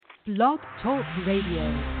Blog Talk Radio.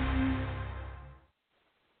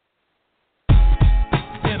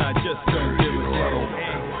 And I just don't give a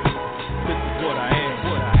damn. This is what I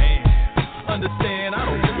am. Understand, I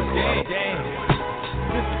don't give a damn.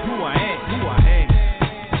 This is who I am.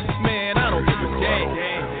 Man, I don't give a damn.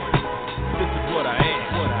 This is what I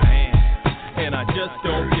am. And I just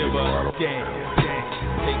don't give a damn.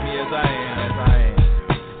 Take me as I am.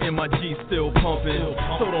 And my G still pumping.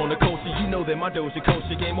 Sold on the culture, you know that my Doja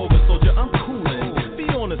culture game over, soldier. I'm coolin'. Be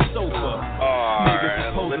on the sofa.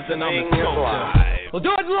 Niggas poses and I'm the sculptor. We'll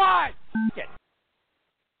do it live.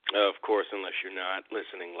 Of course, unless you're not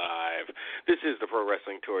listening live. This is the Pro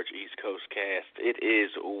Wrestling Torch East Coast Cast. It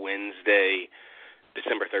is Wednesday,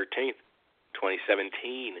 December 13th,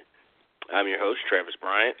 2017. I'm your host, Travis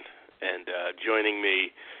Bryant, and joining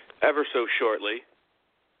me ever so shortly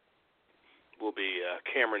will be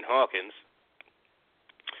Cameron Hawkins,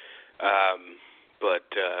 but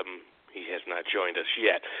he has not joined us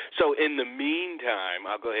yet. So in the meantime,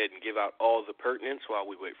 I'll go ahead and give out all the pertinence while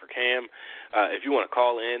we wait for Cam. If you want to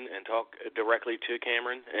call in and talk directly to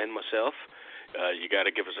Cameron and myself, you got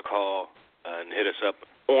to give us a call and hit us up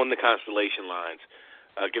on the Constellation lines.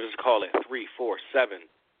 Give us a call at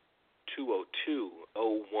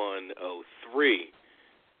 347-202-0103.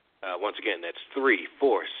 Once again, that's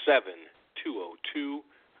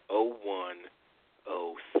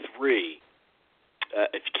 347-202-0103.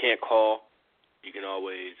 If you can't call, you can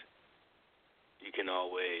always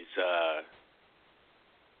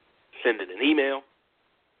send in an email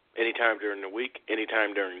anytime during the week,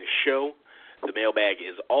 anytime during the show. The mailbag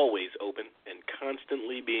is always open and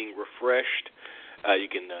constantly being refreshed. You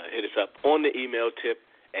can hit us up on the email tip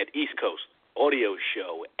at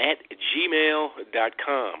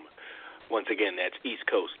eastcoastaudioshow@gmail.com. Once again, that's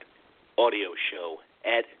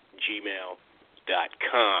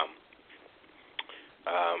eastcoastaudioshow@gmail.com.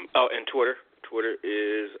 And Twitter. Twitter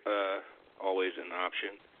is always an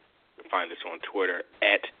option. You can find us on Twitter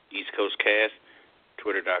at East Coast Cast,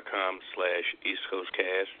 twitter.com/East Coast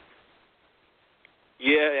Cast.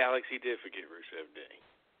 Yeah, Alex, he did forget Rusev Day.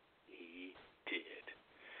 He did.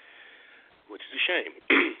 Which is a shame.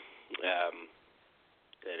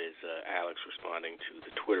 That is Alex responding to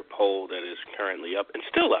the Twitter poll that is currently up and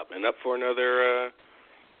still up and up for another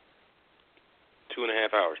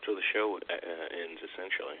 2.5 hours till the show ends,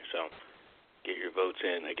 essentially. So get your votes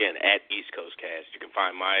in again at East Coast Cast. You can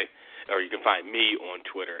find me on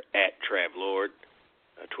Twitter at TravLord,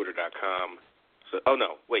 twitter.com.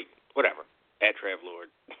 Whatever. At TravLord.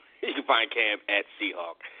 You can find Cam at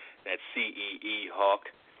Seahawk. That's CEE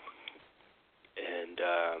Hawk. And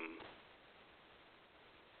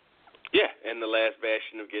and the last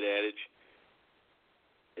bastion of Get Adage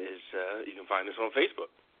is you can find us on Facebook.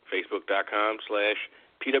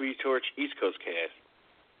 Facebook.com/PWTorch East Coast Cast.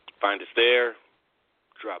 Find us there,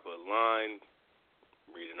 drop a line,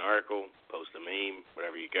 read an article, post a meme,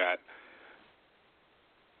 whatever you got.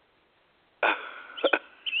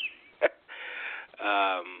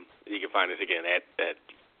 You can find us again at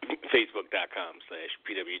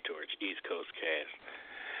Facebook.com/PWTorch East Coast Cast.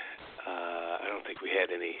 I don't think we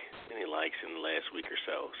had any likes in the last week or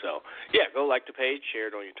so. So, yeah, go like the page, share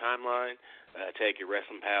it on your timeline, tag your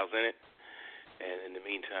wrestling pals in it. And in the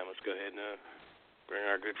meantime, let's go ahead and bring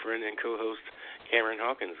our good friend and co-host Cameron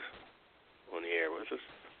Hawkins on the air with us.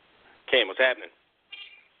 Cam, what's happening?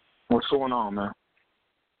 What's going on, man?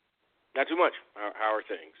 Not too much. How are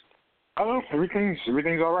things? Oh, everything's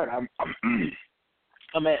all right.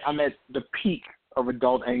 I'm at the peak of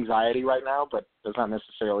adult anxiety right now, but that's not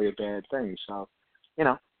necessarily a bad thing. So,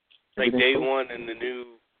 like day one in the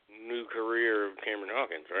new career of Cameron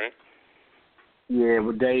Hawkins, right? Yeah,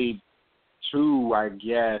 well, day 2, I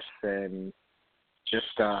guess, and just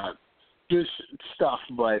stuff.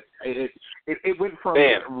 But it went from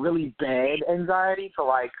really bad anxiety to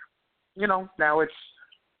now it's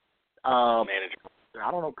manageable. I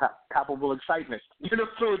don't know, palpable excitement.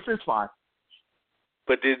 So it's fine.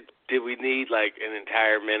 But did we need an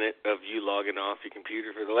entire minute of you logging off your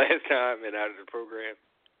computer for the last time and out of the program?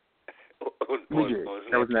 We did.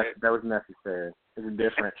 That was necessary. It was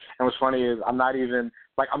different. And what's funny is I'm not even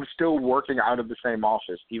I'm still working out of the same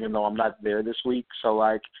office, even though I'm not there this week. So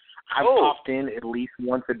I've popped in at least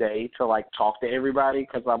once a day to talk to everybody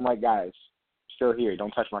because I'm guys, still here.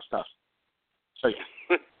 Don't touch my stuff. So yeah.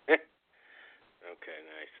 Okay,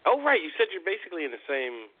 nice. Oh, right. You said you're basically in the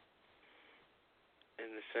same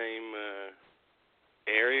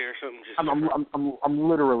area or something. I'm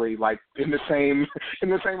literally in the same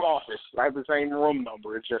office. I have the same room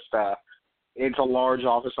number. It's just it's a large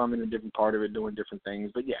office. I'm in a different part of it doing different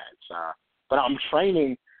things. But yeah, but I'm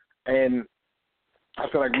training, and I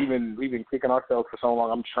feel like we've been kicking ourselves for so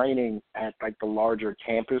long. I'm training at like the larger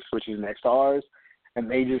campus, which is next to ours, and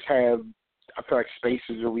they just have, I feel like,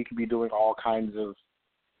 spaces where we could be doing all kinds of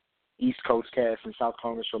East Coast cast and South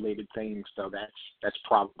Congress related things. So that's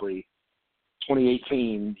probably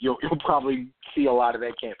 2018. You'll probably see a lot of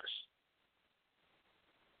that campus.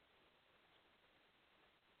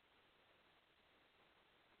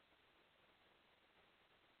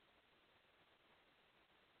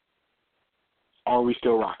 Are we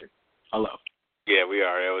still rocking? Hello. Yeah, we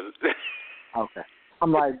are. It was okay.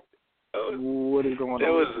 I'm like, what is going on? It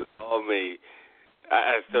was all me.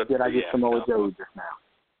 I thought, did I get some old Joe just now?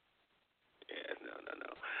 Yeah, no.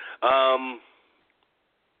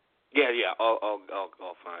 Yeah. I'll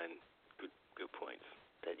find good points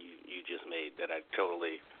that you just made that I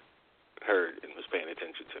totally heard and was paying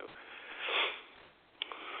attention to.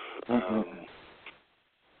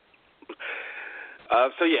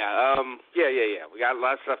 Yeah. We got a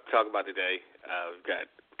lot of stuff to talk about today. We've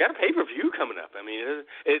got a pay-per-view coming up. I mean,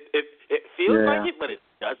 it feels like it, but it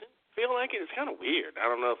doesn't feel like it. It's kind of weird. I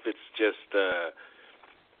don't know if it's just I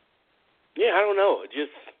don't know.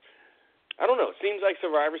 I don't know. It seems like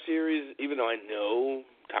Survivor Series, even though I know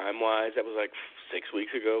time-wise that was like 6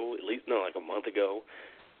 weeks ago, at least like a month ago.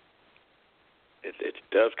 It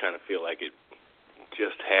does kind of feel like it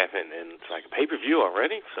just happened, and it's like a pay-per-view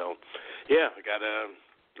already. So, yeah, we got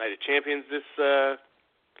Night of Champions this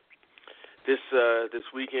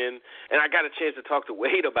weekend, and I got a chance to talk to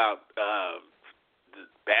Wade about the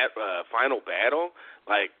final battle.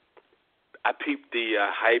 Like, I peeped the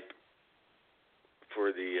hype for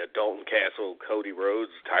the Dalton Castle Cody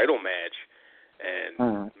Rhodes title match,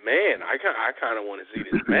 and man, I kind of want to see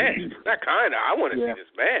this match. Not kind of, I want to see this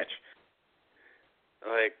match.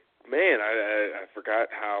 Like, man, I forgot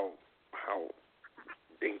how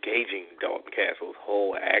engaging Dalton Castle's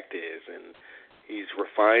whole act is, and he's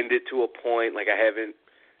refined it to a point. Like, I haven't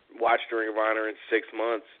watched Ring of Honor in 6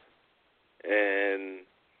 months, and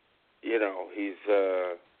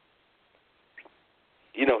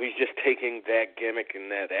he's just taking that gimmick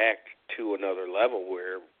and that act to another level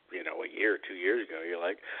where, a year or 2 years ago, you're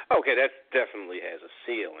like, okay, that definitely has a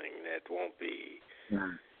ceiling. That won't be,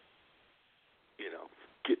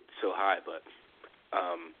 get so high. But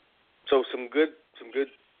so some good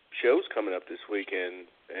shows coming up this weekend,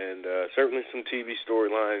 and certainly some TV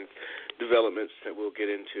storyline developments that we'll get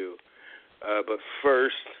into. But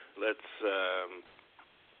first, let's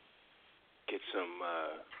get some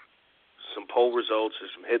poll results or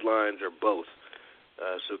some headlines or both.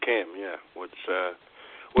 So Cam, what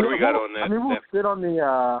do we got on that? I mean, we'll sit on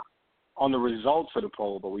the results of the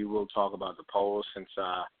poll, but we will talk about the poll since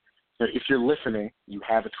if you're listening, you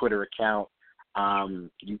have a Twitter account,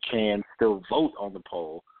 you can still vote on the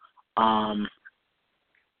poll.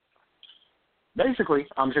 Basically,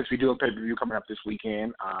 since we do a pay-per-view coming up this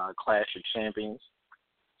weekend, Clash of Champions,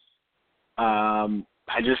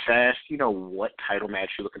 I just asked, what title match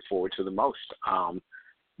you're looking forward to the most.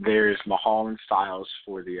 There's Mahal and Styles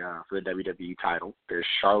for the WWE title. There's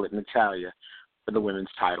Charlotte and Natalya for the women's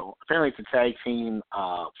title. Apparently, it's a tag team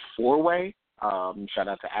four-way. Shout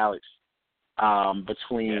out to Alex.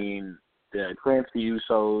 Between the Clancy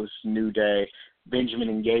Usos, New Day, Benjamin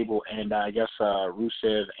and Gable, and I guess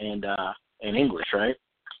Rusev and English, right?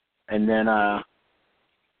 And then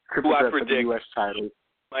Triple Threat for the U.S. title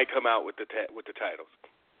might come out with the titles.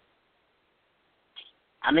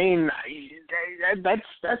 I mean,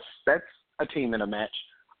 that's a team in a match.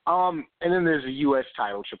 And then there's a U.S.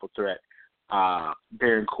 title triple threat.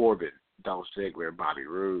 Baron Corbin, Dolph Ziggler, Bobby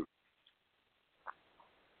Roode.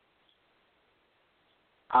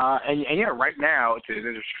 And right now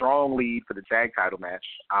there's a strong lead for the tag title match.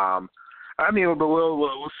 But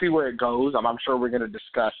we'll see where it goes. I'm sure we're going to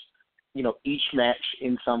discuss, each match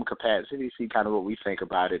in some capacity, see kind of what we think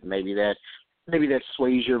about it. Maybe that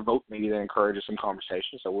sways your vote. Maybe that encourages some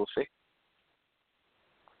conversation. So we'll see.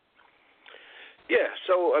 Yeah.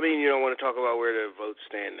 So you don't want to talk about where the votes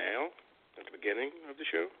stand now at the beginning of the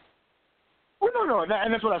show? Well, no,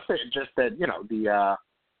 and that's what I said. Just that the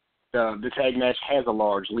tag match has a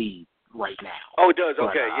large lead right now. Oh, it does.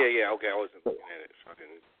 Okay, yeah. Okay, I wasn't looking at it, so I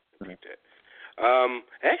didn't think that.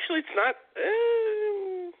 Actually, it's not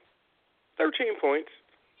 13 points,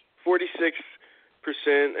 46%,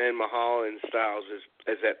 and Mahal and Styles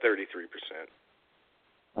is at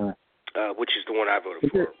 33%, which is the one I voted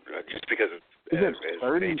for, just because it's AJ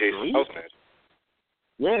Styles match.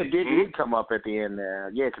 Yeah, it did come up at the end there.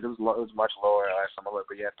 Yeah, because it was much lower last time I looked,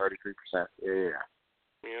 but 33%. Yeah.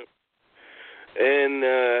 Yep. And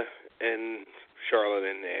Charlotte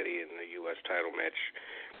and Natty in the U.S. title match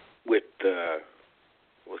with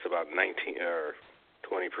what's about 19 or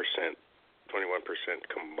 20%, 21%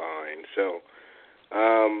 combined. So,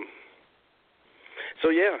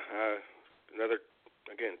 yeah, another,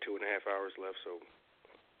 again, 2.5 hours left. So,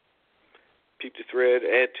 peep the thread,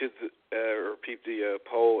 add to the, or peep the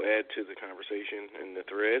poll, add to the conversation in the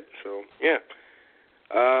thread. So, yeah.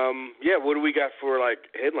 What do we got for,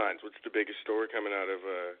 headlines? What's the biggest story coming out of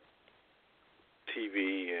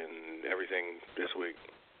TV and everything this week?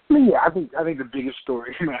 I think the biggest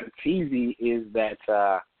story coming out of TV is that,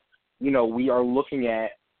 we are looking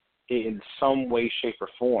at, in some way, shape, or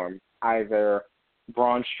form, either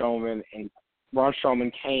Braun Strowman,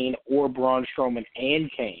 Kane, or Braun Strowman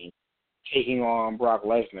and Kane taking on Brock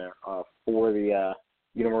Lesnar for the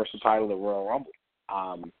Universal title at Royal Rumble.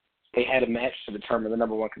 They had a match to determine the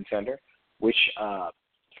number one contender, which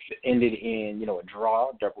ended in a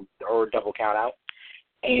draw, double count out,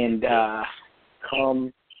 and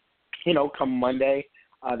come Monday,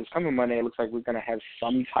 this coming Monday, it looks like we're going to have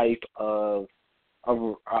some type of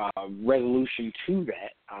resolution to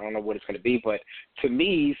that. I don't know what it's going to be, but to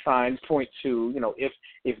me, signs point to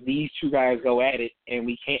if these two guys go at it and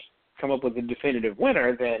we can't come up with a definitive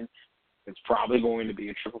winner, then it's probably going to be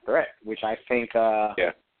a triple threat, which I think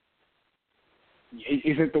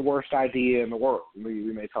isn't the worst idea in the world.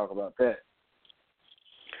 We may talk about that.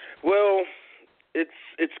 Well,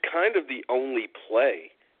 it's kind of the only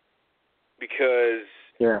play, because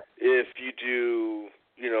if you do,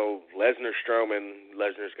 Lesnar-Strowman,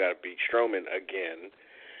 Lesnar's got to beat Strowman again.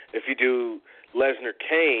 If you do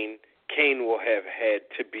Lesnar-Kane, Kane will have had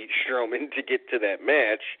to beat Strowman to get to that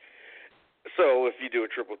match. So if you do a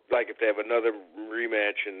triple, if they have another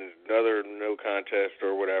rematch and another no contest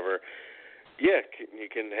or whatever, you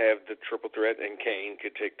can have the triple threat, and Kane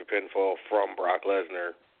could take the pinfall from Brock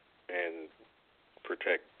Lesnar and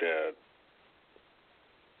protect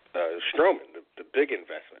Strowman, the big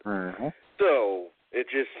investment. Mm-hmm. So it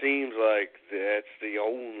just seems like that's the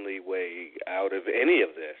only way out of any of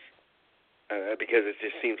this, because it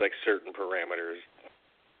just seems like certain parameters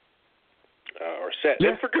are set,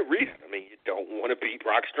 and for good reason. I mean, you don't want to beat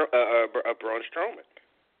Braun Strowman.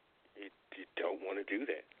 You don't want to do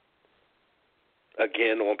that.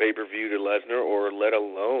 Again, on pay-per-view to Lesnar, or let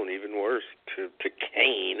alone, even worse, to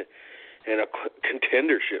Kane in a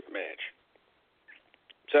contendership match.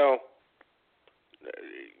 So,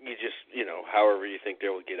 you just, however you think they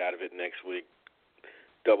will get out of it next week.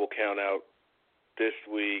 Double count out this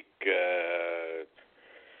week.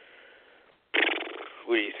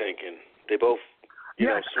 What are you thinking? They both,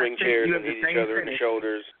 swing chairs and hit each other in the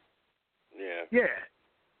shoulders. Yeah.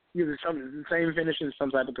 The same finish in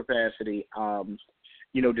some type of capacity.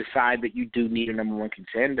 Decide that you do need a number one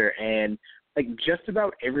contender, and just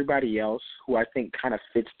about everybody else who I think kind of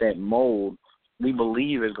fits that mold, we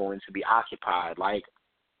believe is going to be occupied. I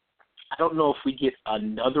don't know if we get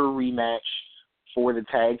another rematch for the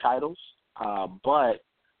tag titles, but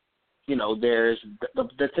there's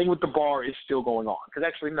the thing with the Bar is still going on, because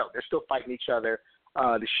actually no, they're still fighting each other,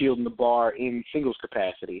 the Shield and the Bar in singles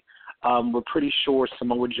capacity. We're pretty sure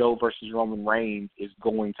Samoa Joe versus Roman Reigns is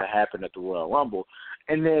going to happen at the Royal Rumble.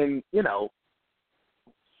 And then,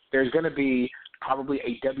 there's going to be probably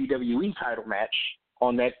a WWE title match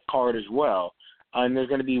on that card as well. And there's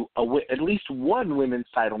going to be at least one women's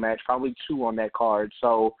title match, probably two on that card.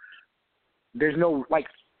 So there's no,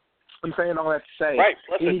 I'm saying all that to say, right,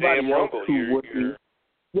 plus anybody else Rumble, who would be,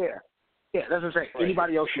 that's what I'm saying. Right.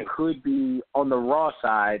 Anybody else who could be on the Raw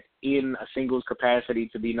side in a singles capacity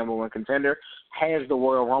to be number one contender has the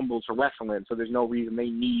Royal Rumble to wrestle in, so there's no reason they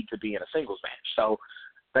need to be in a singles match. So,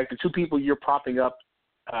 the two people you're propping up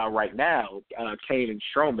right now, Kane and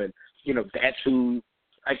Strowman, that's who.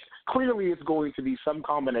 Clearly, it's going to be some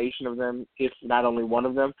combination of them, if not only one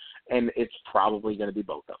of them, and it's probably going to be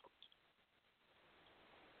both of them.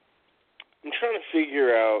 I'm trying to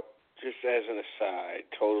figure out, just as an aside,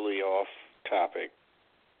 totally off topic,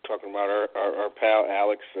 talking about our pal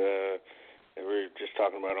Alex that we were just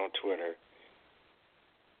talking about on Twitter.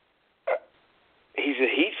 He's a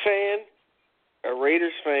Heat fan, a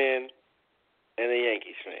Raiders fan, and a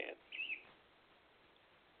Yankees fan.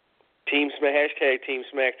 Hashtag Team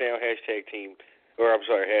SmackDown, hashtag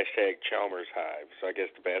Chalmers Hive. So I guess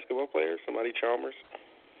the basketball player, somebody Chalmers.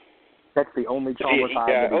 That's the only Chalmers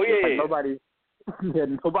Hive.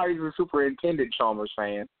 Nobody's a superintendent Chalmers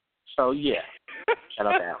fan. So, shout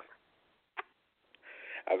out to Alex.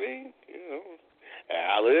 I mean,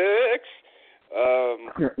 Alex.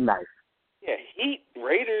 Nice. Yeah, Heat,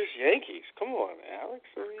 Raiders, Yankees. Come on, Alex.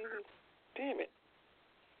 I mean, damn it.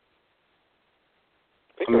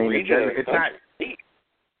 It's not.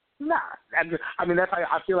 Nah, I mean, that's how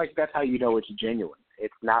I feel like that's how you know it's genuine.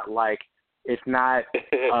 It's not like It's not,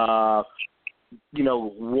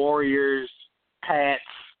 Warriors, Pats.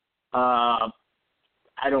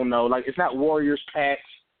 I don't know. Like, it's not Warriors, Pats,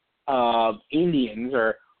 Indians,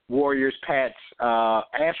 or Warriors, Pats,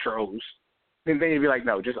 Astros. Then you'd be like,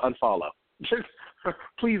 no, just unfollow. Just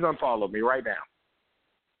please unfollow me right now.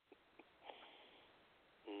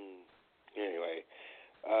 Anyway,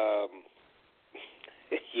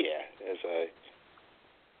 as I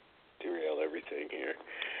derail everything here.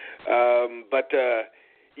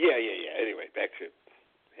 Anyway, back to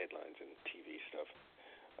headlines and TV stuff.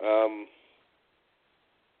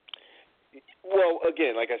 Well,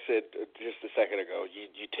 again, like I said just a second ago,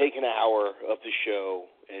 you take an hour of the show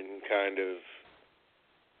and kind of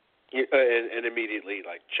and immediately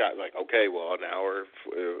okay, well, an hour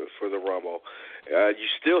for the Rumble. You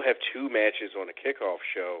still have two matches on a kickoff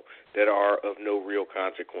show that are of no real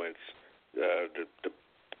consequence. The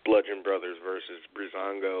Bludgeon Brothers versus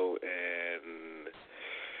Breezango and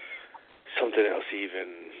something else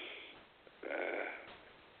even.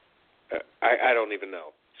 I don't even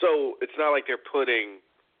know. So it's not like they're putting.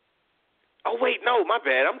 Oh wait, no, my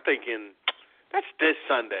bad. I'm thinking that's this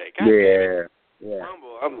Sunday. God damn it. Yeah.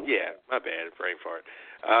 Rumble. My bad. Brain fart.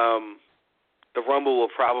 The Rumble will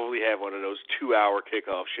probably have one of those 2-hour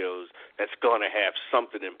kickoff shows that's going to have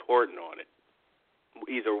something important on it.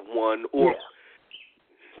 Either one or. Yeah.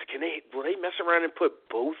 Will they mess around and put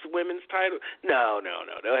both women's titles? No.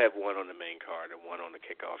 They'll have one on the main card and one on the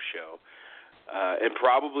kickoff show. And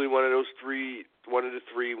probably one of the three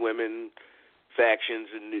women factions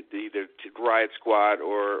in either Riot Squad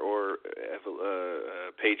or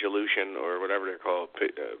Page Illusion or whatever they're called,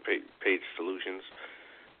 Page Solutions.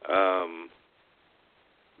 I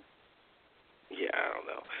don't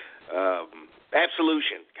know.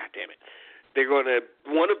 Absolution. God damn it. They're going to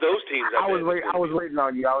one of those teams. I was waiting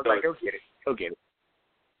on you. I was like, he'll get it.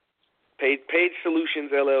 Page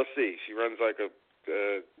Solutions LLC. She runs like a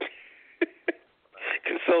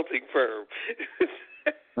consulting firm,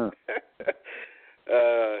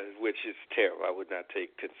 which is terrible. I would not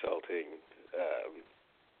take consulting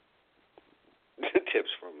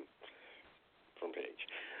tips from Page.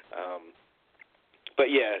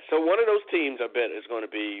 So one of those teams, I bet, is going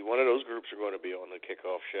to be one of those groups are going to be on the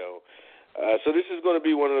kickoff show. So this is going to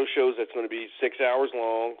be one of those shows that's going to be 6 hours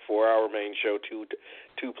long, 4-hour main show, 2+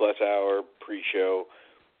 hour pre-show,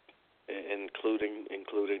 including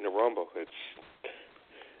the Rumble. It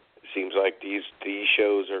seems like these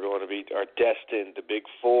shows are destined. The big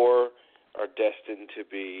four are destined to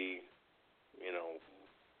be,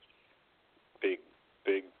 big,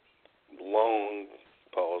 long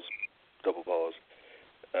pause, double pause,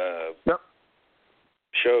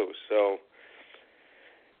 shows. So.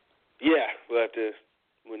 Yeah, we'll have to.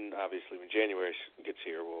 When January gets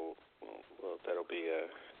here, we'll that'll be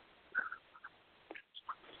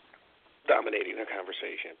dominating the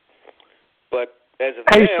conversation. But as of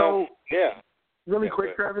now, really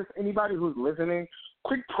quick, Travis. Anybody who's listening,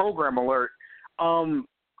 quick program alert.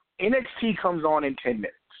 NXT comes on in 10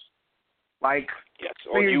 minutes. Like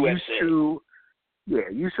on USA.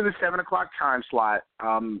 Used to the 7:00 time slot.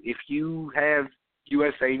 If you have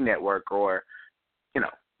USA Network or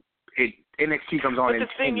NXT comes on in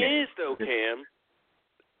 10 minutes. But the thing is, though, Cam,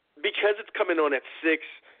 because it's coming on at 6,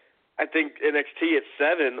 I think NXT at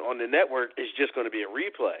 7 on the network is just going to be a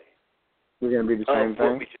replay. It's going to be the same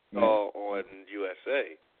thing. What we saw on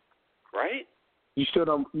USA, right? You still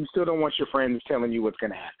don't want your friends telling you what's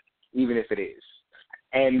going to happen, even if it is.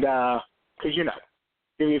 And because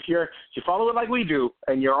if you follow it like we do,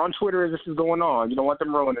 and you're on Twitter as this is going on, you don't want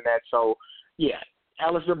them ruining that. So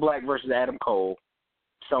Aleister Black versus Adam Cole.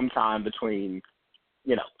 Sometime between,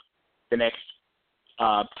 the next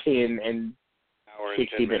 10 and hour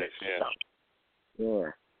 60 minutes.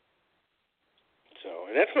 Yeah. So,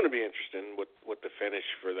 and that's going to be interesting. What the finish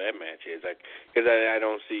for that match is, because I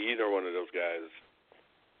don't see either one of those guys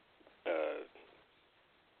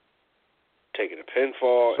taking a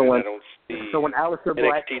pinfall, and I don't see. So when Aleister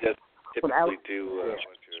Black typically do a bunch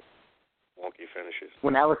of wonky finishes.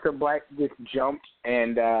 When Aleister Black gets jumped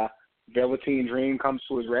and Velveteen Dream comes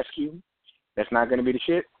to his rescue, that's not going to be the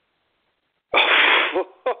shit?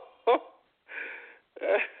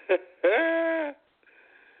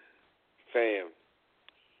 Fam,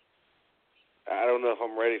 I don't know if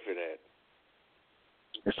I'm ready for that.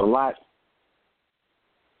 It's a lot.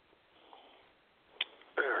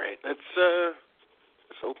 All right, let's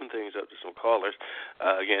open things up to some callers.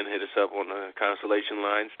 Again, hit us up on the Constellation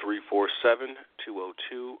lines,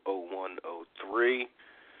 347-202-0103.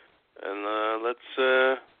 And let's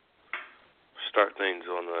start things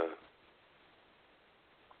on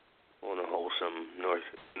on a wholesome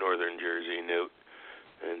northern Jersey note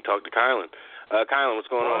and talk to Kylan. Kylan, what's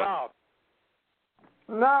going on?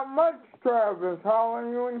 Not much, Travis. How are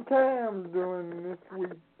you and Cam doing this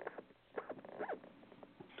week?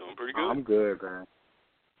 Doing pretty good. I'm good, man.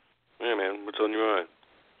 Yeah, man. What's on your mind?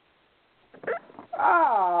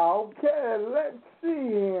 Okay. Let's see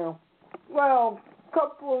here. Well,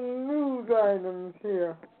 couple of news items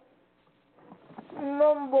here.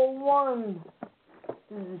 Number one,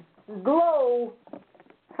 Glow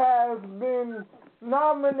has been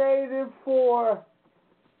nominated for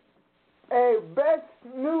a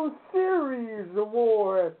Best New Series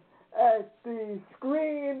award at the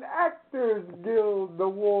Screen Actors Guild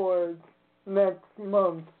Awards next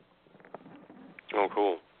month. Oh,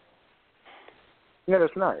 cool. Yeah,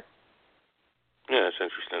 that's nice. Yeah, that's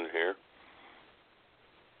interesting to hear.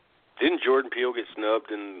 Didn't Jordan Peele get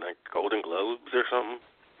snubbed in like Golden Globes or something?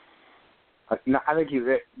 No, I think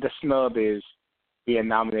the snub is being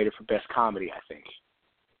nominated for Best Comedy, I think.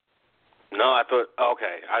 No, I thought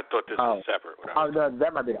this was separate. No,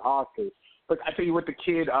 that might be the Oscars. But I tell you what, the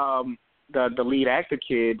kid, the lead actor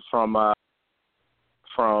kid from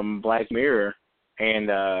Black Mirror and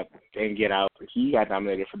Get Out, he got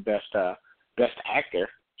nominated for Best Actor.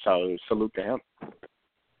 So salute to him.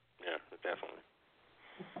 Yeah, definitely.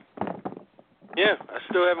 Yeah, I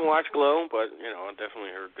still haven't watched Glow, but I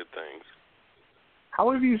definitely heard good things. How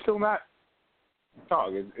have you still not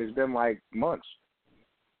talked? It's been like months.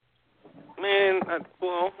 Man,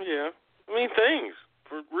 yeah. I mean, things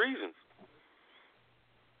for reasons.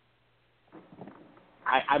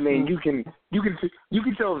 I mean, you can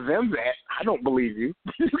tell them that. I don't believe you.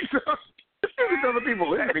 You can tell the people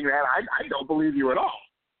listening that I don't believe you at all.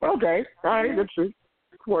 Okay, all right, that's it.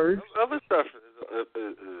 Words. Other stuff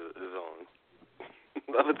is on.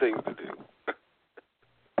 Other things to do.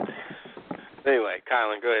 Anyway,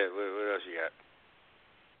 Kylan, go ahead. What else you got?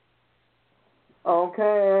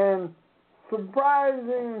 Okay, and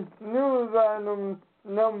surprising news item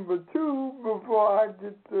number 2 before I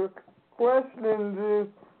get to questions is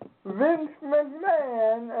Vince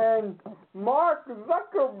McMahon and Mark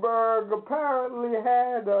Zuckerberg apparently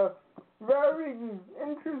had a very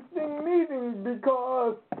interesting meeting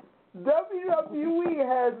because WWE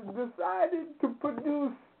has decided to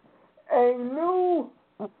produce a new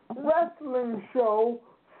wrestling show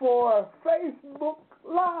for Facebook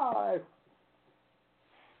Live.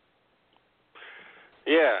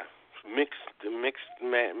 Yeah, mixed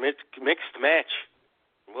match,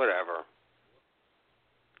 whatever.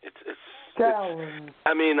 It's.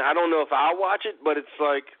 I mean, I don't know if I'll watch it, but it's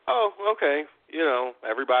like, oh, okay,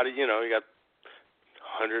 everybody, you got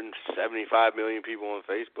 175 million people on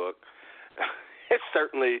Facebook. It's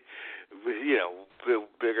certainly,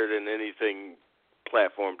 bigger than anything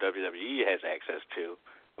platform WWE has access to,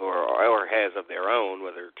 or has of their own,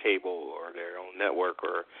 whether cable or their own network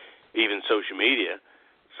or even social media.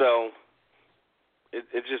 So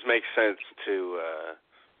it just makes sense to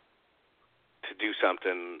do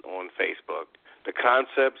something on Facebook. The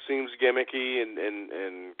concept seems gimmicky and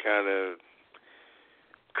kind of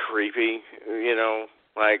creepy,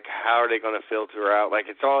 Like, how are they going to filter out? Like,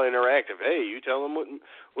 it's all interactive. Hey, you tell them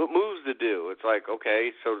what moves to do. It's like,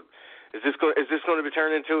 okay, so is this going to be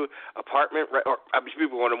turned into apartment? Or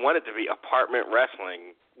people want it to be apartment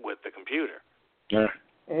wrestling with the computer. Yeah.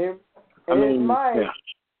 I mean, yeah.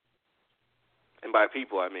 And by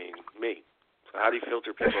people, I mean me. So how do you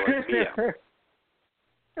filter people like me out?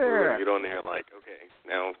 We're going to get on there like, okay,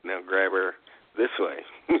 now grab her this way.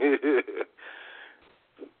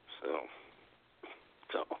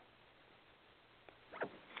 So,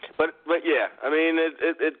 but yeah, I mean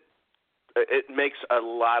it makes a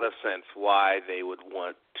lot of sense why they would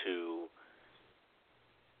want to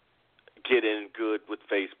get in good with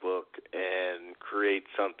Facebook and create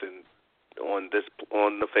something on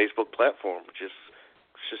the Facebook platform, it just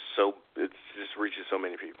reaches so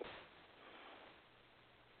many people.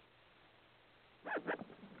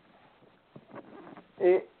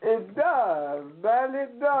 It does. That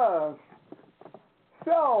it does.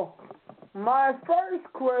 So, my first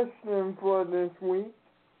question for this week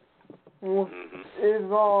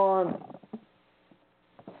is on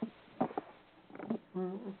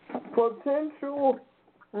potential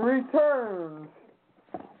returns.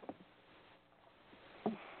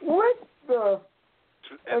 With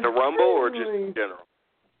at the Rumble or just in general?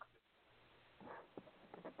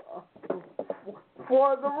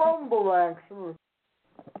 For the Rumble, actually.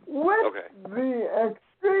 With the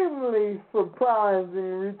extremely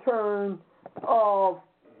surprising return of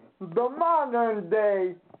the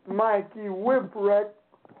modern-day Mikey Whipwreck,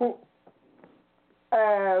 who,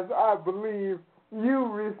 as I believe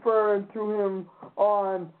you referred to him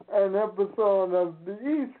on an episode of the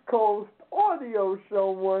East Coast audio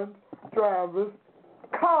show once, Travis,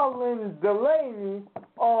 Colin Delaney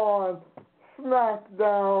on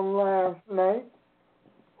SmackDown last night.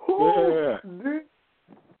 Who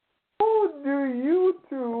do you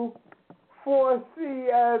two foresee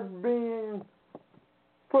as being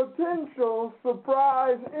potential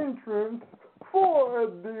surprise entrants for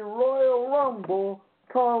the Royal Rumble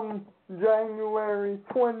come January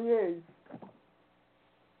 28th?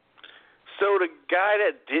 So the guy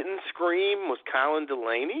that didn't scream was Colin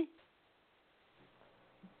Delaney?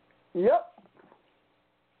 Yep.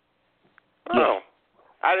 Oh.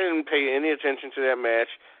 I didn't pay any attention to that match.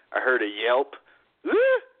 I heard a yelp.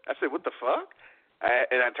 I said, what the fuck?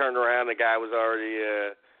 And I turned around, the guy was already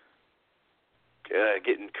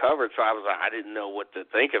getting covered, so I didn't know what to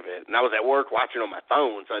think of it. And I was at work watching on my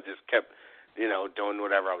phone, so I just kept, doing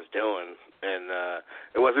whatever I was doing. And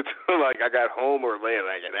it wasn't until I got home or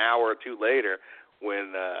like an hour or two later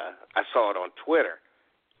when I saw it on Twitter.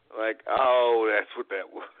 Like, oh, that's what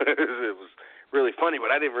that was. It was really funny,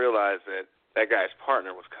 but I didn't realize that guy's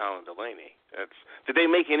partner was Colin Delaney. Did they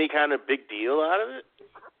make any kind of big deal out of it?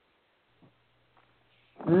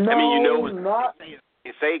 No, I mean, not.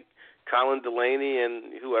 You say Colin Delaney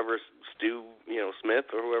and whoever, Stu,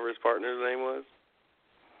 Smith or whoever his partner's name was?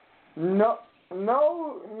 No,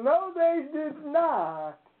 they did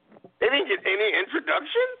not. They didn't get any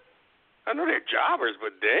introduction? I know they're jobbers,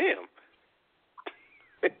 but damn.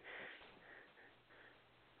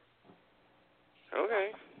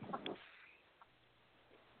 Okay.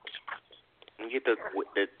 You get the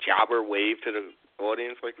jobber wave to the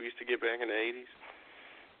audience like we used to get back in the 80s.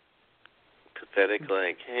 Pathetic,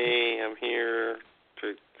 like, hey, I'm here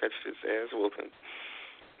to catch this ass whooping.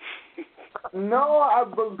 No, I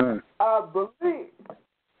believe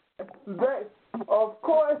of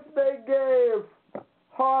course they gave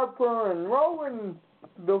Harper and Rowan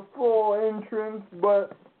the full entrance,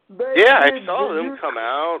 but I saw them come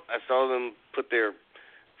out. I saw them put their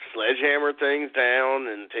sledgehammer things down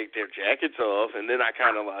and take their jackets off, and then I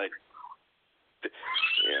kind of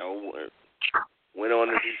went on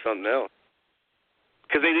to do something else.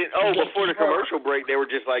 Because they didn't. Oh, before the commercial break, they were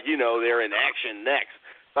just like, they're in action next.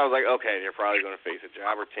 So I was like, okay, they're probably going to face a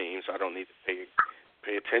jobber team, so I don't need to pay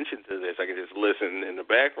attention to this. I can just listen in the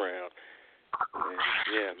background. And,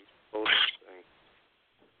 yeah, whole thing.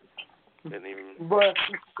 Didn't even. But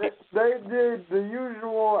they did the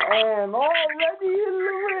usual, and already in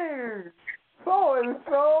the ring, so and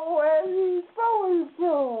so, and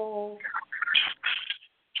so.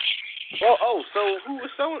 Oh, so who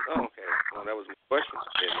was so? Oh, okay. Well, that was my question.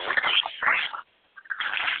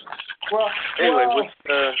 Well, anyway, what's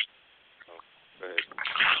go ahead.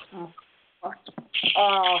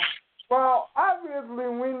 Well, obviously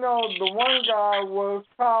we know the one guy was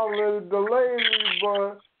Colin Delaney,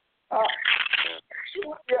 but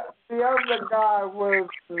the other guy was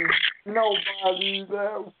nobody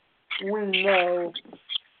that we know.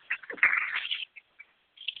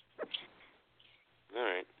 All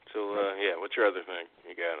right. So, what's your other thing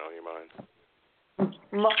you got on your mind?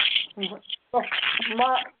 My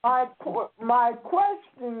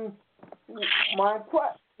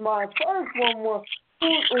first one was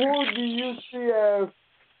who do you see as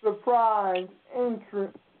surprise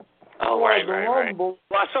entrant? Oh, right. Well,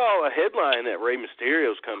 I saw a headline that Rey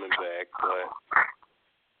Mysterio's coming back, but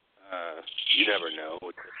you never know.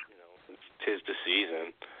 It's 'tis the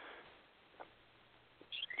season.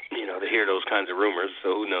 To hear those kinds of rumors,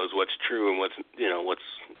 so who knows what's true and what's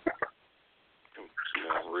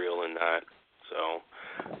real and not. So,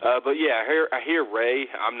 but yeah, I hear Ray.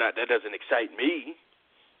 That doesn't excite me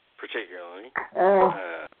particularly.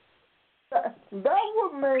 That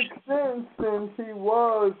would make sense since he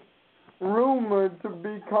was rumored to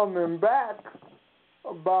be coming back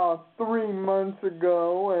about 3 months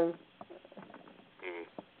ago,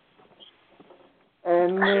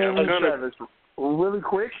 and then really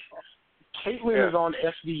quick. Caitlyn is on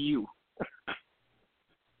SVU.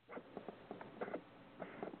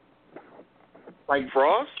 Like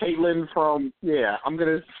Frost? Caitlyn from Danielle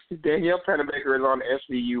Pennebaker is on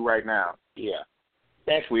SVU right now. Yeah.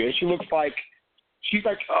 That's weird. She's like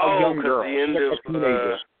a young girl. The end of a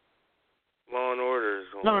teenager. Law and Order.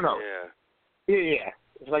 No. Yeah. Yeah.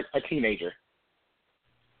 It's like a teenager.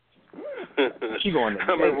 She's going there.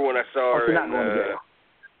 I remember when I saw her not going to jail.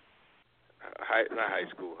 Not high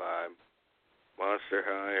school high, Monster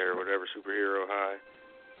High or whatever, Superhero High.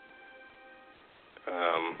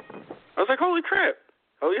 I was like, holy crap.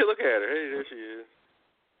 Oh, yeah, look at her. Hey, there she is.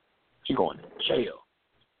 She going to jail.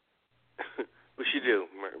 What'd she do?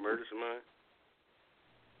 Murder somebody?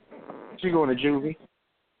 She going to juvie?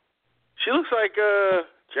 She looks like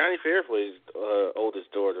Johnny Fairplay's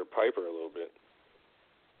oldest daughter, Piper, a little bit.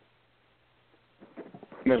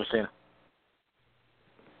 Never seen her.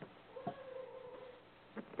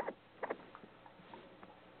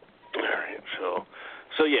 All right,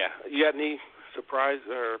 so yeah, you got any surprise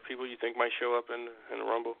or people you think might show up in the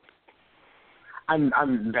Rumble? I'm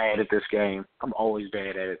bad at this game. I'm always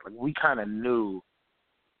bad at it. Like, we kind of knew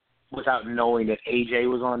without knowing that AJ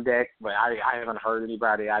was on deck, but I haven't heard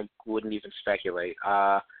anybody. I wouldn't even speculate.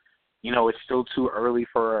 It's still too early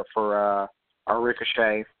for a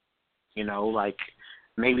Ricochet. Like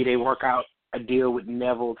maybe they work out a deal with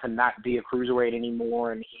Neville to not be a cruiserweight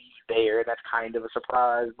anymore, and he's there. That's kind of a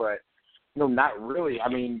surprise, but not really. I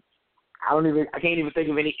mean, I can't even think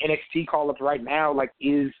of any NXT call-ups right now. Like,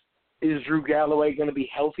 is Drew Galloway going to be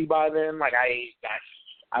healthy by then? Like,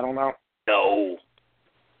 I don't know. No.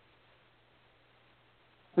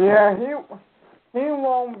 Yeah, he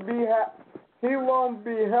won't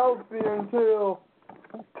be healthy until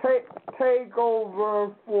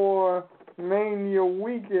takeover for Mania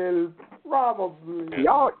weekend, probably.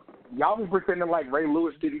 Y'all was pretending like Ray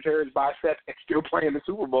Lewis didn't tear his bicep and still playing the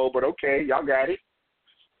Super Bowl, but okay, y'all got it.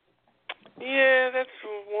 Yeah, that's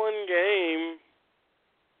one game.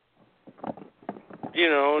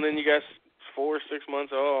 And then you got 4 or 6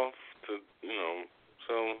 months off to,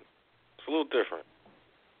 so it's a little different.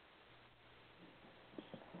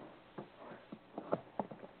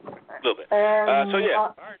 A little bit. So yeah.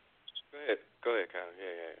 All right. Go ahead, Kyle.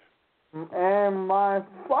 Yeah. And my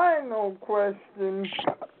final question: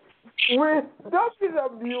 with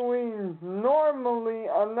WWE normally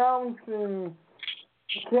announcing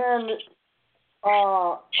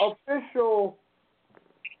official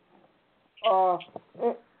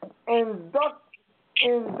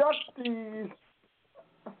inductees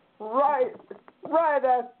right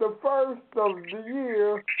at the first of the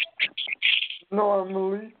year,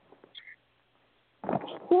 normally,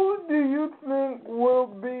 who do you think will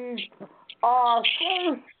be our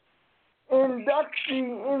first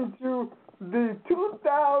inductee into the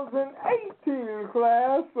 2018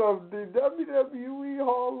 class of the WWE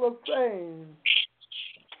Hall of Fame?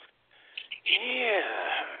 Yeah.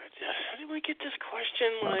 How did we get this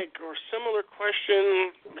question, or similar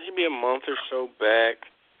question, maybe a month or so back?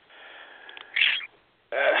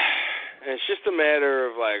 It's just a matter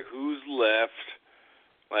of, who's left,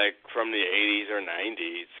 from the 80s or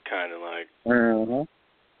 90s, kind of like. Mm-hmm.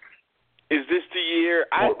 Is this the year?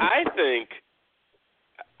 I think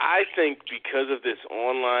because of this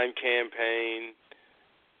online campaign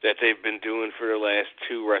that they've been doing for the last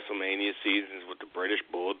 2 WrestleMania seasons with the British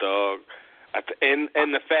Bulldog, and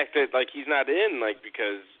the fact that he's not in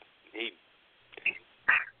because he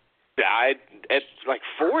died at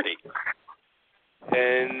 40,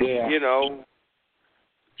 and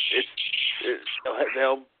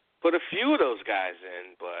they'll put a few of those guys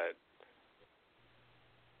in, but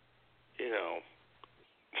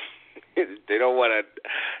they don't want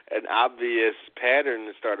an obvious pattern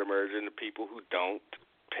to start emerging to people who don't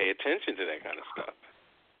pay attention to that kind of stuff.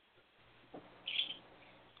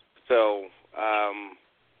 So,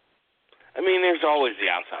 there's always the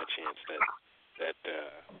outside chance that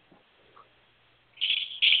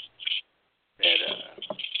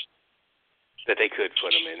they could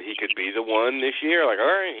put him in. He could be the one this year. All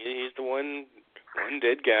right, he's the one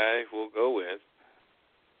dead guy we'll go with.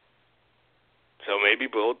 So maybe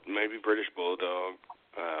British Bulldog.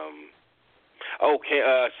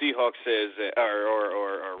 Seahawk says,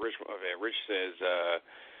 or Rich says,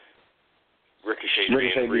 Ricochet's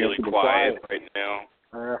being really quiet right now.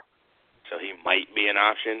 So he might be an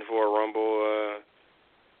option for a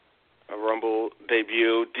Rumble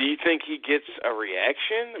debut. Do you think he gets a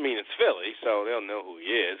reaction? It's Philly, so they'll know who he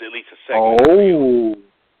is. At least a segment. Oh,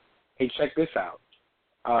 hey, check this out.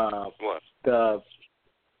 What? The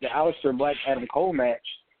Aleister Black Adam Cole match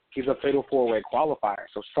is a Fatal 4-Way qualifier,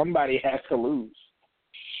 so somebody has to lose.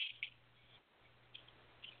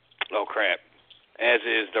 Oh crap! As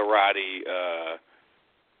is the Roddy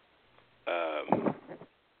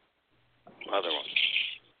other one.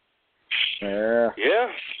 Yeah.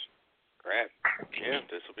 Yeah. Crap. Yeah,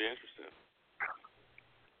 this will be interesting.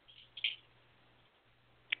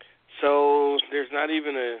 So there's not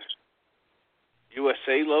even a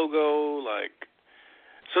USA logo,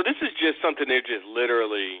 So this is just something they're just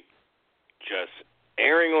literally just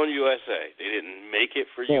airing on USA. They didn't make it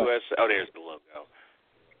for USA. Oh, there's the logo.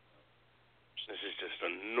 This is just a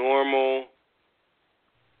normal,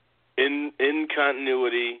 in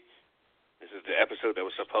continuity. This is the episode that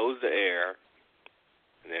was supposed to air,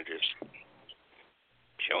 and they're just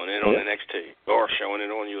Showing it on NXT or showing it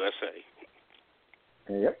on USA.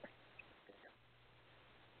 Yep.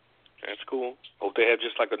 That's cool. Hope they have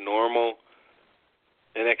just like a normal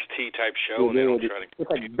NXT type show. And they don't try to. It's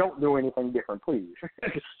like, don't do anything different, please.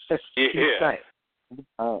 Yeah.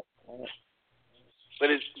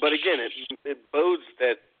 But again, it bodes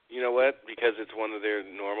that, you know what, because it's one of their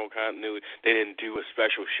normal continuity, they didn't do a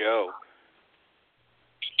special show.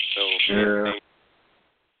 So, you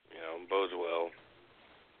know, bodes well.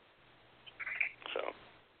 So,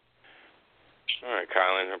 all right,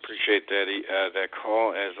 Kylan, I appreciate that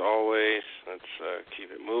call as always. Let's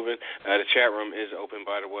keep it moving. The chat room is open,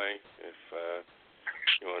 by the way, if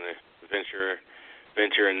you want to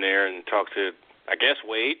venture in there and talk to, I guess,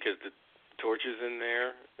 Wade, because the Torch is in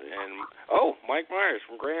there. And Mike Myers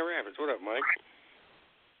from Grand Rapids. What up, Mike?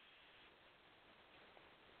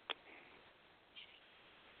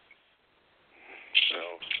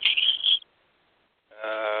 So,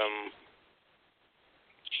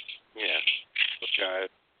 yeah, let's try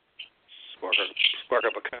spark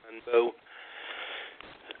up a convo.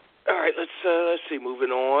 All right, let's see. Moving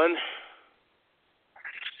on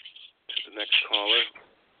to the next caller.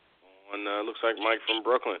 Looks like Mike from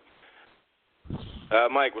Brooklyn.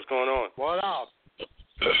 Mike, what's going on? What up?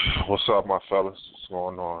 What's up, my fellas? What's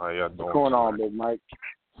going on? How y'all doing? What's going on, Big Mike?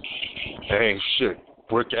 Hey, shit.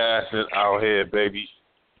 Brick acid out here, baby.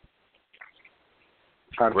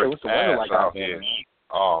 Trying to say, what's the weather like out here? Man?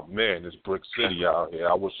 Oh, man, it's Brick City out here.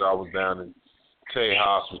 I wish I was down in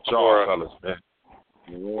Tejas with y'all fellas, man.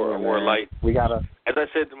 Or light. We got a. As I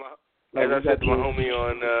said to my homie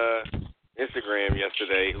on Instagram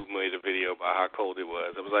yesterday, who made a video about how cold it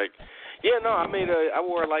was, I was like, yeah, no, I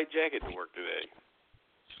wore a light jacket to work today.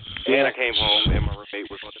 And I came home and my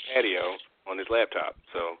roommate was on the patio on his laptop,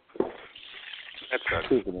 so that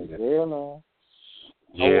sucks. Yeah, man.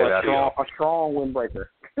 Yeah, a strong windbreaker.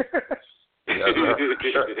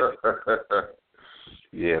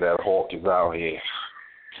 Yeah, that hawk is out here.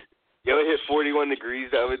 Yo, it hit 41 degrees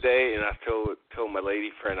the other day, and I told my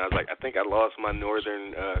lady friend, I was like, I think I lost my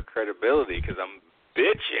northern credibility because I'm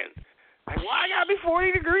bitching. Like, why I gotta be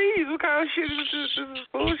 40 degrees? What kind of shit is this? This is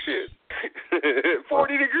bullshit.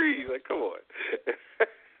 40 degrees, like, come on.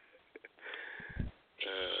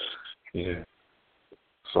 Yeah.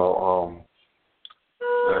 So,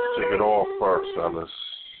 let's kick it off first, fellas.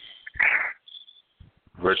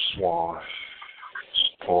 Rich Swann.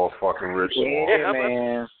 Poor fucking Rich Swann. Yeah,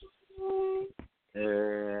 man.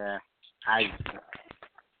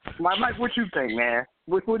 Mike, what you think, man?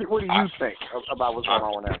 What do you think about what's going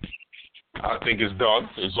on with that? I think it's done.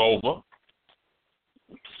 It's over.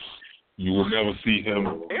 You will never see him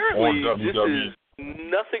Apparently, on WWE. This is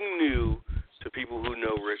nothing new to people who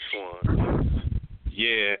know Rich Swann.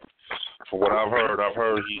 Yeah. For what I've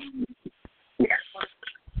heard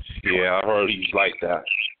he's like that.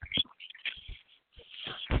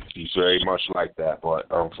 He's very much like that. But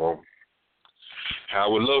from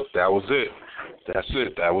how it looked, that was it. That's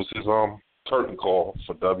it. That was his curtain call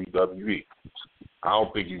for WWE. I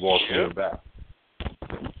don't think he's gonna see him back.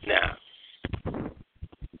 Nah.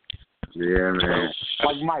 Yeah, man.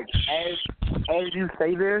 Like Mike, as you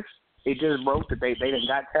say this, it just broke that they done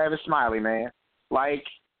got Travis Smiley, man. Like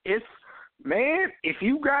if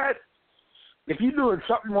you doing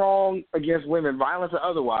something wrong against women, violence or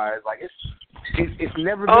otherwise, like it's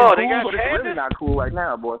never been cool, but it's really not cool right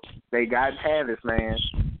now, boy. They got Travis, man.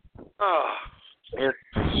 Oh. It's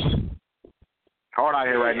hard out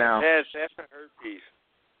here right now. That's a hurt piece.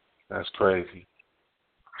 That's crazy.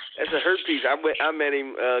 That's a hurt piece. I met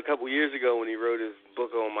him a couple years ago when he wrote his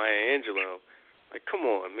book on Maya Angelou. Like, come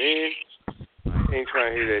on, man. I ain't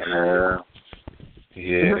trying to hear that shit.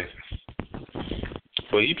 Yeah.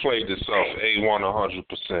 But he played himself A1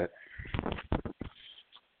 100%.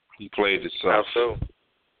 He played himself. How so?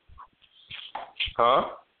 Huh?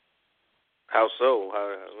 How so?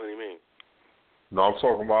 What do you mean? No, I'm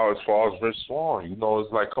talking about as far as Rich Swann. You know,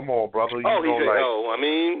 it's like, come on, brother. You know,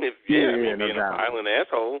 being a violent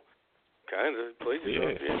asshole, kind of plays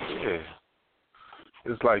himself. Yeah.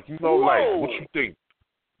 It's like, you know, like, what you think?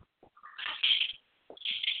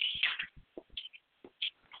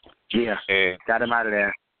 Yeah, and got him out of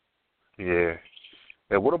there. Yeah.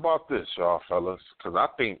 And what about this, y'all fellas? Because I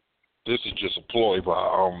think this is just a ploy by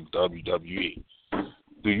WWE.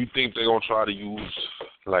 Do you think they're going to try to use,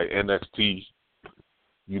 like, NXT,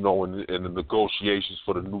 you know, in the negotiations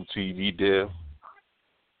for the new TV deal?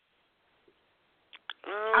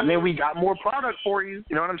 I mean, we got more product for you.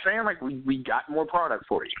 You know what I'm saying? Like, we got more product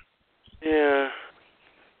for you. Yeah.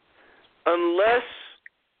 Unless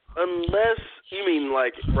You mean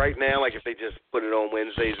like right now, like if they just put it on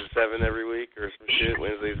Wednesdays at 7 every week or some shit,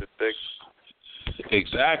 Wednesdays at 6?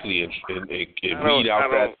 Exactly, and weed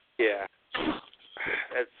out that. Yeah.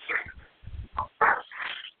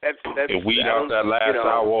 That's and weed out that last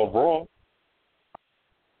hour of Raw.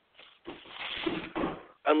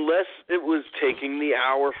 Unless it was taking the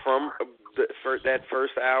hour from that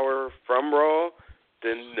first hour from Raw,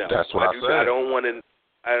 then no. That's what I said. I don't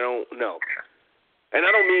know. And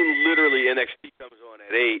I don't mean literally NXT comes on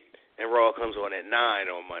at 8 and Raw comes on at 9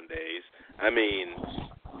 on Mondays. I mean,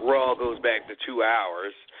 Raw goes back to 2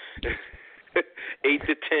 hours, 8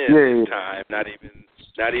 to 10 time, not even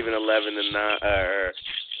 11 to 9 or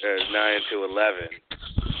 9 to 11.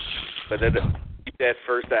 But then keep that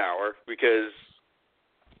first hour because,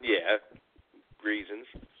 reasons.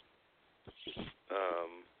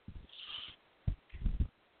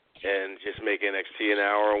 And just make NXT an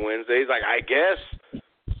hour on Wednesdays. Like I guess,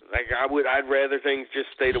 I'd rather things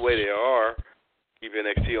just stay the way they are. Keep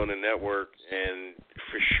NXT on the network and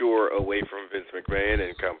for sure away from Vince McMahon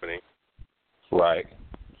and company. Right.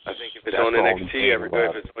 I think if it's on NXT every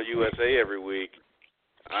week, if it's on USA every week,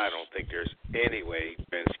 I don't think there's any way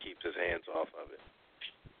Vince keeps his hands off of it.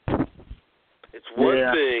 It's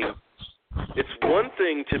one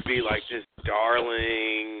thing to be like this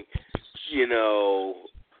darling,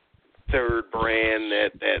 third brand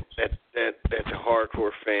that the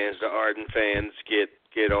hardcore fans, the ardent fans get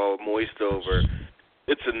all moist over.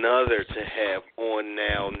 It's another to have on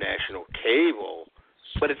now national cable,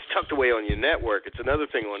 but it's tucked away on your network. It's another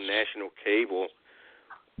thing on national cable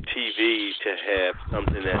TV to have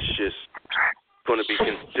something that's just going to be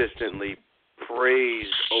consistently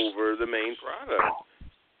praised over the main product.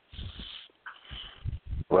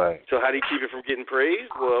 Right. So how do you keep it from getting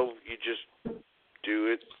praised? Well, you just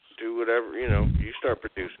do whatever, you start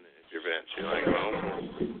producing it at your events. You're like,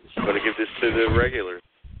 I'm going to give this to the regulars.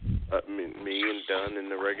 Me and Dunn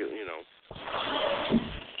and the regular,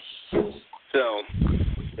 So,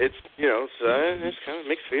 it's, it's kind of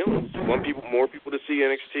mixed feelings. I want more people to see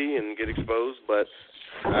NXT and get exposed, but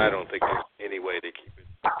I don't think there's any way to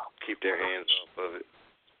keep their hands off of it.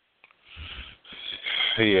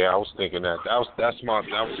 Yeah, I was thinking that. That was my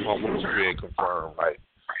most being confirmed. Like,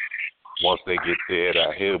 once they get there,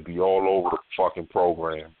 that he'll be all over the fucking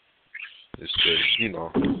program. It's just, He's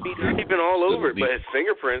not even all over it, but his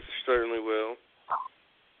fingerprints certainly will.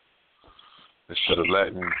 Instead of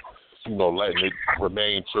letting it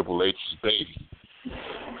remain Triple H's baby.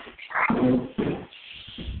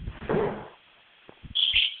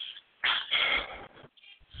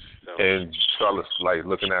 And fellas, like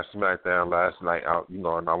looking at SmackDown last night,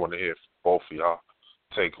 and I want to hear both of y'all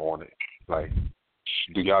take on it. Like,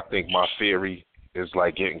 do y'all think my theory is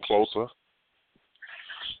like getting closer?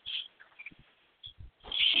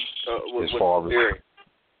 As far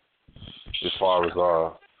as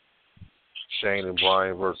Shane and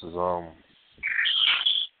Bryan versus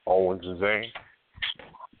Owens and Zayn.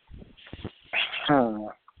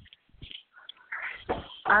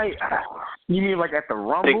 You mean like at the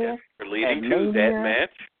Rumble? We're leading to that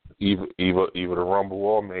match? Either the Rumble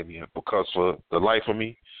or Mania, because for the life of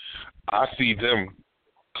me, I see them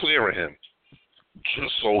clearing him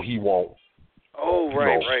just so he won't. Oh,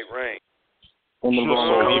 right. Just so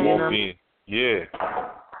he won't be. Yeah.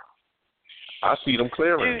 I see them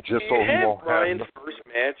clearing him just so he won't have Bryan's first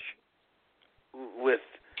match with,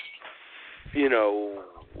 6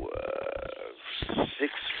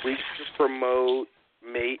 weeks to promote,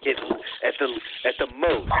 at the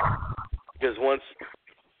most, because once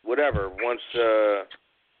whatever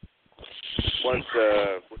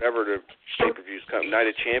the pay-per-views come, Night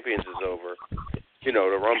of Champions is over, the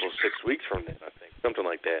Rumble's 6 weeks from then, I think, something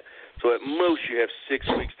like that. So at most you have 6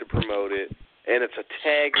 weeks to promote it, and it's a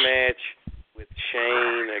tag match with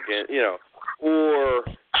Shane again, or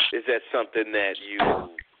is that something that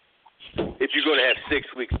if you're going to have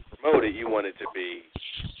 6 weeks to promote it, you want it to be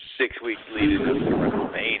 6 weeks leading up to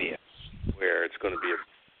WrestleMania, where it's going to be a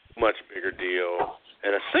much bigger deal,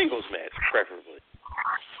 and a singles match, preferably.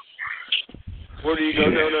 Where do you go?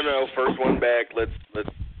 No. First one back. Let's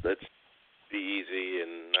be easy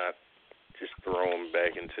and not just throw them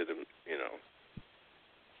back into the,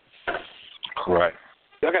 Correct.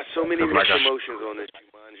 I got so many mixed emotions on this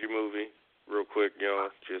Jumanji movie. Real quick,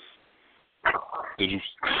 just. Did you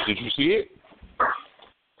see it?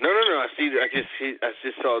 No. I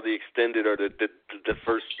just saw the extended or the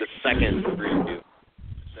second preview,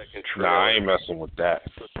 second trailer. Nah, I ain't messing with that.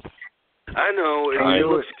 I know. I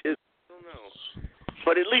don't know.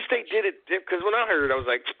 But at least they did it, because when I heard it, I was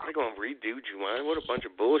like, they're going to redo Jumanji. What a bunch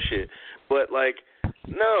of bullshit. But,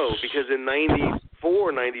 no, because in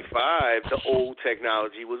before 95, the old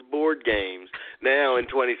technology was board games. Now in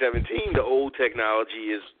 2017, the old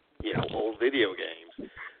technology is, old video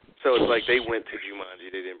games. So it's like they went to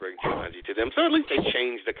Jumanji. They didn't bring Jumanji to them. So at least they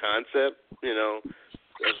changed the concept, of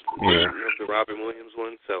the Robin Williams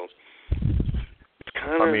one. So it's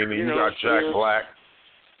kind of, you got Jack Black.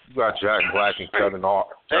 You got Jack Black and Kevin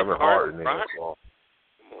Hart in there.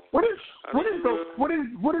 What is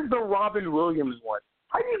the Robin Williams one?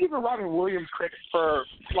 How do you give a Robin Williams credit for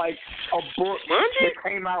like a book that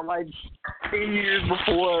came out like 10 years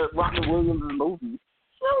before Robin Williams' movie?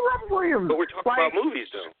 Robin Williams. But we're talking about movies,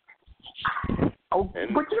 though.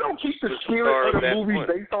 But you don't keep the spirit of the movie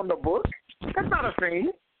based on the book. That's not a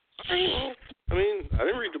thing. I mean, I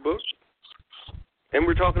didn't read the book, and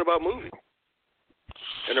we're talking about movies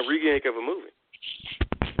and a remake of a movie.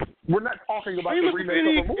 We're not talking about the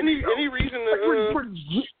remake of a movie. Any reason to?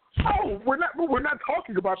 We're not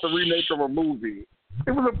talking about the remake of a movie.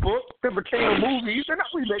 It was a book that became a movie. They're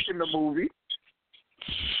not remaking the movie.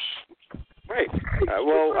 Right.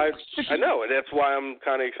 Well, I know, and that's why I'm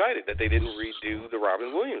kind of excited that they didn't redo the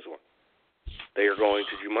Robin Williams one. They are going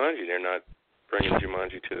to Jumanji. They're not bringing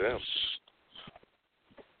Jumanji to them.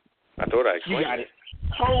 I thought I explained. You got it.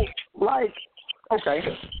 So,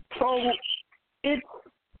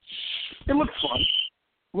 it looks fun.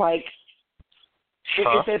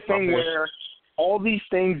 It's that thing where all these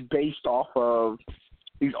things based off of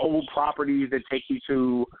these old properties that take you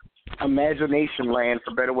to imagination land,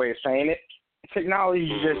 for a better way of saying it. Technology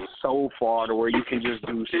is just so far to where you can just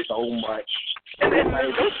do so much. And don't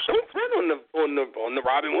front on the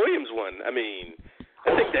Robin Williams one. I mean,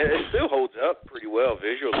 I think that it still holds up pretty well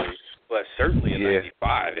visually, but certainly in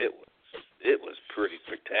 '95 it was pretty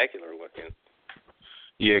spectacular looking.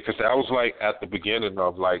 Yeah, because that was like at the beginning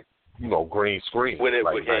of green screen when it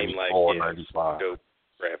became 95 dope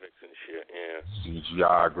graphics and shit. Yeah,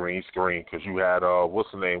 CGI green screen. Because you had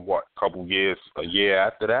what's the name? A year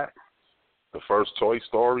after that, the first Toy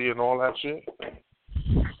Story and all that shit.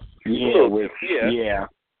 Yeah.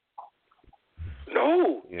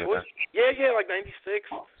 No. Yeah, like 96,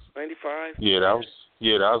 95. Yeah, that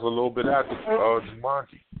was a little bit after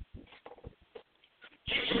Jumanji.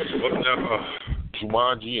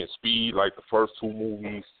 Jumanji and Speed, like the first two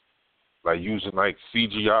movies, like using like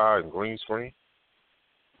CGI and green screen.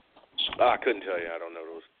 I couldn't tell you. I don't know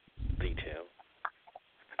those details.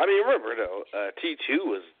 I mean, remember though, T2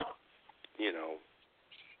 was,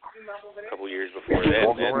 a couple years before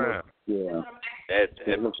that.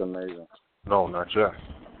 It looks amazing. No, not yet.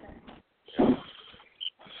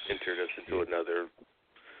 Entered us into another.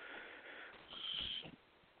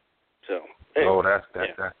 So. Anyway,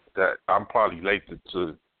 that. I'm probably late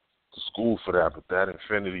to school for that, but that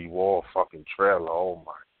Infinity War fucking trailer, oh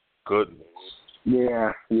my goodness.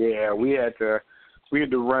 Yeah, we had to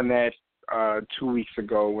run that 2 weeks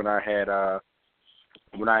ago when I had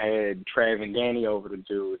Trav and Danny over to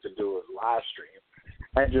do a live stream.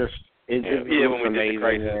 That just it looks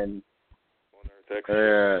amazing and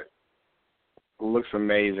it looks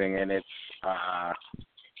amazing, and it's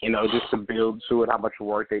just the build to it, how much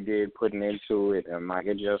work they did putting into it, and like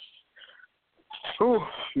it just,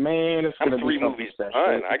 it's gonna be 3 movies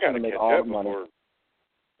behind. I gotta catch up before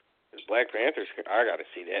Black Panthers. I gotta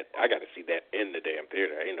see that. I gotta see that in the damn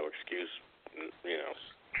theater. Ain't no excuse,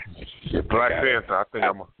 Yeah, Black Panther. I think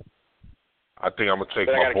I'm gonna take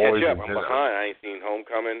my boys. I'm behind. I ain't seen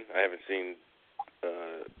Homecoming. I haven't seen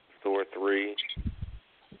Thor 3.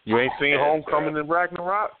 You ain't seen Homecoming and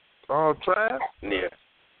Ragnarok, Trav? Yeah.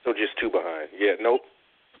 So just 2 behind. Yeah, nope.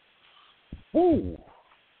 Ooh.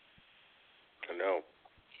 I know.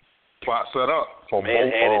 Plot set up for man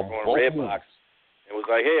had it on both Redbox. It was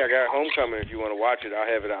like, hey, I got Homecoming. If you want to watch it, I'll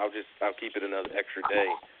have it. I'll keep it another extra day.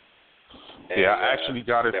 And, I actually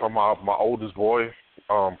got it from my oldest boy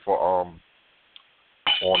on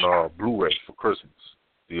Blu-ray for Christmas.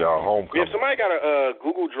 The Homecoming. If somebody got a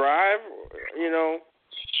Google Drive,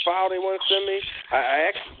 file they want to send me, I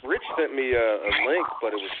actually Rich sent me a link,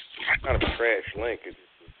 but it was kind of a trash link. It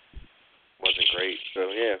wasn't great. So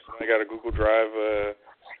yeah, if somebody got a Google Drive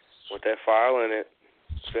with that file in it,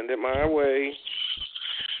 send it my way.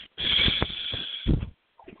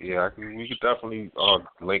 Yeah, we could definitely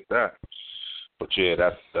link that. But yeah,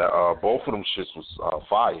 that both of them shits was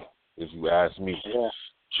fire, if you ask me. Yeah.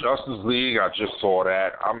 Justice League, I just saw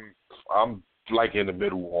that. I'm like in the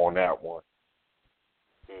middle on that one.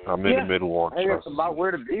 I'm in the middle on Justice League. It's about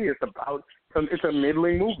where to be. It's a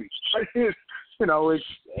middling movie.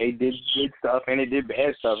 It did good stuff and it did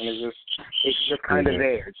bad stuff, and it's just kind of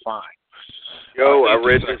there. It's fine. Yo, I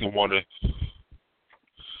read the second one.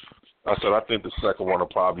 I said I think the second one will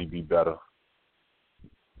probably be better.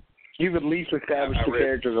 You've at least established the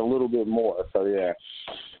characters a little bit more, so yeah.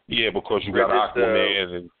 Yeah, because you got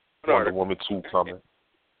Aquaman and Wonder Woman 2 coming.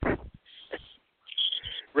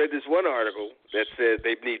 Read this one article that said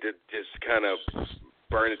they need to just kind of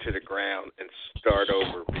burn it to the ground and start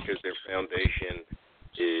over because their foundation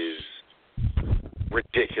is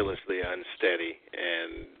ridiculously unsteady.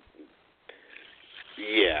 And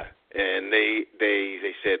yeah, and they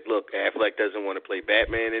said, look, Affleck doesn't want to play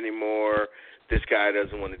Batman anymore. This guy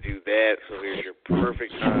doesn't want to do that. So here's your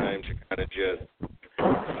perfect time to kind of just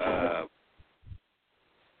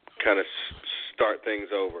start things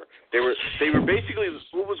over. They were basically,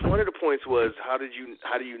 what was one of the points was how do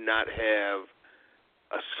you not have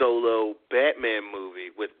a solo Batman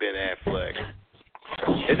movie with Ben Affleck?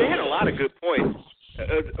 And they had a lot of good points.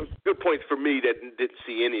 Good points for me that didn't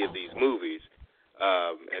see any of these movies,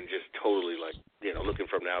 and just totally looking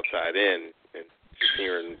from the outside in and just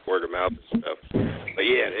hearing word of mouth and stuff. But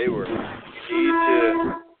yeah, they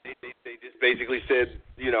just basically said,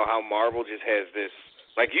 how Marvel just has this,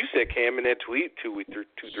 like you said, Cam, in that tweet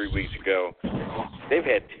 2-3 weeks ago, they've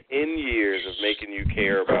had 10 years of making you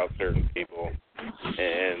care about certain people,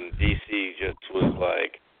 and DC just was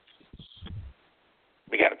like,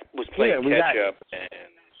 was playing catch up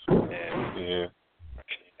and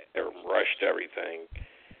rushed everything.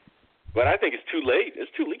 But I think it's too late.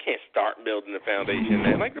 We can't start building the foundation.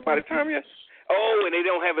 And by the time and they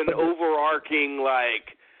don't have an overarching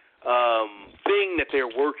thing that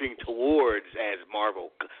they're working towards as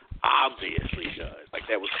Marvel obviously does.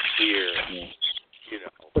 That was clear.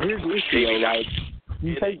 But here's the issue,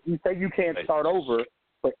 you say you can't start over,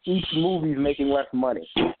 but each movie's making less money.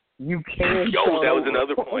 You can't. That was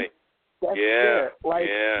another point. That's yeah.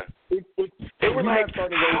 They were like,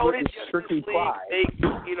 how did Justice League take,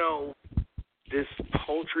 this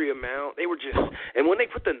paltry amount? They were just, and when they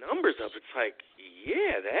put the numbers up, it's like,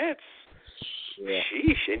 that's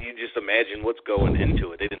sheesh. And you just imagine what's going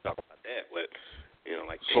into it. They didn't talk about that, but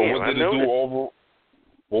so what did it do overall?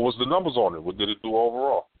 What was the numbers on it? What did it do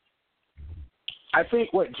overall? I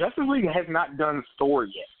think Justice League has not done Thor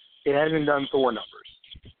yet. It hasn't done Thor numbers.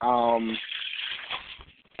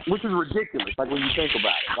 Which is ridiculous, when you think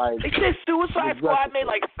about it. They said Suicide Squad made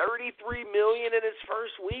 $33 million in its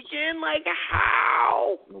first weekend.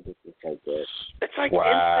 How? It's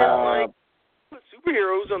wow. instant.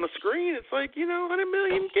 Superheroes on the screen. It's $100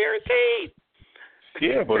 million guaranteed.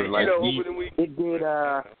 Yeah, but it did.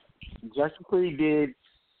 Justice League did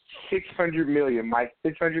 $600 million,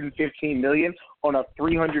 $615 million on a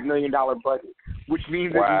 $300 million budget, which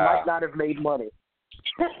means that it might not have made money.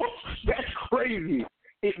 That's crazy.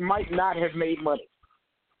 It might not have made money.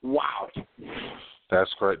 Wow.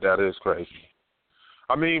 That's great. That is crazy.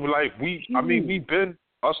 I mean,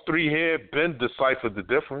 us three here been deciphered the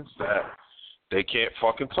difference that they can't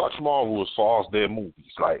fucking touch Marvel as far as their movies.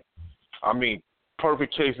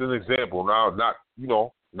 Perfect case and example. Now,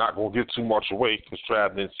 not gonna give too much away because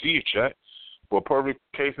Trav didn't see it yet, but perfect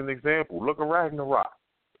case and example. Look at Ragnarok.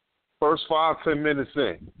 First 5-10 minutes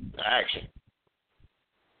in, action.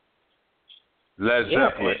 Led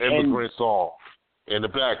Zeppelin, Immigrant Song in the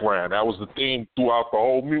background. That was the theme throughout the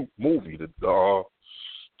whole movie. The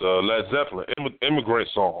Led Zeppelin, Immigrant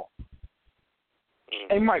Song.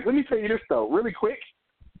 Hey, Mike, let me tell you this, though, really quick.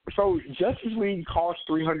 So Justice League cost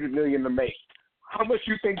 $300 million to make. How much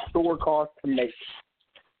you think Thor cost to make?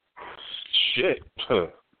 Shit.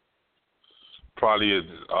 Probably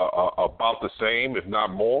about the same, if not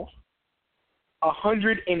more.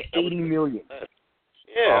 $180 million.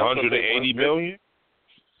 Yeah, $180 million?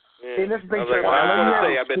 Yeah. And that's the thing,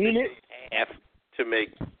 I bet they have to make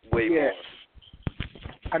way more.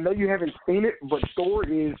 I know you haven't seen it, but Thor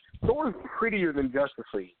is prettier than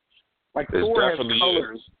Justice League. Thor has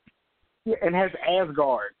colors. Yeah, and has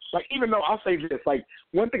Asgard. Even though I'll say this,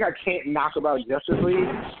 one thing I can't knock about Justice League,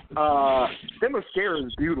 their mascara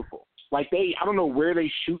is beautiful. I don't know where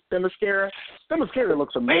they shoot their mascara. Their mascara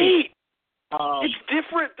looks amazing. It's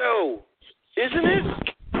different though, isn't it?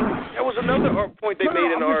 That was another point they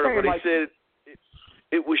made in the article. They said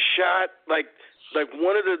it was shot like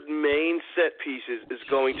one of the main set pieces is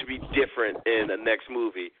going to be different in the next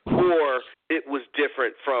movie, or it was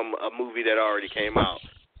different from a movie that already came out.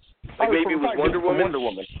 Maybe it was Wonder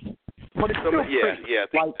Woman. But it's still pretty.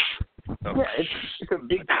 It's a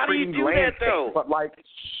big. How do you do that though? But what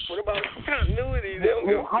about continuity?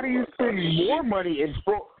 How do you spend more money in?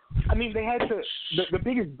 They had to. The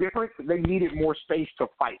biggest difference, they needed more space to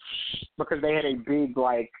fight because they had a big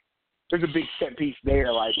there's a big set piece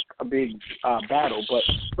there, a big battle.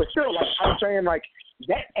 But still, I'm saying,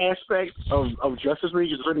 that aspect of Justice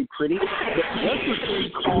League is really pretty. But Justice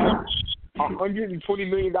League cost $120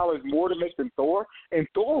 million more to make than Thor, and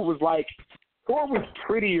Thor was a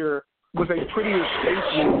prettier space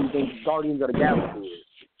movie than Guardians of the Galaxy is.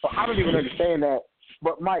 So I don't even understand that.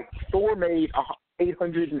 But Mike, Thor made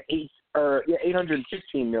 $815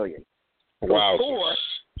 million. So wow.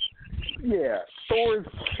 Thor is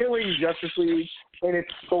killing Justice League, and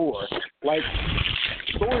it's Thor. Like,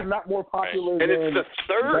 Thor is not more popular and than it's the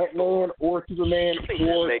third Batman or Superman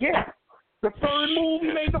the third movie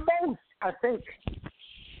made the most, I think.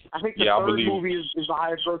 I think the third movie is the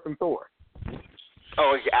highest grossing Thor.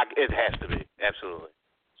 Oh, it has to be. Absolutely.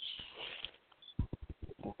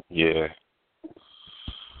 Yeah.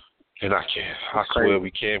 And I swear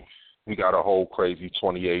we got a whole crazy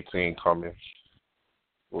 2018 coming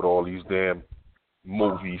with all these damn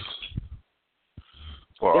movies.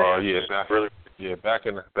 But back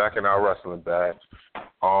in our wrestling bag.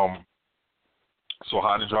 So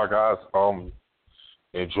how did y'all guys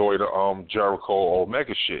enjoy the Jericho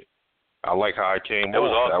Omega shit? I like how it came off.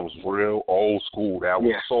 Awesome. That was real old school. That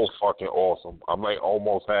was so fucking awesome. I'm like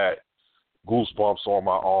almost had goosebumps on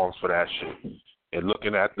my arms for that shit. And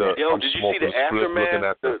looking at the did you see the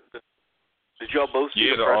aftermath? Did y'all both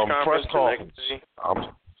see the press conference?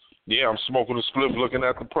 I'm smoking a split looking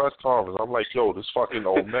at the press conference. I'm like, yo, this fucking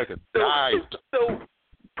Omega died.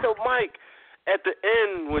 So Mike, at the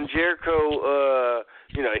end when Jericho,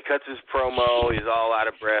 he cuts his promo, he's all out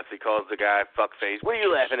of breath. He calls the guy fuckface. What are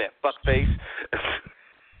you laughing at, fuckface?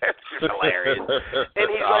 That's just hilarious. And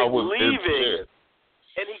he's like leaving.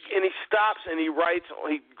 And he stops and he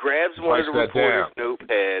grabs one of the reporter's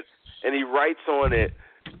notepads and he writes on it,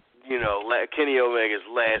 Kenny Omega's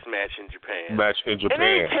last match in Japan. And then he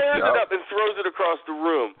tears it up and throws it across the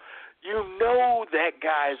room. You know that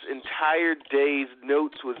guy's entire day's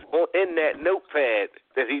notes was in that notepad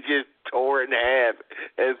that he just tore in half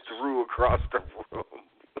and threw across the room.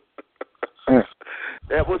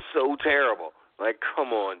 That was so terrible. Like,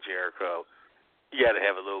 come on, Jericho. You got to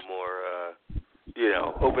have a little more,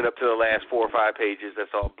 open up to the last 4 or 5 pages.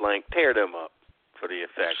 That's all blank. Tear them up for the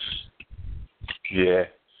effect. Yeah.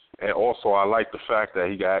 And also, I like the fact that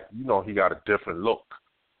he got a different look.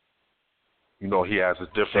 He has a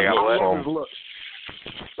different look.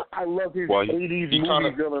 I love his 80s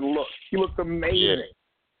movie villain look. He looks amazing.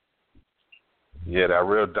 Yeah, that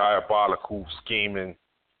real diabolical, scheming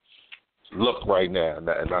look right now. And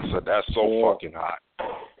I said, that's so fucking hot.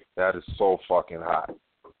 That is so fucking hot.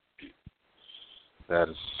 That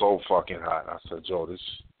is so fucking hot. I said, Joe,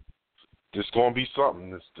 this gonna be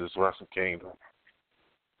something, this Wrestle Kingdom.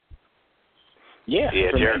 Yeah,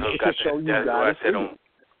 Jericho's got that. That's what I said on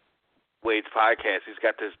Wade's podcast. He's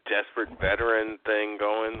got this desperate veteran thing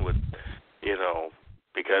going with,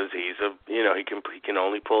 because he's he can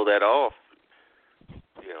only pull that off,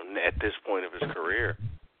 at this point of his career.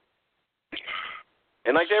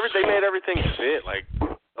 And like they made everything fit. Like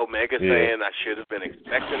Omega saying, I should have been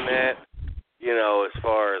expecting that. As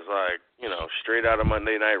far as straight out of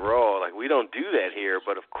Monday Night Raw, like we don't do that here.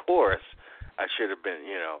 But of course, I should have been,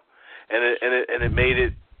 And it made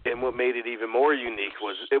it. And what made it even more unique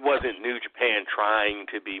was it wasn't New Japan trying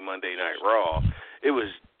to be Monday Night Raw. It was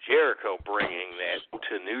Jericho bringing that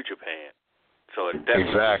to New Japan. So it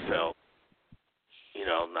definitely felt,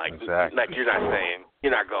 like you're not saying,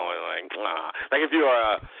 you're not going like if you're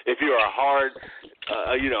a hard,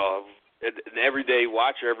 an everyday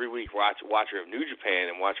watcher, every week watcher of New Japan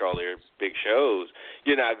and watch all their big shows,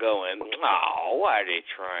 you're not going, why are they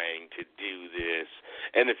trying to do this?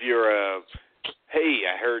 And if you're hey,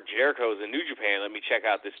 I heard Jericho's in New Japan, let me check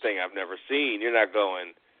out this thing I've never seen, you're not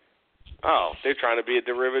going, they're trying to be a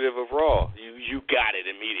derivative of Raw. You got it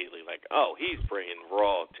immediately, like, he's bringing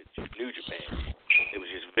Raw to New Japan. It was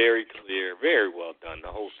just very clear, very well done,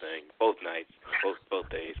 the whole thing, both nights, both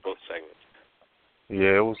days, both segments.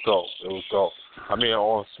 Yeah, it was dope. I mean,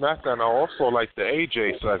 on SmackDown, I also like the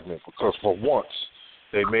AJ segment because for once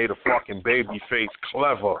they made a fucking babyface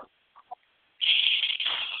clever.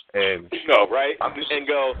 And right? And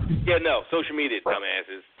go, social media,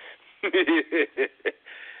 dumbasses.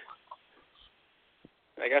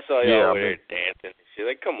 Like I saw y'all over there dancing and shit.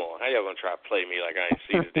 Like, come on, how y'all gonna try to play me like I ain't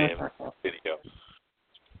seen the damn video?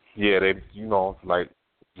 Yeah, they, like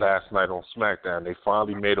last night on SmackDown, they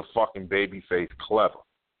finally made a fucking babyface clever.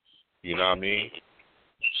 You know what I mean?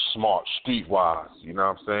 Smart, streetwise. You know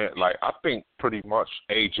what I'm saying? Like, I think pretty much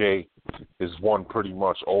AJ is won pretty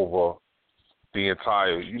much over the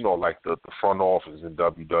entire, like the front office in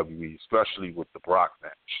WWE, especially with the Brock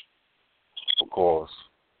match. Because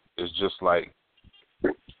it's just like,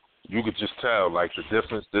 you could just tell, like, the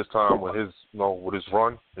difference this time with his, with his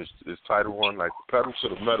run, his title run, like, the pedal to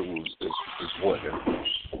the metal is with him.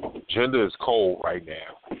 Jinder is cold right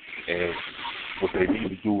now, and what they need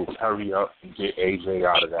to do is hurry up and get AJ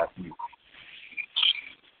out of that feud.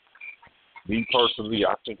 Me personally,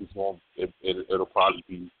 I think it'll probably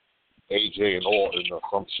be AJ and Orton or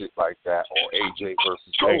some shit like that, or AJ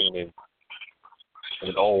versus Kane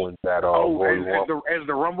and Owens at Royal Rumble. As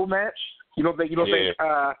the Rumble match. You don't think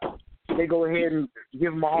they go ahead and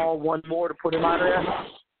give Mahal one more to put him out of there?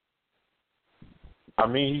 I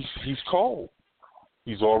mean, he's cold.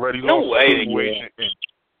 He's already lost the situation.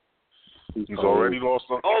 He's already lost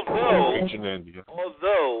the situation in India.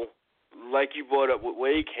 Although, like you brought up with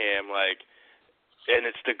Wade Cam, like, and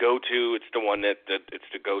it's the go-to. It's the one that it's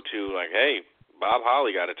the go-to. Like, hey, Bob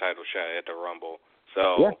Holly got a title shot at the Rumble,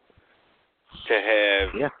 so to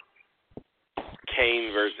have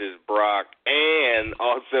Kane versus Brock, and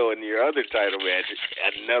also in your other title match,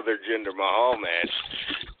 another Jinder Mahal match,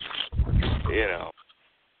 you know.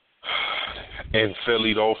 In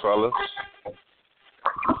Philly, though, fellas.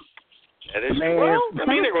 That is well. I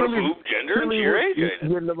mean, they're going to move Jinder and cheer AJ.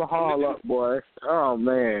 Jinder Mahal up, boy. Oh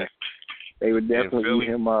man, they would definitely eat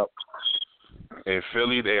him up. In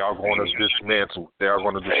Philly, they are going to dismantle. They are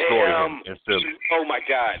going to destroy him in Philly. Oh my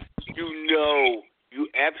God! You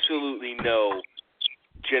absolutely know.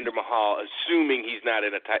 Jinder Mahal, assuming he's not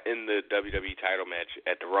in the WWE title match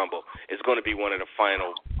at the Rumble, is going to be one of the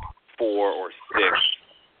final 4 or 6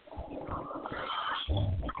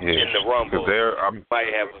 in the Rumble.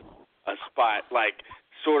 Might have a spot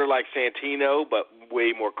sort of like Santino, but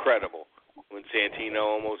way more credible. When Santino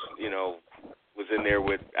almost, was in there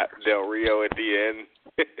with Del Rio at the end.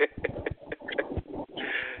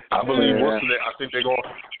 I believe I think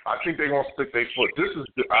they're gonna stick their foot.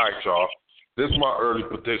 All right, y'all. This is my early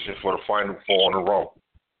prediction for the final 4 in a row.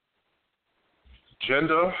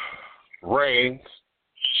 Jinder, Reigns,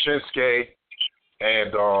 Shinsuke,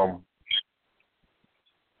 and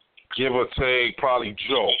give or take probably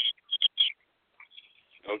Joe.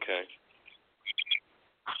 Okay.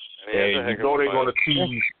 And they're going to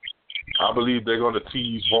tease. I believe they're going to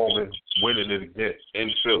tease Roman winning it again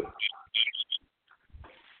in Philly.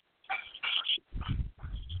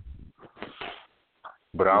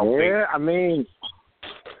 But I don't think. I mean,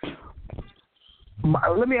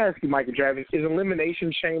 let me ask you, Mike and Travis, is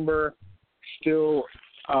Elimination Chamber still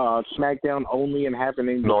SmackDown only and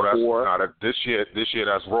happening before? No, that's not. This year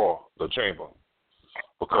that's Raw, the Chamber,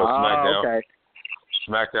 because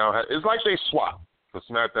SmackDown it's like they swap. But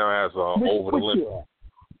SmackDown has over the limit.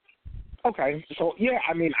 Okay, so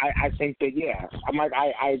I mean, I think that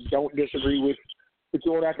I don't disagree with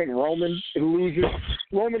you. I think Roman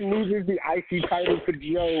loses the IC title to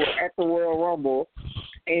Joe at the Royal Rumble,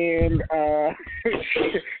 and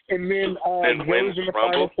then goes in the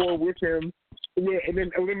Final 4 with him. Yeah, and then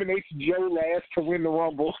eliminates Joe last to win the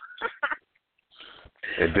Rumble.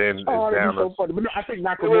 And then it's down so funny. But no, I think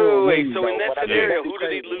Nakamura. Wait. So in that scenario, who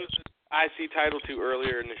did he lose the IC title to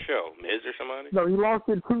earlier in the show? Miz or somebody? No, he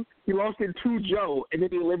lost it to Joe, and then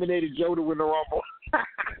he eliminated Joe to win the Rumble.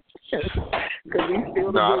 Because he's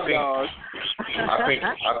still the big dog.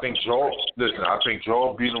 I think Joe. Listen, I think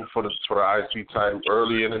Joe beat him for the IC title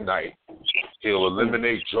early in the night. He'll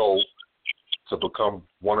eliminate Joe to become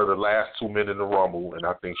one of the last 2 men in the Rumble, and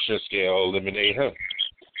I think Shinsuke will eliminate him.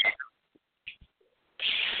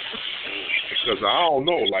 Because I don't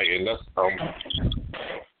know, unless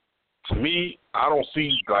to me, I don't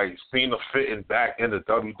see Cena fitting back in the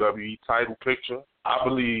WWE title picture. I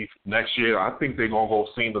believe next year, I think they're gonna go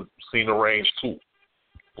Cena Reigns too,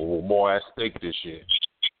 or more at stake this year.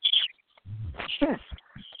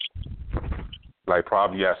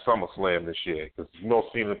 Probably at SummerSlam this year, because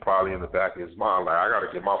Cena probably in the back of his mind, I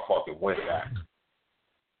gotta get my fucking win back.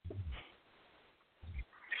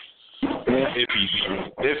 If he's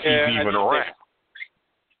even around.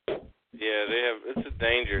 Yeah, it's a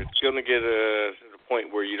danger. It's going to get to the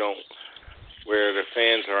point where where the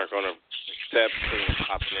fans aren't going to accept things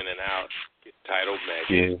popping in and out, get title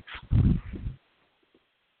matches. Yeah.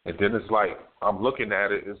 And then it's I'm looking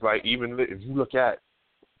at it, it's even if you look at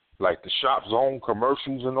the Shop Zone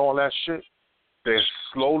commercials and all that shit, they're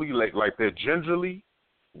slowly, they're gingerly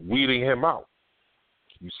weeding him out.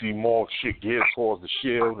 You see more shit geared towards the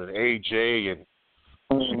Shield and AJ and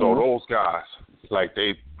those guys.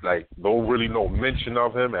 They don't really no mention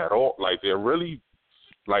of him at all. They're really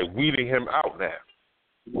weeding him out now.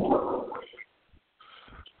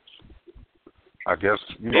 I guess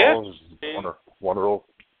one of those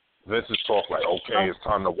Vince's talk okay, it's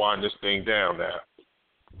time to wind this thing down now.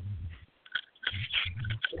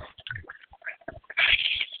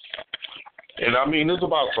 And I mean, it's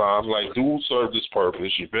about time. Dude served his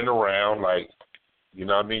purpose. You've been around. You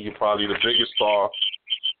know what I mean? You're probably the biggest star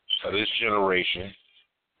of this generation,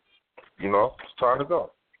 you know, it's time to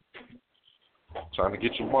go. Trying to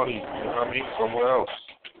get your money, you know what I mean, somewhere else.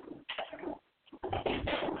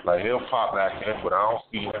 Like, he'll pop back in, but I don't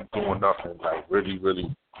see him doing nothing, like, really,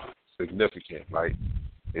 really significant. Like,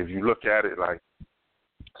 if you look at it, like,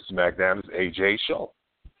 SmackDown is AJ's show.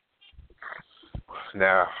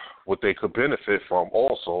 Now, what they could benefit from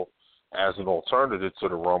also, as an alternative to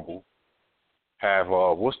the Rumble, have,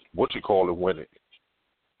 what you call it, win it.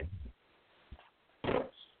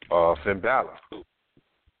 Finn Balor.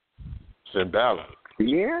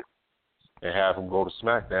 Yeah. And have him go to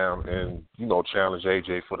SmackDown and, you know, challenge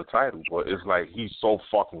AJ for the title. But it's like he's so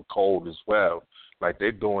fucking cold as well. Like,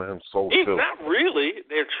 they're doing him so He's filthy. not really.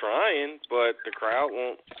 They're trying, but the crowd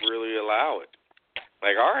won't really allow it.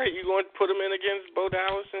 Like, all right, you going to put him in against Bo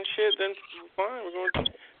Dallas and shit, then fine. We're going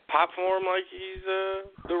to pop for him like he's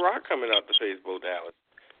The Rock coming out to face Bo Dallas.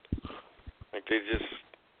 Like, they just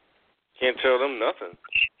can't tell them nothing.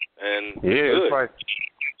 And yeah, it's like,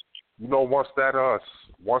 you know, once that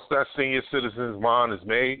senior citizen's mind is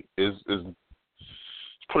made, is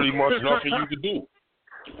pretty much nothing you can do.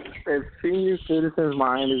 If senior citizen's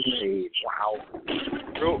mind is made, wow.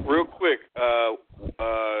 Real quick,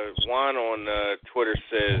 Juan on Twitter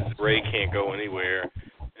says Ray can't go anywhere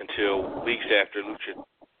until weeks after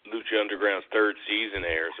Lucha Underground's third season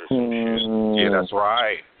airs or some shit. Yeah, that's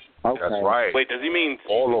right. Okay. That's right. Wait, does he mean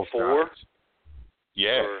all those 4? guys?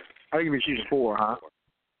 Yeah. I think it's season 4, huh?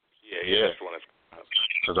 Yeah. That's one.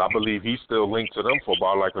 Because I believe he's still linked to them for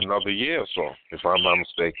about like another year or so, if I'm not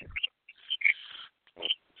mistaken.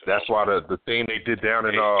 That's why the thing they did down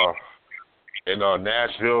in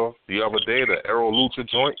Nashville the other day, the Aero Lucha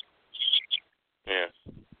joint. Yeah.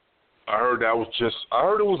 I heard it was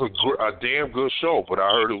a damn good show, but I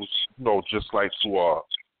heard it was, you know, just like to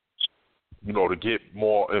you know, to get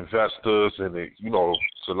more investors and you know,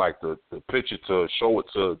 to like the picture to show it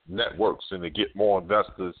to networks and to get more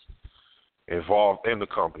investors involved in the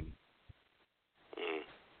company.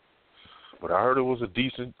 But I heard it was a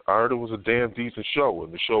damn decent show,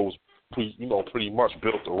 and the show was pretty much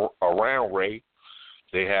built around Ray.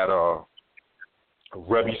 They had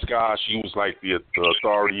Rebby Scott. She was like the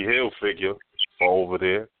Authority Hill figure for over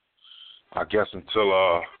there. I guess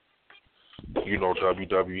until you know,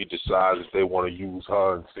 WWE decides if they want to use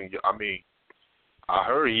her and sing. I mean, I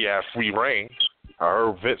heard he had free reign. I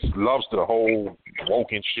heard Vince loves the whole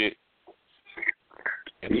woken shit.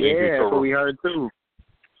 And yeah, that's what we heard too.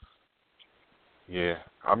 Yeah,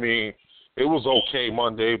 I mean, it was okay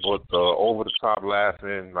Monday, but over the top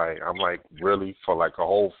laughing, like I'm like, really, for like a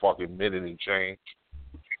whole fucking minute and change.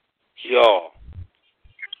 Yo,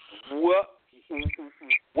 what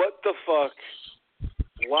the fuck?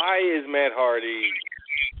 Why is Matt Hardy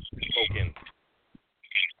smoking?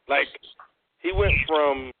 Like, he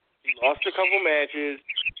lost a couple matches,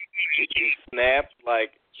 he snapped,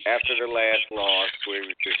 like, after the last loss, where he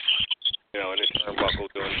was just, you know, in his turnbuckle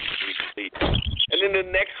doing the and then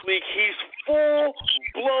the next week, he's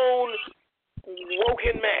full-blown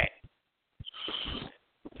woken Matt.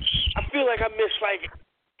 I feel like I missed, like,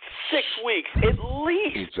 6 weeks, at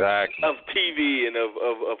least, of TV and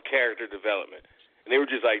of character development. And they were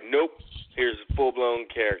just like, nope, here's a full-blown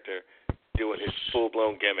character doing his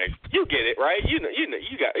full-blown gimmick. You get it, right? You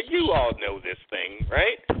all know this thing,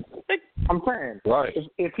 right? Like, I'm saying, right.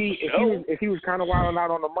 If he was kind of wilding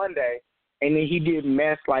out on a Monday, and then he did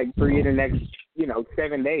mess like 3 of the next,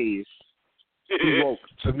 7 days, he woke.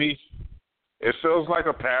 To me, it feels like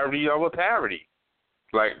a parody of a parody.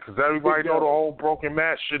 Like, because everybody know the whole Broken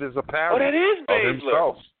Matt shit is a parody of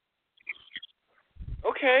himself.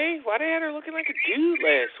 Okay, why they had her looking like a dude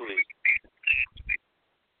last week?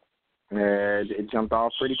 It jumped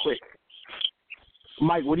off pretty quick.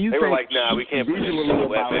 Mike, what do you think? They were like, nah, we can't put this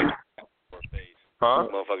about Huh?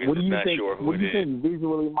 What do you think? What do you think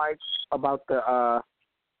visually, Mike, about the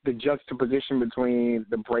juxtaposition between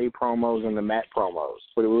the Bray promos and the Matt promos?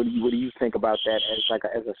 What do you think about that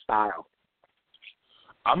as a style?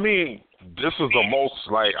 I mean, this is the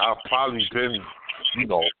most like I've probably been,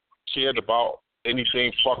 cared about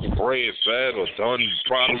anything fucking Bray has said or done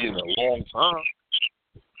probably in a long time.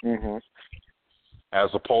 Mm-hmm. As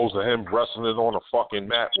opposed to him wrestling on a fucking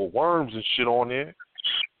mat with worms and shit on there.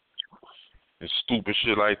 And stupid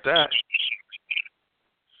shit like that.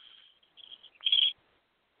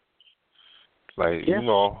 Like,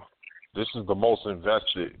 this is the most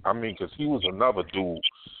invested. I mean, because he was another dude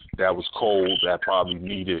that was cold that probably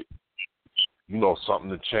needed, something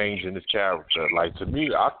to change in his character. Like, to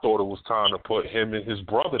me, I thought it was time to put him and his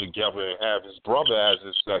brother together and have his brother as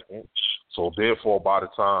his second. So, therefore, by the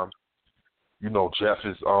time Jeff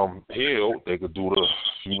is healed, they could do the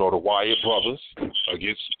the Wyatt brothers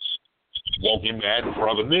against Woken Matt and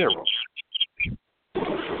Brother Nero.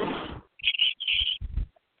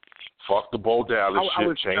 Fuck the Bo Dallas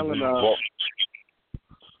shit, changing the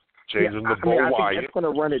Bo I Wyatt. think it's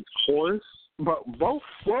gonna run its course, but both.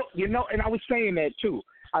 Well, and I was saying that too.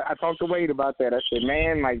 I talked to Wade about that. I said,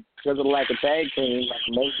 man, like because of the lack of tag teams, like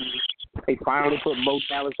maybe they finally put Bo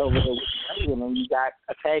Dallas over there with the and then you got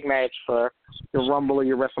a tag match for your Rumble or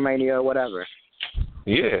your WrestleMania or whatever.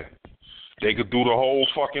 Yeah, they could do the whole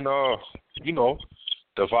fucking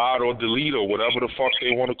divide or delete or whatever the fuck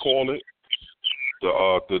they want to call it.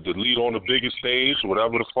 The delete on the biggest stage,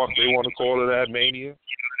 whatever the fuck they want to call it at Mania.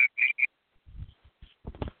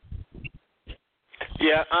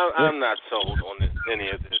 Yeah, I'm not sold on any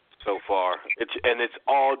of this so far. It's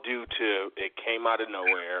all due to it came out of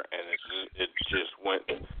nowhere and it just went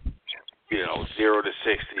 0 to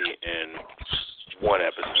 60 in one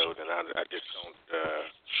episode, and I just don't.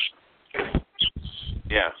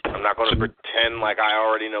 I'm not going to pretend like I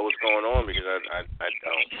already know what's going on because I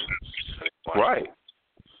don't. Right.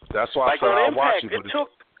 That's why like I said on I'll Impact, watch it.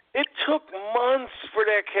 It took months for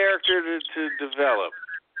that character to develop.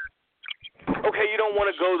 Okay, you don't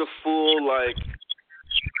want to go the full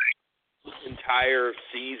entire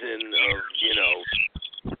season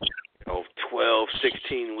of 12,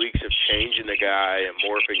 16 weeks of changing the guy and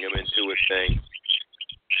morphing him into a thing.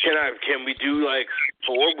 Can we do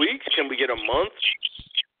 4 weeks? Can we get a month?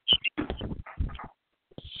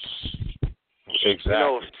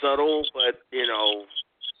 Exactly. Subtle but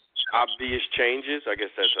obvious changes. I guess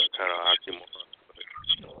that's a kind of oxymoron.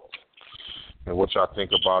 And what y'all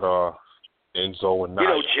think about Enzo and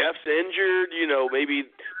Nia? Jeff's injured. Maybe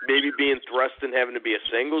being thrust and having to be a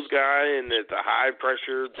singles guy, and it's a high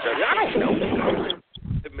pressure. I don't know.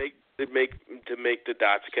 To make the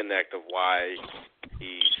dots connect of why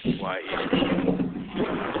he's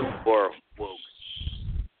or woke.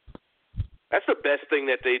 That's the best thing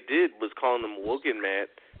that they did was calling him Woken Matt,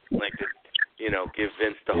 to give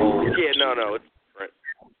Vince the whole it's different.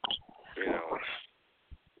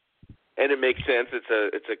 And it makes sense. It's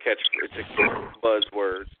a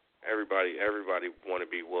buzzword. Everybody want to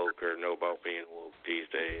be woke or know about being woke these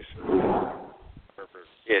days.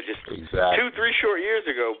 Yeah, just exactly. 2-3 short years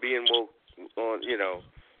ago, being woke on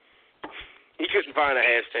he couldn't find a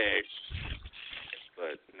hashtag,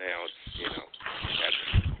 but now it's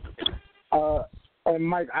And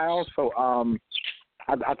Mike, I also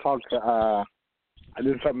I talked to I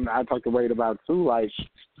did something I talked to Wade about too.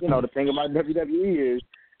 The thing about WWE is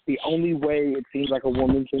the only way it seems like a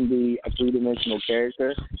woman can be a 3-dimensional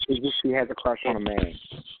character is if she has a crush on a man.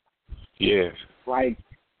 Yeah.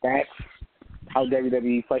 That's how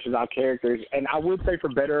WWE fleshes out characters. And I would say for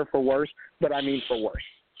better or for worse, but I mean for worse.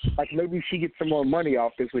 Maybe she gets some more money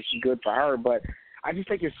off this, which is good for her, but I just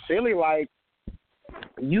think it's silly.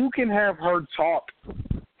 You can have her talk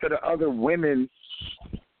to the other women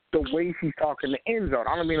the way she's talking to Enzo.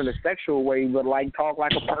 I don't mean in a sexual way, but talk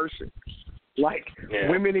like a person.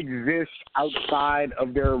 Women exist outside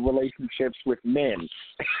of their relationships with men.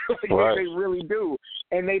 Right. They really do.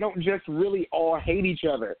 And they don't just really all hate each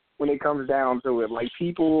other when it comes down to it.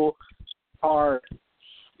 People are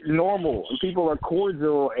normal and people are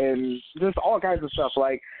cordial and just all kinds of stuff.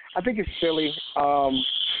 I think it's silly. I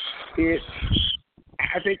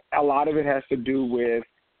think a lot of it has to do with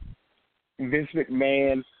Vince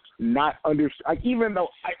McMahon not even though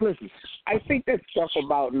I think that stuff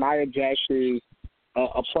about Nia Jax is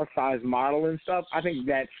a plus size model and stuff. I think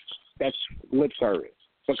that's lip service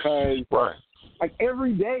because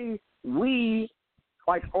every day we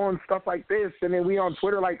on stuff like this, and then we on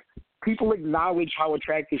Twitter people acknowledge how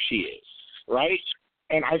attractive she is, right?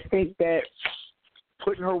 And I think that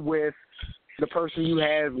putting her with the person you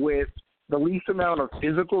have with the least amount of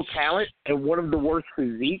physical talent and one of the worst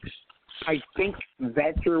physiques, I think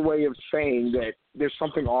that's your way of saying that there's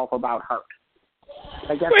something off about her.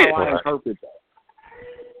 That's how I interpret that.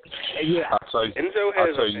 Yeah. Enzo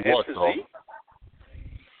has a bad physique?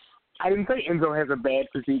 I didn't say Enzo has a bad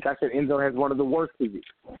physique. I said Enzo has one of the worst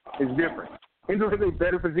physiques. It's different. Enzo has a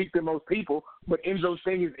better physique than most people, but Enzo's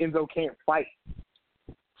thing is Enzo can't fight.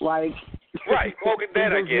 Right. Well,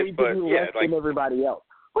 that I guess, but than everybody else.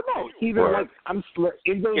 But no, Enzo's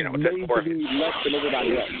made to be less than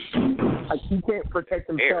everybody else. He can't protect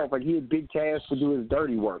himself. He had big cash to do his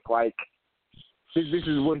dirty work. This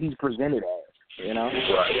is what he's presented as,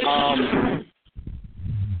 Right.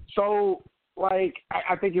 So, I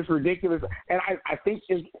think it's ridiculous, and I think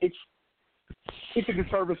it's a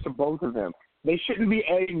disservice to both of them. They shouldn't be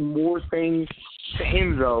adding more things to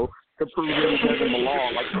Enzo to prove that he doesn't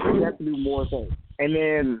belong. Like, he has to do more things. And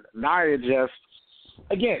then Nia just,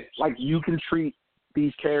 again, like, you can treat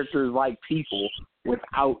these characters like people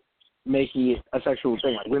without making it a sexual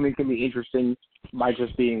thing. Like, women can be interesting by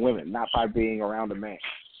just being women, not by being around a man.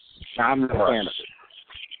 Now, I'm not a fan of it.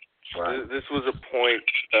 Right. This was a point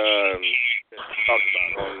that we talked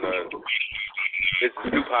about on it's a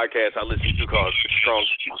new podcast I listen to called Strong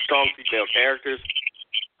Female Characters,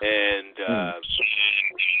 and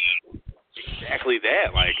exactly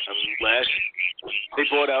that. Like, unless they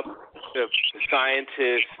brought up the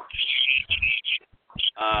scientists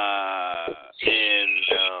and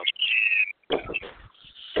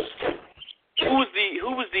was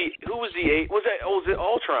it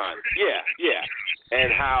Ultron? Yeah.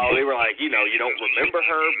 And how they were like, you don't remember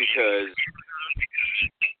her because,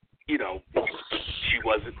 she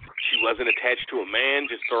wasn't attached to a man.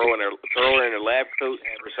 Just throw her in her lab coat,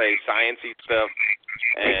 have her say sciencey stuff,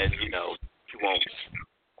 and she won't,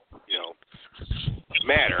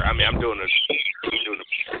 matter. I mean, I'm doing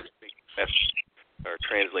or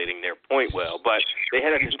translating their point well, but they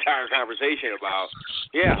had an entire conversation about,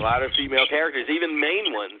 a lot of female characters, even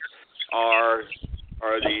main ones, are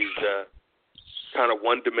these kind of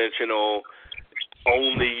one-dimensional.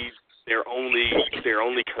 Their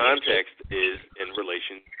only context is in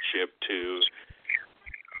relationship to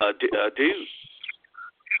a dude.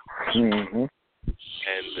 Mm-hmm. And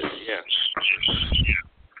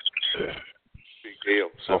big deal.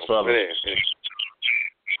 So fellas,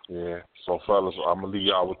 So fellas, I'm gonna leave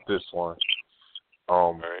y'all with this one.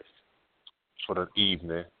 All right. For the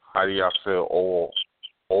evening, how do y'all feel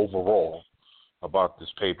overall about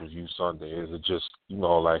this pay-per-view Sunday? Is it just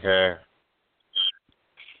like, hey?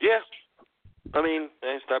 Yeah. I mean,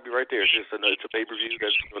 stop you right there. It's a pay-per-view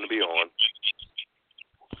that's going to be on.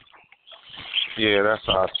 Yeah, that's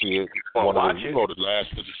how I see it. Well, the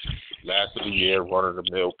last of the year,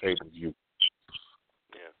 run-of-the-mill pay-per-view.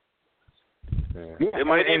 Yeah. It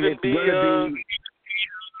might even be,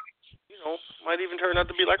 might even turn out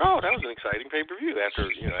to be like, oh, that was an exciting pay-per-view after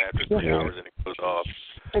 3 hours and it goes off.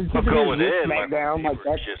 But going in,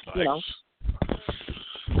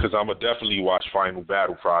 because I'm going to definitely watch Final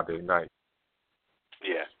Battle Friday night.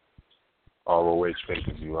 Yeah. ROH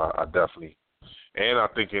pay-per-view. I definitely. And I'm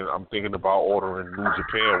thinking about ordering New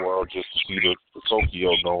Japan World just to see the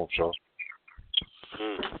Tokyo Dome show.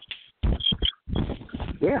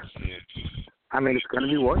 Yeah. I mean, it's going to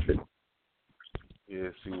be worth it.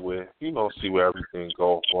 Yeah, see where everything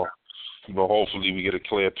goes. Well, hopefully we get a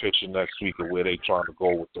clear picture next week of where they trying to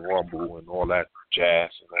go with the Rumble and all that jazz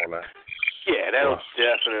and all that. Yeah, that'll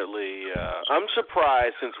definitely. I'm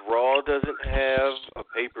surprised since Raw doesn't have a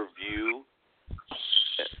pay-per-view.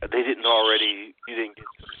 You didn't get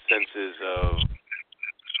some senses of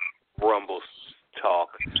Rumble talk.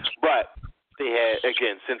 But they had,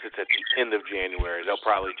 again, since it's at the end of January, they'll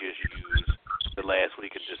probably just use the last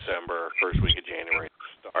week of December, first week of January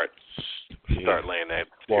to start laying that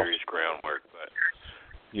serious groundwork. But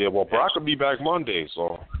Brock will be back Monday,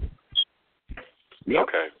 so. Yep.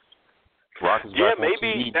 Okay. Brock is back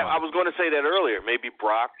maybe I was going to say that earlier. Maybe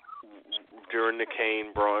Brock during the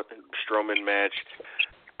Kane Strowman match,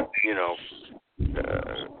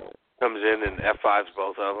 comes in and F5s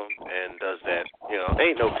both of them and does that,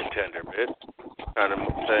 ain't no contender bit kind of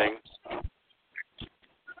thing.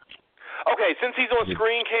 Okay, since he's on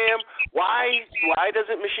screen cam, why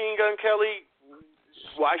doesn't Machine Gun Kelly?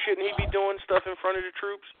 Why shouldn't he be doing stuff in front of the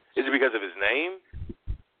troops? Is it because of his name?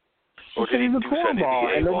 Or did he he's a do something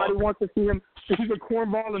cornball and nobody wants to see him. He's a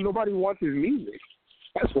cornball and nobody wants his music.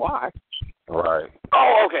 That's why. Right.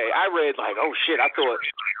 Oh, okay. I read like, oh shit. I thought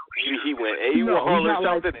maybe he went AWOL or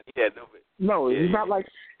something. And he had no, he's not like.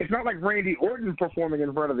 It's not like Randy Orton performing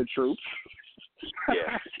in front of the troops.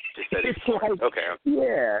 Yeah. Just that it's like, okay.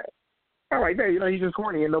 Yeah. All right, there. He's just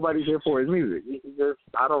corny and nobody's here for his music. He just,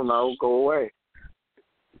 I don't know, go away.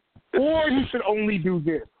 Or he should only do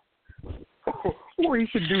this. Or he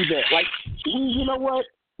should do that. Like, you know what?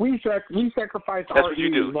 We sacrifice That's our what you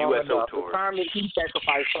do. USO tour. The time that he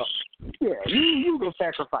sacrificed us. Yeah, you go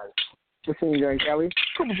sacrifice. Machine Gun Kelly.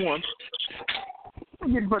 Come on. We're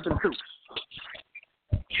getting put to the troops.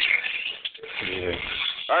 Yeah.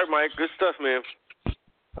 All right, Mike. Good stuff, man.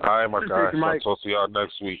 All right, my guys. I'll talk to y'all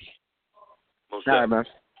next week. Most all right, man.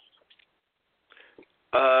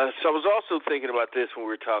 So I was also thinking about this when we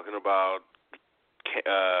were talking about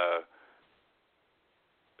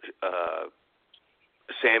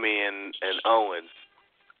Sammy and Owens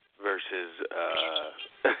versus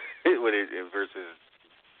versus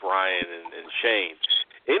Bryan and Shane.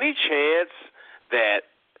 Any chance that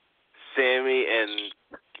Sammy and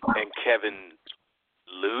Kevin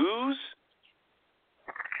lose?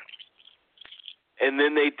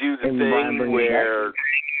 they do the thing where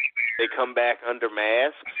they come back under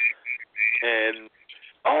masks, and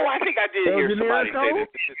I think I did hear somebody say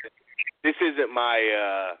this isn't my.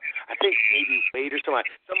 I think maybe Wade or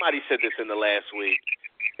somebody said this in the last week,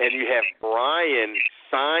 and you have Brian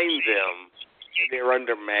sign them, and they're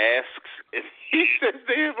under masks, and he says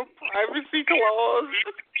they have a privacy clause.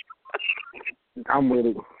 I'm with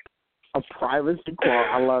it. A privacy clause.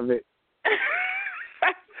 I love it.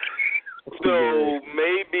 So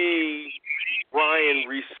maybe Brian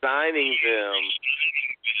re-signing them.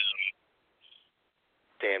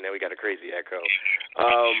 Damn, now we got a crazy echo.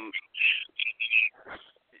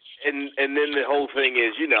 And then the whole thing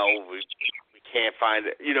is, we can't find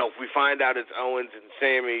it. If we find out it's Owens and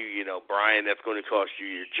Sammy, Brian, that's going to cost you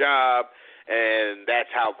your job. And that's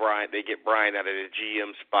how they get Brian out of the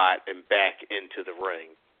GM spot and back into the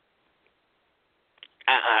ring.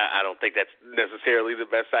 I don't think that's necessarily the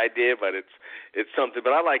best idea, but it's something.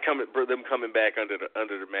 But I like them coming back under the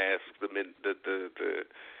mask. What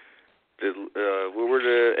were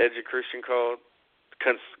the Edge of Christian called?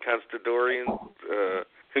 Conquistadorians?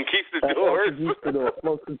 Conquistadors?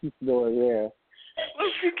 Los Conquistadors, yeah.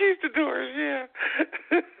 Los Conquistadors, yeah.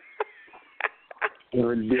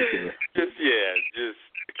 Ridiculous. Just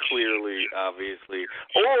clearly, obviously.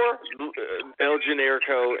 Or El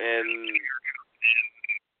Generico and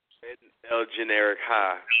El Generic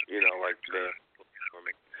High, like the.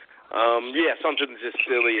 Something just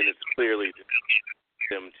silly, and it's clearly just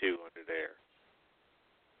them two under there.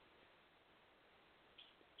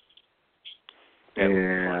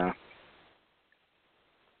 Yeah.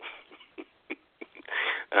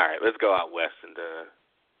 All right, let's go out west and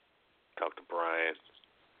talk to Brian.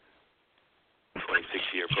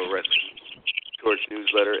 26-year Pro Wrestling Torch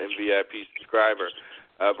newsletter and VIP subscriber.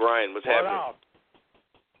 Brian, what's happening?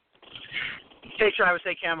 Hey, Travis.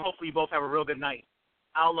 Hey, Cam. Hopefully you both have a real good night.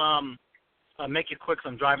 I'll make it quick. So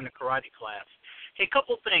I'm driving to karate class. Hey,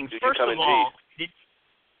 couple things. First of all,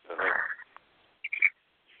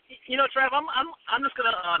 Trav, I'm just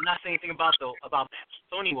gonna not say anything about that.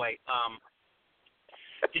 So anyway,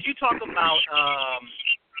 did you talk about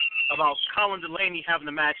Colin Delaney having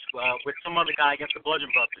a match with some other guy against the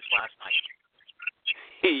Bludgeon Brothers last night?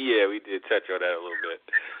 Yeah, we did touch on that a little bit.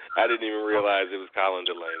 I didn't even realize it was Colin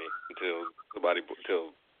Delaney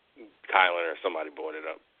until Kylan or somebody brought it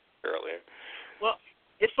up earlier. Well,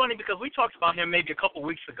 it's funny because we talked about him maybe a couple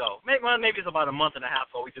weeks ago. Maybe it's about a month and a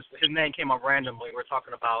half ago. His name came up randomly. We were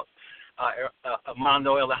talking about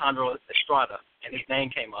Armando Alejandro Estrada, and his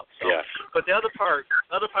name came up. So, yeah. But the other part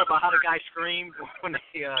about how the guy screamed when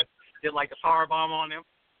they did like the power bomb on him,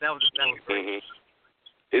 that was great. Mm-hmm.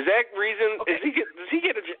 Is that reason? Okay. Does he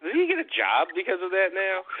get a job because of that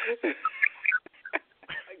now?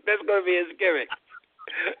 That's going to be his gimmick.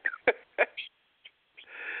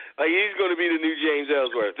 Like he's going to be the new James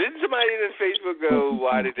Ellsworth. Didn't somebody in Facebook go,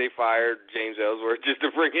 "Why did they fire James Ellsworth just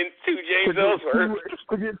to bring in two James Ellsworth?"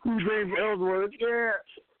 To get two James Ellsworth, yeah.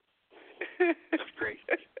 That's great.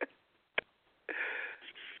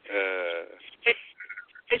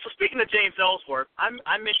 Hey, so speaking of James Ellsworth,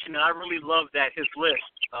 I mentioned that I really love that his list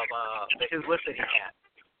that he had.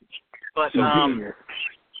 But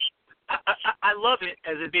I love it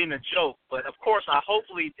as it being a joke, but of course,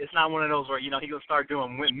 hopefully it's not one of those where he's gonna start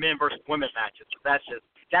doing men versus women matches.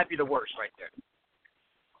 That'd be the worst right there.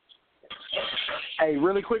 Hey,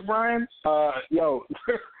 really quick, Brian.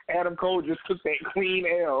 Adam Cole just took that clean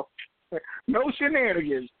L. No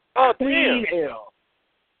shenanigans. Oh, clean damn. L.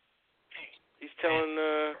 He's telling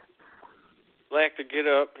Black to get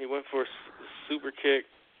up. He went for a super kick.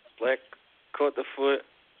 Black caught the foot,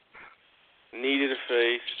 knee to the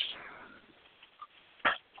face.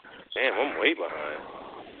 Damn, I'm way behind.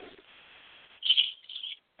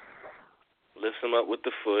 Lifts him up with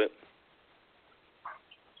the foot.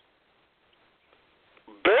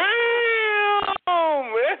 Bam!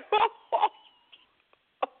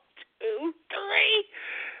 2, 3.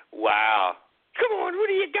 Wow. Come on, what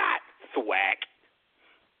do you got? Thwack.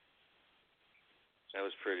 That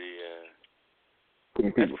was pretty,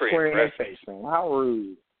 that's pretty impressive. Face, man. How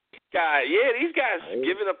rude. These guys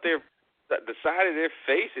giving up the side of their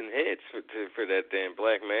face and heads for that damn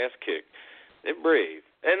black mask kick. They're brave.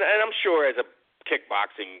 And I'm sure as a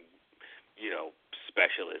kickboxing,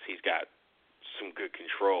 specialist, he's got some good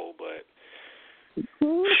control, but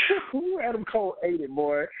Adam Cole ate it,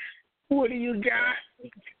 boy. What do you got?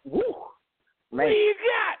 Woo. Man. What do you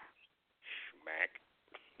got? Smack.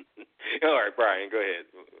 All right, Brian, go ahead.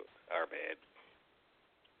 Our bad.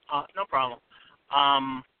 No problem.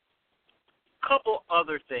 Couple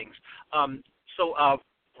other things. So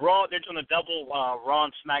Raw, they're doing a double Raw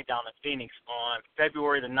and SmackDown in Phoenix on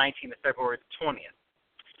February the 19th and February the 20th.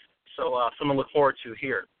 So something to look forward to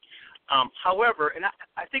here. However, and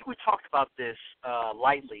I think we talked about this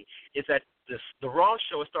lightly, is that the Raw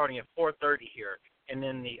show is starting at 4:30 here, and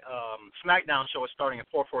then the SmackDown show is starting at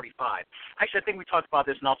 4:45. Actually, I think we talked about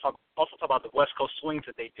this, and I'll also talk about the West Coast swings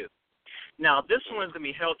that they do. Now, this one is going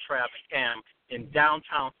to be held, Trav and Cam, in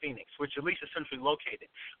downtown Phoenix, which at least is centrally located.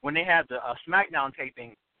 When they had the SmackDown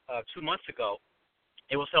taping 2 months ago,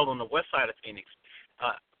 it was held on the west side of Phoenix,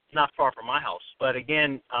 not far from my house. But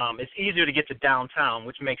again, it's easier to get to downtown,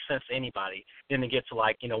 which makes sense to anybody, than to get to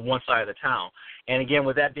one side of the town. And again,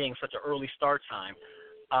 with that being such an early start time,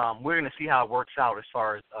 we're going to see how it works out as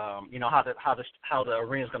far as how the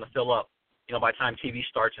arena is going to fill up. By the time TV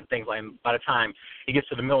starts and things like. By the time it gets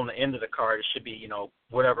to the middle and the end of the card, it should be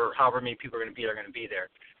however many people are going to be there,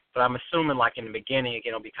 But I'm assuming in the beginning, again,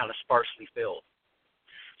 it'll be kind of sparsely filled.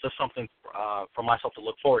 So something for myself to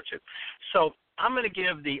look forward to. So I'm going to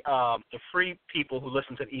give the free people who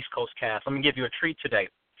listen to the East Coast cast, I'm going to give you a treat today.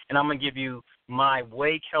 And I'm going to give you my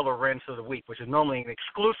Wade Keller rant of the week, which is normally an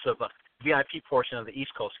exclusive VIP portion of the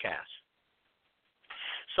East Coast cast.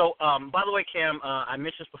 So, by the way, Cam, I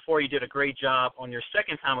mentioned this before. You did a great job on your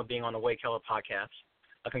second time of being on the Wade Keller podcast.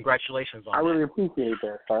 Congratulations on that. I really appreciate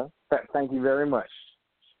that, sir. Thank you very much.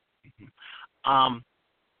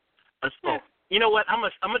 Let's go. You know what? I'm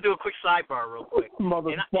gonna do a quick sidebar real quick.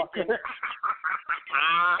 Motherfucker.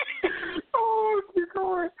 Oh, keep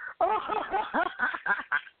going.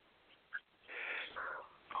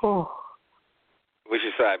 Oh. What's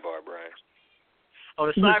your sidebar, Brian? Oh,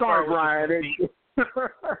 the sidebar, Brian.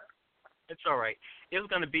 It's all right. It was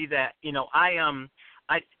going to be that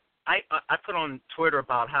I put on Twitter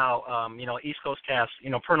about how East Coast cast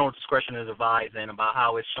parental discretion is advised, and about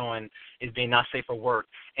how it's showing is being not safe for work.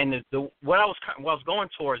 And what I was going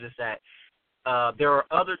towards is that there are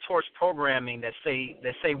other torch programming that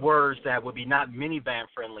say words that would be not minivan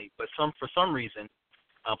friendly, but for some reason,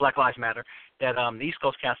 Black Lives Matter, that the East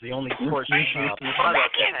Coast cast is the only torch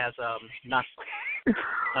product that has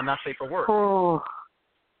not safe for work. Oh.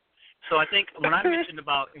 So I think when I mentioned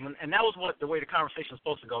about, and that was the way the conversation was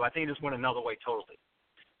supposed to go, I think it just went another way totally.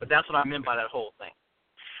 But that's what I meant by that whole thing.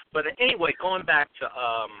 But anyway, going back to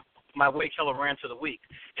my Wade Keller rant of the week,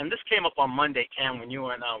 and this came up on Monday, Cam, when you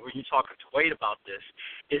were talking to Wade about this,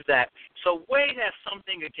 is that so Wade has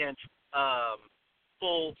something against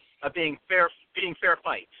being fair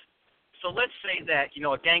fights. So let's say that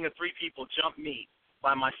a gang of 3 people jump me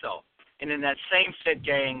by myself, and then that same said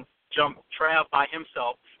gang jump Trav by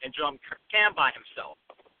himself and jump Cam by himself.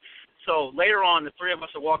 So later on, the 3 of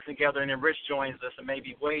us are walking together, and then Rich joins us, and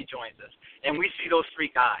maybe Wade joins us, and we see those 3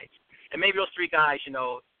 guys. And maybe those 3 guys,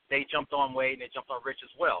 they jumped on Wade and they jumped on Rich as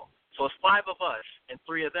well. So it's 5 of us and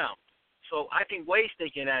 3 of them. So I think Wade's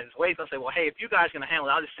thinking that is Wade's going to say, well, hey, if you guys are going to handle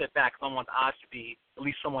it, I'll just sit back because I want the odds to be at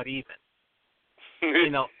least somewhat even.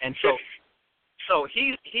 And so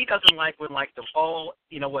he doesn't like when the all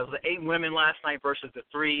was the 8 women last night versus the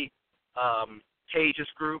 3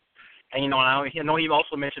 Cage's group, and I know he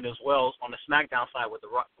also mentioned as well on the SmackDown side with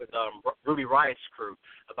Ruby Riot's crew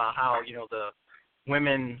about how the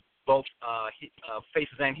women, both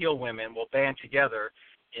faces and heel women, will band together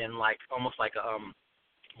in almost like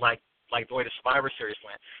the way the Survivor Series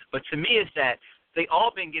went. But to me, is that they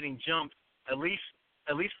all been getting jumped at least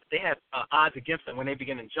they had odds against them when they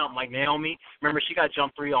begin to jump. Like Naomi, remember she got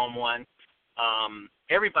jumped 3-on-1.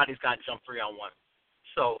 Everybody's got jumped 3-on-1.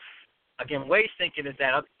 So again, Wade's thinking is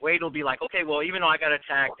that Wade will be like, okay, well, even though I got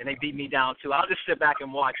attacked and they beat me down too, I'll just sit back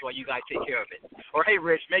and watch while you guys take care of it. Or hey,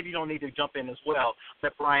 Rich, maybe you don't need to jump in as well.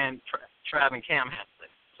 Let Brian, Trav, and Cam handle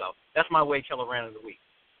it. So that's my Wade Keller rant of the week.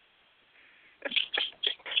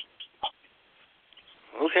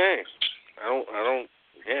 Okay, I don't.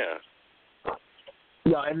 Yeah.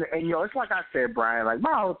 Yeah, and it's like I said, Brian.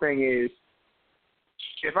 My whole thing is,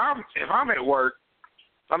 if I'm at work,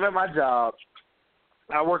 I'm at my job,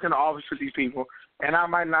 I work in the office with these people, and I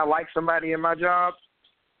might not like somebody in my job.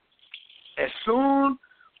 As soon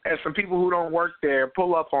as some people who don't work there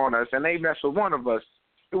pull up on us and they mess with one of us,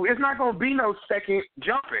 it's not going to be no second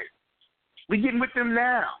jumping. We getting with them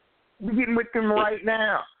now. We getting with them right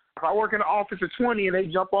now. If I work in the office at 20 and they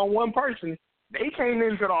jump on one person, they came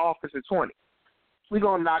into the office at 20. We're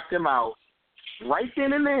going to knock them out right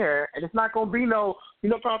then and there, and it's not going to be no,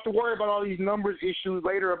 don't have to worry about all these numbers issues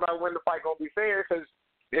later about when the fight going to be fair, because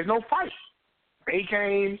there's no fight. They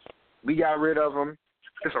came, we got rid of them.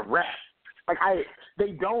 It's a wrap.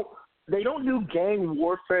 They don't do gang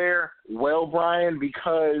warfare well, Brian,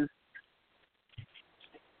 because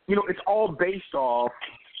it's all based off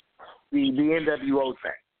the NWO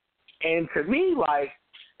thing. And to me, like,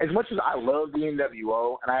 as much as I love the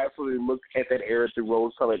NWO, and I absolutely looked at that era through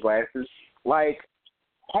rose-colored glasses, like,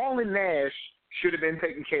 Hall and Nash should have been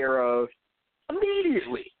taken care of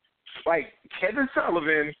immediately. Like, Kevin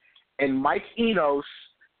Sullivan and Mike Enos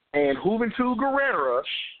and Juventud Guerrera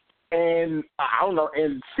and, I don't know,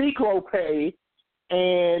 and Ciclope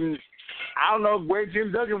and I don't know where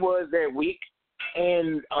Jim Duggan was that week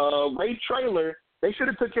and Ray Traylor, they should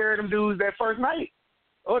have took care of them dudes that first night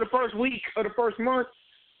or the first week or the first month,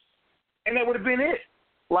 and that would have been it.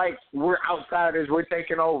 Like, we're outsiders, we're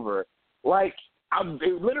taking over. Like,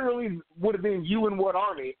 it literally would have been you and What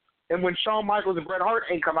Army, and when Shawn Michaels and Bret Hart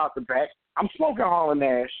ain't come out the back, I'm smoking Hall and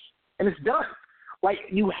Nash, and it's done. Like,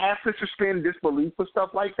 you have to suspend disbelief with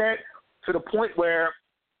stuff like that to the point where,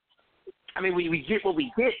 I mean, we get what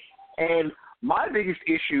we get. And my biggest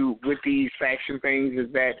issue with these faction things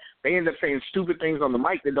is that they end up saying stupid things on the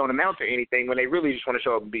mic that don't amount to anything when they really just want to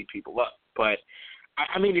show up and beat people up. But,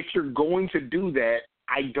 I mean, if you're going to do that,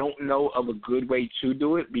 I don't know of a good way to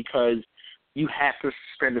do it because you have to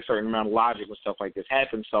suspend a certain amount of logic when stuff like this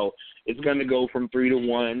happens. So it's going to go from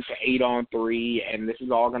 3-1 to 8-on-3, and this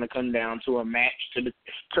is all going to come down to a match to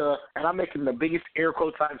and I'm making the biggest air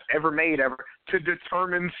quotes I've ever made to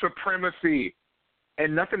determine supremacy.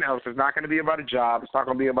 And nothing else. It's not going to be about a job. It's not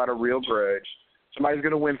going to be about a real grudge. Somebody's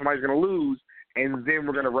going to win, somebody's going to lose, and then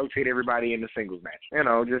we're going to rotate everybody in the singles match. You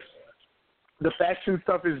know, just the faction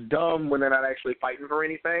stuff is dumb when they're not actually fighting for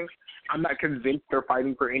anything. I'm not convinced they're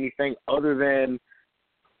fighting for anything other than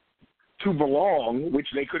to belong, which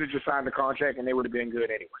they could have just signed a contract and they would have been good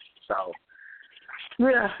anyway. So,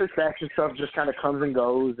 yeah, this faction stuff just kind of comes and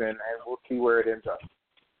goes, and we'll see where it ends up.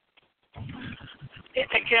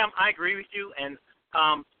 And Cam, I agree with you, and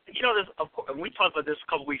you know, we talked about this a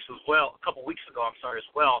couple weeks ago, as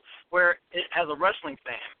well, where as a wrestling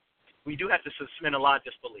fan, we do have to suspend a lot of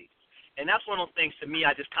disbelief. And that's one of those things to me,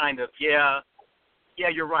 I just kind of, yeah,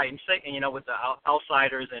 you're right. And you know, with the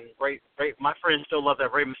outsiders and my friends still love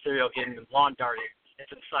that Rey Mysterio getting lawn darted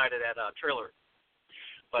into the side of that trailer.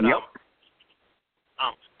 But, yep.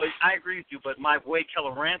 But I agree with you, but my Wade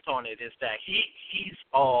Keller rant on it is that he's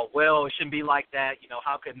well, it shouldn't be like that. You know,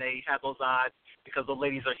 how can they have those odds because the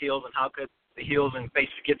ladies are heels, and how could the heels and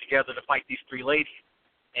faces get together to fight these three ladies?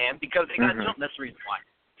 And because they got jumped, that's the reason why.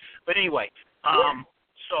 But anyway,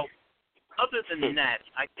 so other than that,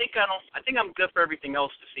 I think I'm good for everything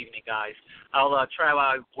else this evening, guys. Trav,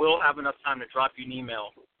 I will have enough time to drop you an email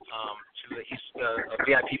to the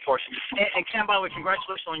VIP portion. And Cam, by the way,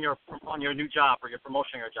 congratulations on your new job or your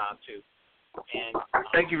promotion of your job too. And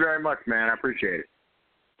thank you very much, man. I appreciate it.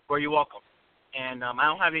 Well, you're welcome. And I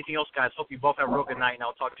don't have anything else, guys. Hope you both have a real good night, and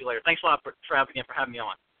I'll talk to you later. Thanks a lot, Trav, again, for having me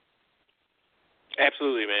on.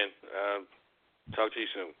 Absolutely, man. Talk to you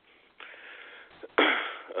soon.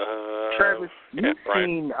 Travis,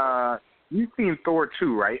 you've seen Thor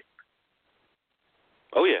 2, right?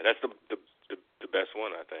 Oh yeah, that's the best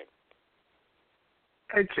one, I think.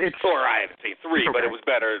 It's Thor. I haven't seen 3, but it was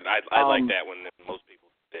better. I like that one than most people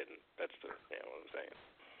didn't. That's what I'm saying.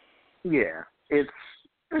 Yeah, it's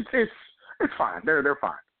fine. They're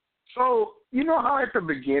fine. So you know how at the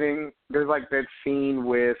beginning there's like that scene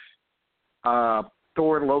with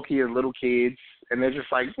Thor and Loki as little kids, and they're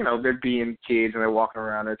just like, you know, they're being kids and they're walking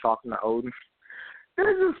around, they're talking to Odin.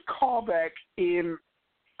 There's this callback in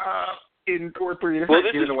Thor 3. It's not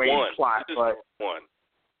giving away any plot, but one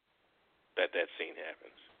that scene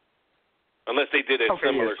happens. Unless they did a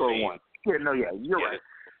similar scene. One. Yeah, you're right.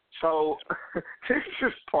 So there's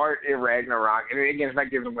this part in Ragnarok, and again, it's not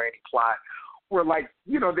giving away any plot, where, like,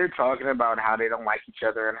 you know, they're talking about how they don't like each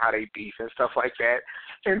other and how they beef and stuff like that.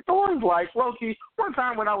 And Thor's like, Loki, one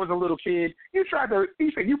time when I was a little kid, he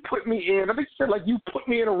said, you put me in, I think he said, like, you put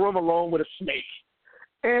me in a room alone with a snake.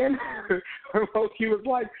 And Loki was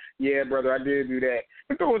like, yeah, brother, I did do that.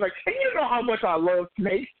 And Thor was like, hey, you know how much I love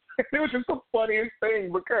snakes? And it was just the funniest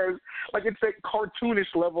thing because, like, it's that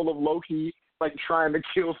cartoonish level of Loki, like, trying to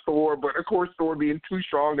kill Thor, but, of course, Thor being too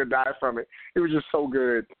strong to die from it. It was just so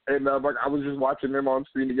good. And, like, I was just watching them on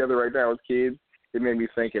screen together right now as kids. It made me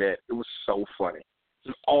think of that. It was so funny.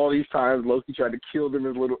 Just all these times Loki tried to kill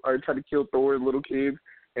Thor as little kids,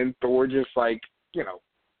 and Thor just, like, you know,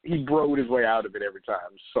 he broed his way out of it every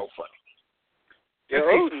time. So funny. Yeah,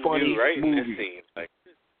 it's a funny right movie. In this scene, like,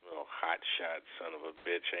 little hotshot son of a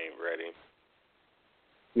bitch ain't ready.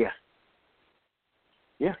 Yeah.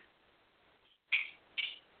 Yeah.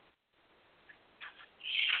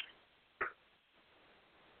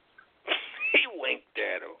 He winked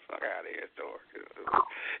at him. Fuck out of here, Thor.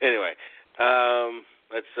 Anyway,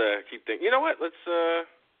 let's keep thinking. You know what? Let's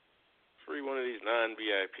read one of these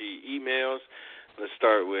non-VIP emails. Let's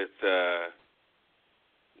start with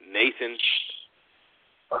Nathan.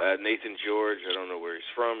 Nathan George. I don't know where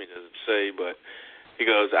he's from. He doesn't say, but he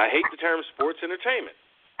goes, I hate the term sports entertainment.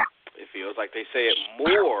 It feels like they say it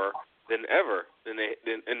more than ever than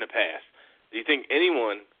in the past. Do you think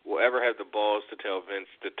anyone will ever have the balls to tell Vince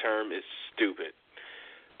the term is stupid?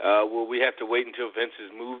 Will we have to wait until Vince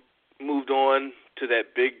has moved on to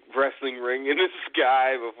that big wrestling ring in the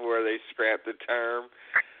sky before they scrap the term?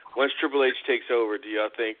 Once Triple H takes over, do y'all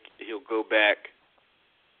think he'll go back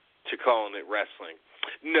to calling it wrestling?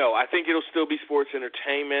 No, I think it'll still be sports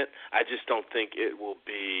entertainment. I just don't think it will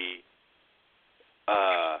be,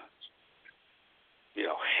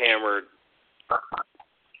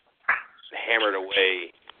 hammered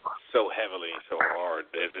away so heavily and so hard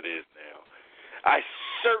as it is now. I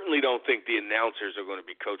certainly don't think the announcers are going to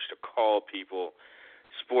be coached to call people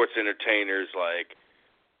sports entertainers, like,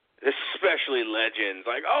 especially legends.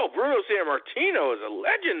 Like, oh, Bruno Sammartino is a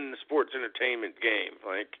legend in the sports entertainment game.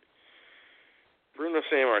 Like, Bruno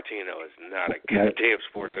Sammartino is not a goddamn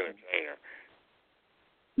sports entertainer.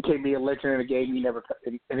 You can't be a legend in a game you never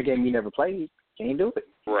played. Can't do it.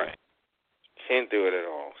 Right. Can't do it at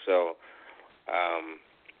all. So,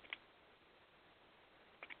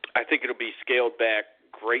 I think it'll be scaled back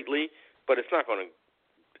greatly, but it's not going to.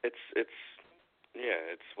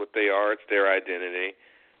 It's what they are. It's their identity.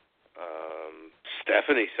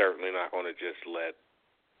 Stephanie's certainly not going to just let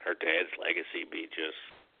her dad's legacy be just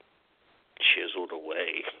chiseled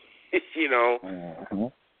away, Mm-hmm.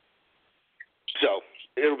 So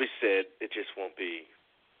it'll be said. It just won't be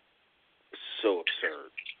so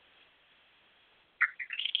absurd.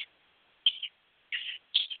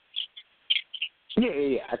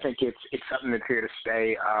 Yeah. I think it's something that's here to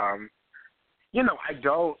stay. I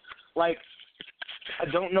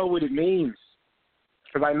don't know what it means,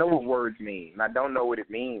 because I know what words mean. I don't know what it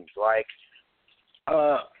means. Like,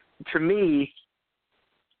 to me,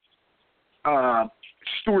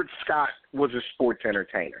 Stuart Scott was a sports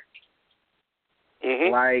entertainer.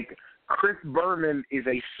 Mm-hmm. Like, Chris Berman is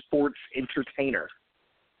a sports entertainer.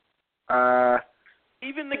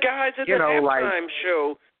 Even the guys at the halftime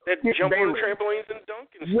show that jump on trampolines and dunk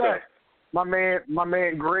and stuff. My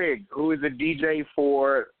man Greg, who is a DJ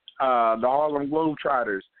for the Harlem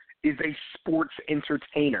Globetrotters, is a sports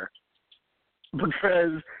entertainer,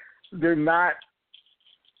 because they're not,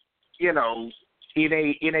 they're not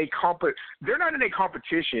in a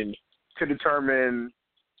competition to determine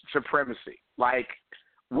supremacy. Like,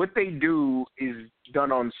 what they do is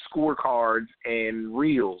done on scorecards and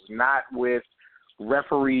reels, not with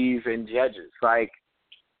referees and judges. Like,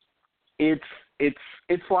 it's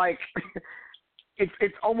like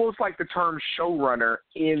it's almost like the term showrunner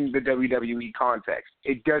in the WWE context.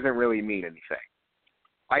 It doesn't really mean anything.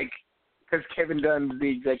 Like, because Kevin Dunn's the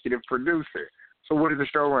executive producer. So what does the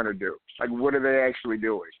showrunner do? Like, what are they actually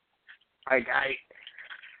doing? Like,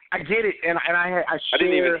 I get it, and I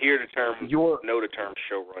didn't even hear the term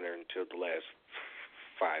showrunner until the last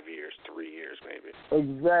 5 years, 3 years maybe.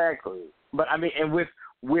 Exactly. But I mean, and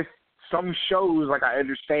with some shows, like, I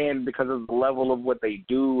understand because of the level of what they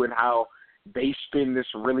do and how they spin this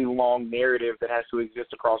really long narrative that has to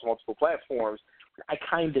exist across multiple platforms. I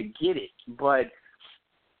kind of get it, but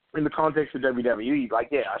in the context of WWE,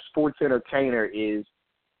 like, a sports entertainer is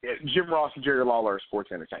Jim Ross and Jerry Lawler are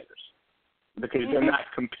sports entertainers, because they're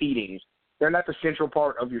not competing. They're not the central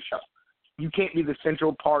part of your show. You can't be the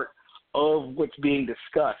central part of what's being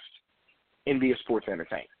discussed and be a sports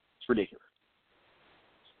entertainer. It's ridiculous.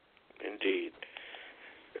 Indeed.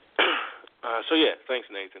 Thanks,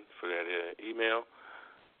 Nathan, for that email.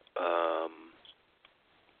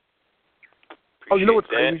 You know what's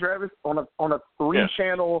crazy, Travis? On a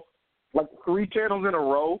 3-channel, like 3 channels in a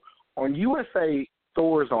row, on USA,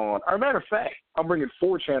 Thor's on. As a matter of fact, I'm bringing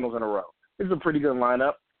 4 channels in a row. This is a pretty good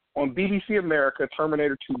lineup. On BBC America,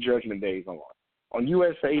 Terminator 2 Judgment Day is on. On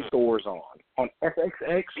USA, Thor's on. On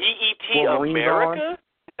FXX, BET America?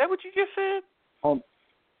 Is that what you just said?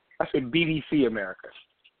 I said BBC America.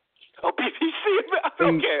 Oh, BBC America.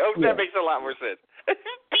 Okay, that makes a lot more sense.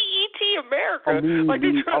 BET America? Like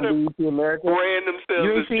they're trying to brand themselves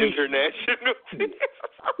as international.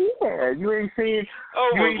 Yeah, you ain't seen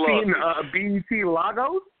BET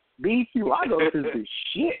Lagos? BET Lagos is the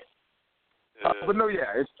shit. But no,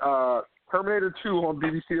 it's Terminator 2 on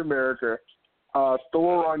BBC America,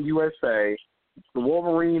 Thor on USA, The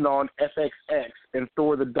Wolverine on FXX, and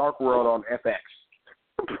Thor: The Dark World on FX.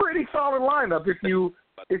 A pretty solid lineup.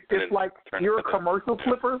 If like you're a commercial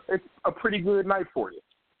flipper, it's a pretty good night for you.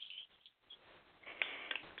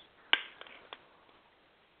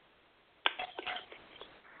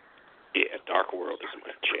 Yeah, Dark World is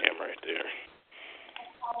my jam right there.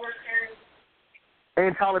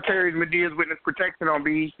 And Tyler Perry's Medea's Witness Protection on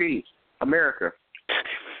BET. America.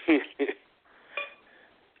 You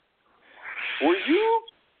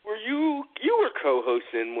were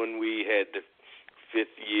co-hosting when we had the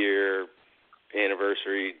 5th year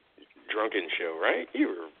anniversary drunken show, right? You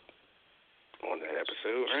were on that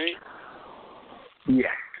episode, right?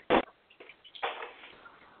 Yeah.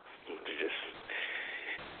 Just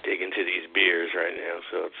dig into these beers right now,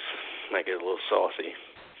 so it's might get a little saucy.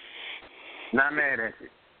 Not mad at you.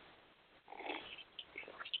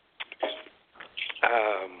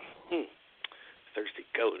 Thirsty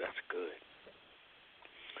Goat, that's good.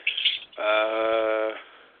 All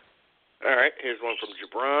right, here's one from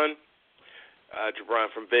Jabron. Jabron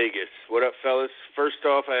from Vegas. What up, fellas? First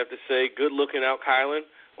off, I have to say, good looking out, Kylan,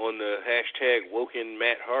 on the hashtag Woken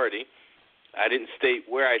Matt Hardy. I didn't state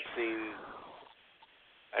where I'd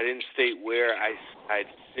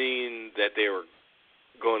seen that they were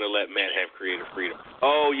going to let Matt have creative freedom.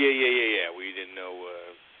 Oh, yeah. We didn't know.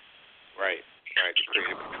 Right. The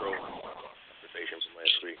creative control conversation from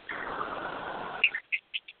last week.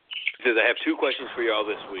 He says, I have 2 questions for y'all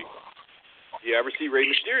this week. Do you ever see Rey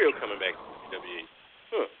Mysterio coming back to WWE?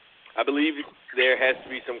 I believe there has to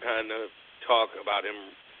be some kind of talk about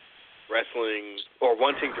him wrestling or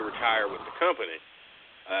wanting to retire with the company.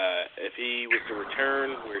 If he was to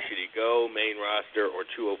return, where should he go? Main roster or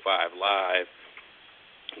 205 Live?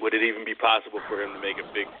 Would it even be possible for him to make a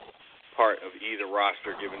big part of either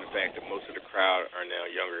roster, given the fact that most of the crowd are now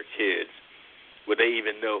younger kids? Would they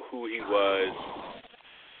even know who he was?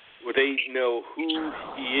 Would they know who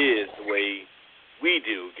he is the way we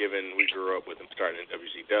do, given we grew up with him starting in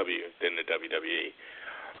WCW, then the WWE?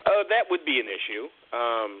 That would be an issue,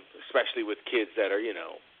 especially with kids that are,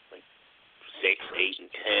 like 6, 8,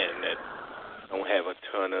 and 10 that don't have a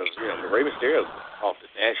ton of, Rey Mysterio's off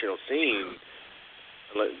the national scene,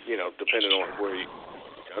 depending on where you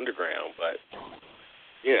underground, but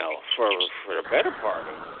for the better part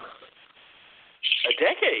of a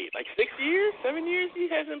decade, like 6 years, 7 years, he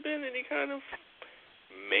hasn't been any kind of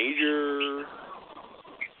major.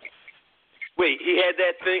 Wait, he had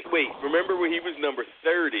that thing. Wait, remember when he was number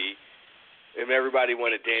 30 and everybody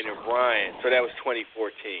wanted Daniel Bryan? So that was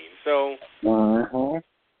 2014. So,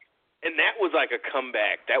 and that was like a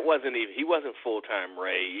comeback. That wasn't even. He wasn't full-time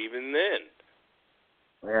Ray even then.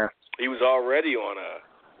 Yeah. He was already on a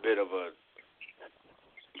bit of a,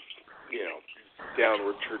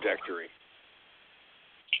 downward trajectory.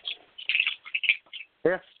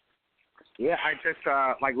 Yeah, I just,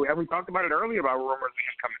 we talked about it earlier about rumors of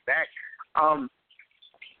him coming back.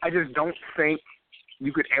 I just don't think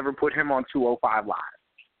you could ever put him on 205 Live.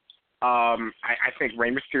 I think Rey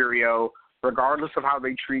Mysterio, regardless of how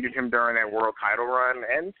they treated him during that world title run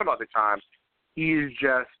and some other times, he is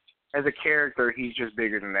just, as a character, he's just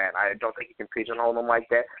bigger than that. I don't think you can pigeonhole him like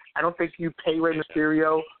that. I don't think you pay Rey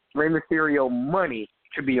Mysterio money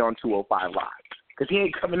to be on 205 Live. Because he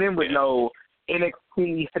ain't coming in with no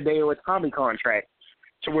NXT Hideo Itami contract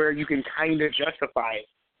to where you can kind of justify it.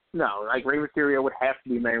 No, like Rey Mysterio would have to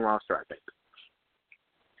be main roster, I think.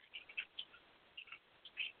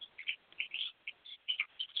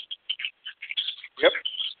 Yep,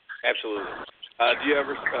 absolutely. Do you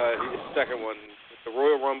ever, second one, the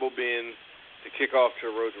Royal Rumble being the kickoff to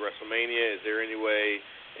the road to WrestleMania, is there any way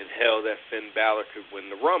in hell that Finn Balor could win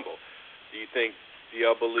the Rumble? Do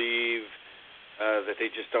y'all believe that they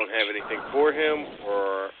just don't have anything for him,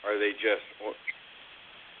 or are they just on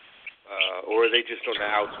the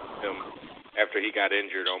outs with him after he got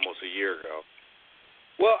injured almost a year ago?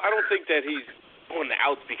 Well, I don't think that he's on the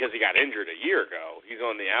outs because he got injured a year ago. He's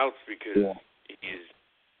on the outs because he's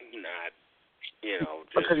not,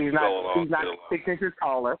 just because he's not 6 inches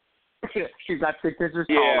taller. He's not 6 inches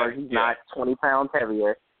taller. He's not 20 pounds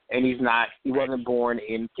heavier, and he wasn't born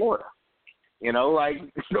in Florida.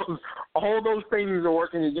 All those things are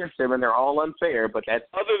working against him, and they're all unfair. But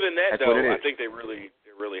other than that, though, I think they're really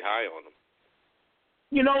high on him.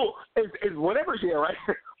 It's whatever. Yeah, right.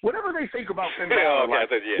 Whatever they think about Finn Balor,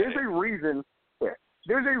 there's a reason. Yeah,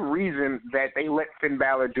 there's a reason that they let Finn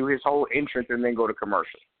Balor do his whole entrance and then go to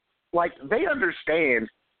commercial. Like, they understand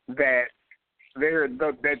that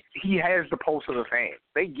that he has the pulse of the fans.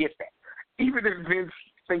 They get that. Even if Vince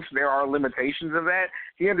thinks there are limitations of that,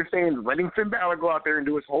 he understands letting Finn Balor go out there and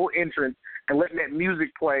do his whole entrance and letting that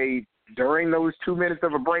music play during those 2 minutes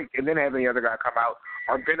of a break and then having the other guy come out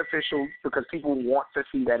are beneficial because people want to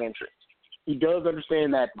see that entrance. He does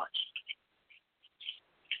understand that much.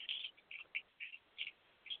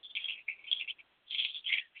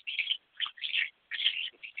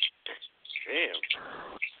 Damn.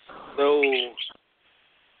 So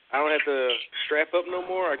I don't have to strap up no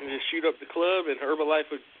more. I can just shoot up the club, and Herbalife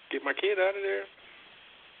would get my kid out of there.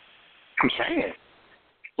 I'm saying,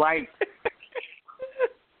 like,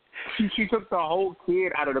 she took the whole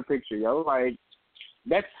kid out of the picture, yo. Like,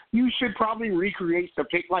 that's, you should probably recreate the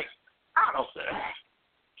pic. Like, I don't know.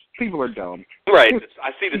 People are dumb. Right.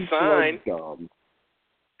 I see the People sign. Are dumb.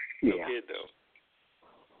 No Yeah. kid though.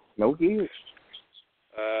 No kid.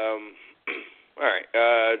 All right,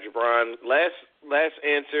 Jabron. Last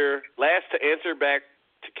to answer back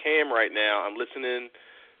to Cam right now. I'm listening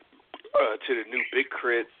to the new Big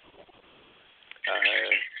Crit,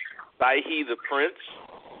 Sahai the Prince,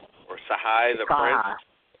 or Sahai the Prince.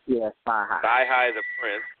 Yeah, Sahai the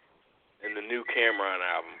Prince, and the new Cameron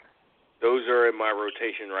album. Those are in my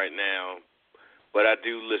rotation right now. But I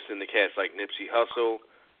do listen to cats like Nipsey Hussle,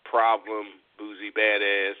 Problem, Boozy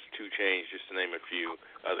Badass, 2 Chainz, just to name a few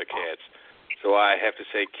other cats. So I have to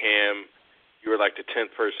say, Cam, you were like the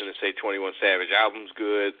 10th person to say 21 Savage album's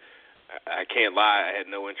good. I can't lie, I had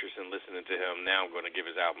no interest in listening to him. Now I'm going to give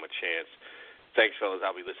his album a chance. Thanks, fellas.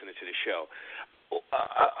 I'll be listening to the show.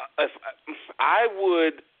 I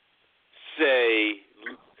would say,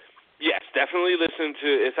 yes, definitely listen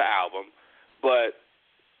to its album, but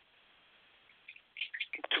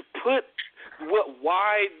to put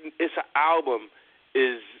why its album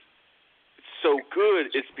is so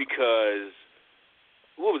good, it's because,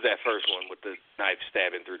 what was that first one with the knife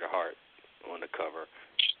stabbing through the heart on the cover?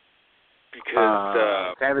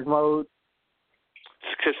 Because Savage Mode.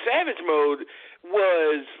 Because Savage Mode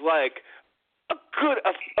was like a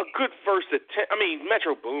good first attempt. I mean,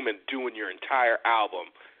 Metro Boomin doing your entire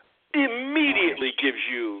album immediately gives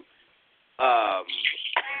you, a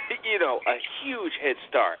huge head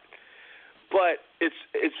start. But it's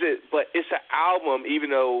an album.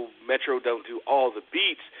 Even though Metro don't do all the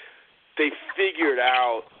beats, they figured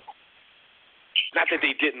out. Not that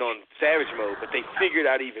they didn't on Savage Mode, but they figured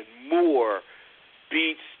out even more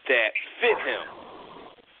beats that fit him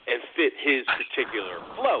and fit his particular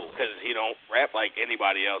flow, because he don't rap like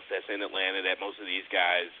anybody else that's in Atlanta that most of these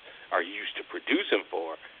guys are used to producing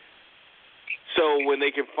for. So when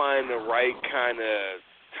they can find the right kind of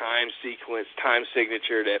time sequence, time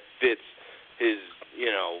signature that fits his,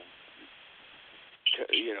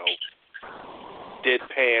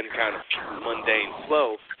 deadpan kind of mundane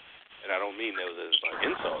flow, and I don't mean those as like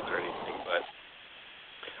insults or anything, but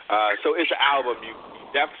so it's an album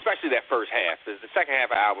especially that first half. The second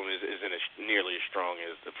half of the album isn't nearly as strong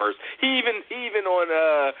as the first. He even on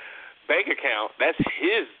Bank Account, that's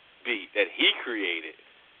his beat that he created.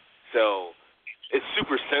 So it's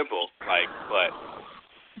super simple, but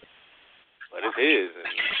it's his,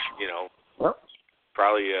 and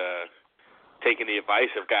probably taking the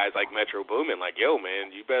advice of guys like Metro Boomin, like, yo,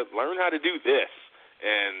 man, you better learn how to do this,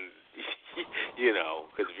 and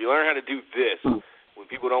because if you learn how to do this, when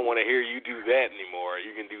people don't want to hear you do that anymore,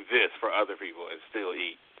 you can do this for other people and still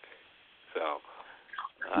eat. So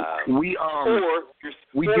we you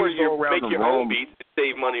around make your own beat to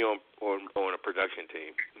save money on a production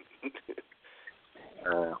team.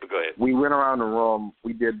 Go ahead. We went around the room.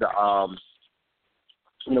 We did the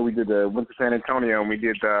went to San Antonio, and we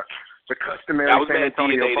did the customary San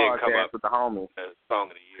Antonio podcast with the homies. Song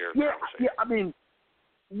of the year. Yeah. I mean,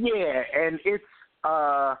 and it's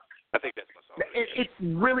I think that's my song.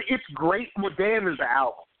 It's great. Well, Damn is the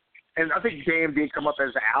album, and I think Damn did come up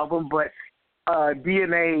as the album, but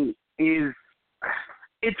DNA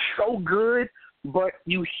it's so good, but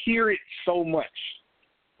you hear it so much,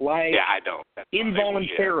 like I don't. That's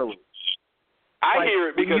involuntarily. I hear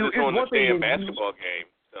it because it's on the damn basketball game,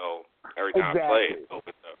 so every time I play it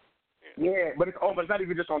opens up. Yeah, but it's not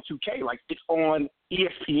even just on 2K. Like, it's on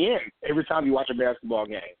ESPN every time you watch a basketball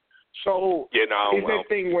game. So it's that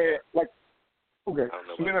thing where, like, okay,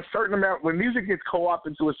 then a certain amount, when music gets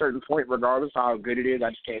co-opted to a certain point, regardless of how good it is, I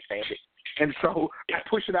just can't stand it. And so I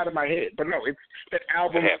push it out of my head. But no, that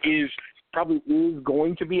album is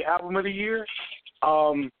going to be album of the year.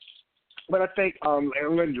 But I think, and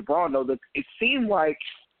letting Jabron know that it seemed like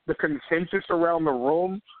the consensus around the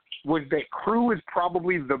room was that Crew is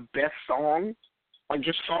probably the best song, like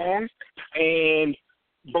just song, and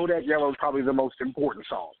Bodak Yellow is probably the most important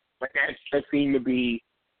song. Like that seemed to be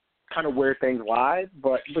kind of where things lie.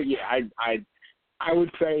 But yeah, I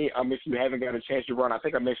would say if you haven't got a chance to run, I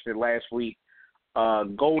think I mentioned it last week.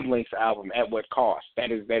 Gold Link's album, At What Cost?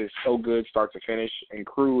 That is so good, start to finish, and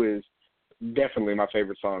Crew is definitely my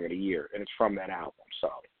favorite song of the year, and it's from that album. So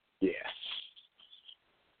yeah.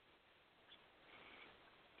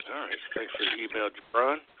 All right, thanks for the email,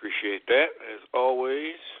 Jabron. Appreciate that, as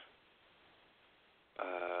always.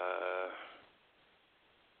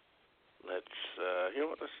 You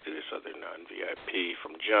know what? Let's do this other non-VIP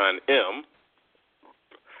from John M.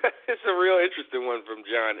 It's a real interesting one from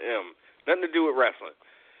John M. Nothing to do with wrestling.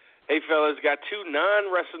 Hey, fellas, got 2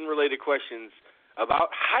 non-wrestling related questions about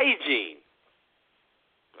hygiene.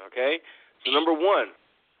 Okay? So, number 1,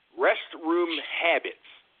 restroom habits.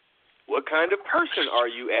 What kind of person are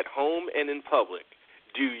you at home and in public?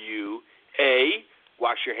 Do you, A,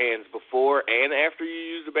 wash your hands before and after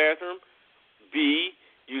you use the bathroom? B,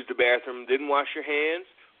 use the bathroom, then wash your hands?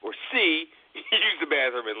 Or C, use the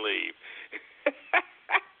bathroom and leave?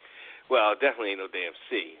 Well, definitely ain't no damn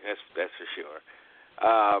C. That's for sure.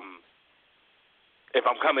 If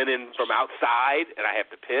I'm coming in from outside and I have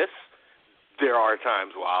to piss, there are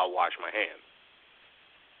times where I'll wash my hands.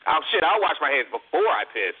 I'll wash my hands before I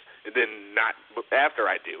piss, and then not after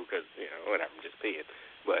I do, because, whatever, I'm just peeing.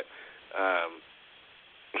 But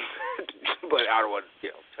but I don't want,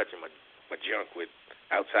 touching my junk with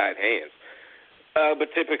outside hands.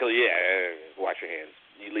 But typically, wash your hands.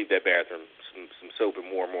 You leave that bathroom, some soap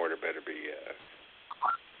and warm water better be on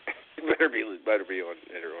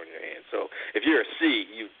it or on your hands. So if you're a C,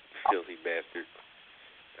 you filthy bastard.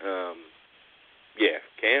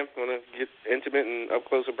 Cam, want to get intimate and up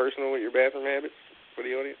close and personal with your bathroom habits for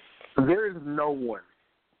the audience? There is no one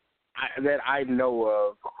that I know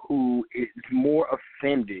of who is more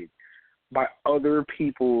offended by other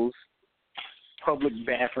people's public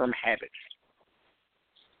bathroom habits.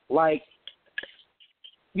 Like,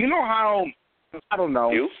 you know how, I don't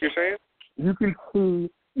know. You're saying? You can see,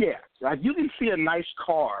 like you can see a nice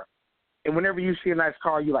car, and whenever you see a nice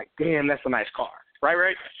car, you're like, damn, that's a nice car,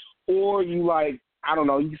 right? Or you like, I don't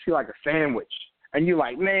know, you see like a sandwich, and you're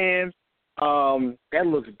like, man, that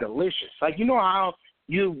looks delicious. Like, you know how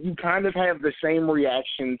you kind of have the same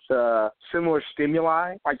reaction to similar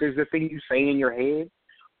stimuli? Like, there's the thing you say in your head.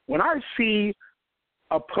 When I see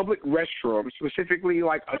a public restroom, specifically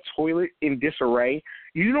like a toilet in disarray,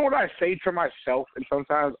 you know what I say to myself and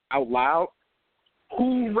sometimes out loud?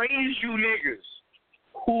 Who raised you niggas?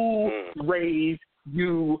 Who raised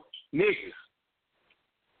you niggas?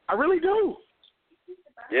 I really do.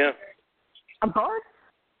 Yeah. I'm sorry?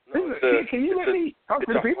 No, can you let me talk to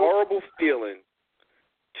the people? It's a horrible feeling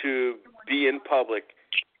to be in public,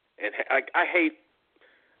 and I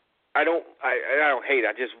don't hate.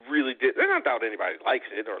 I just really did. I don't doubt anybody likes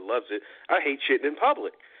it or loves it. I hate shitting in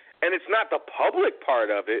public, and it's not the public part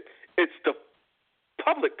of it. It's the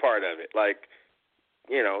public part of it. Like,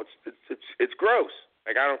 it's gross.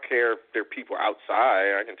 Like, I don't care if there are people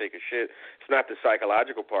outside. I can take a shit. It's not the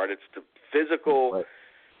psychological part. It's the physical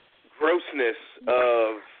grossness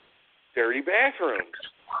of dirty bathrooms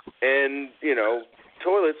and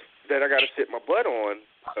toilets that I got to sit my butt on.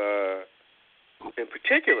 In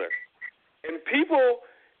particular. And people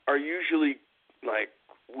are usually, like,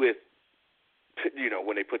 with,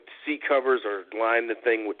 when they put seat covers or line the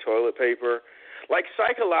thing with toilet paper, like,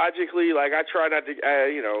 psychologically, like, I try not to,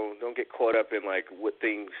 don't get caught up in, like, what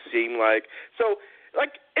things seem like. So,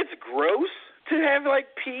 like, it's gross to have, like,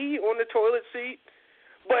 pee on the toilet seat,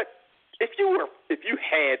 but if you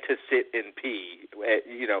had to sit and pee,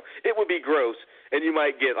 it would be gross, and you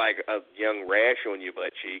might get, like, a young rash on your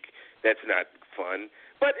butt cheek. That's not fun,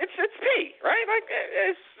 but it's pee, right? Like,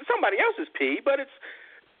 it's somebody else's pee, but it's,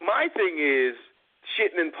 my thing is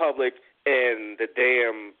shitting in public and the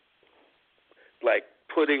damn, like,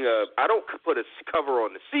 I don't put a cover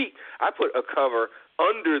on the seat. I put a cover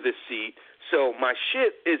under the seat so my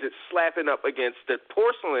shit isn't slapping up against the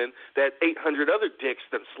porcelain that 800 other dicks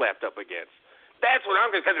them slapped up against. That's what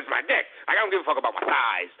I'm going to, because it's my dick. I don't give a fuck about my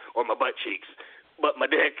thighs or my butt cheeks, but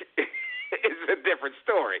my dick is a different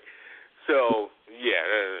story. So,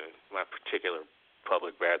 my particular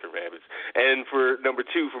public bathroom habits. And for number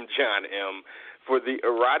 2 from John M., for the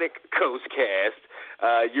Erotic Coast Cast,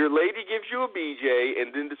 your lady gives you a BJ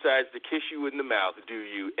and then decides to kiss you in the mouth. Do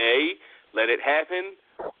you A, let it happen,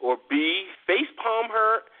 or B, facepalm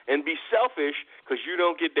her and be selfish because you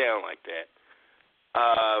don't get down like that?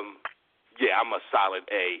 I'm a solid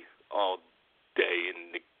A all day.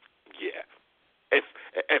 If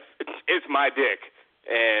it's my dick,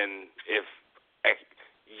 and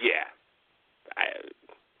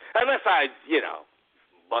unless I,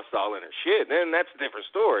 bust all in her shit, then that's a different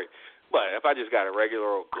story. But if I just got a regular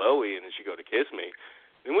old glowy and then she go to kiss me,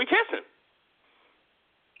 then we kissing.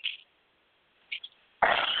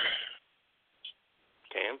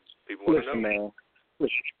 Cam, people want to know.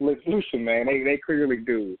 Listen, man. They clearly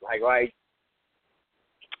do. Like,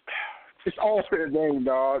 it's all fair game,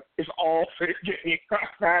 dog. It's all fair game.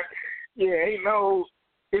 Ain't no.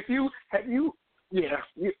 You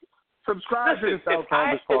subscribe to the South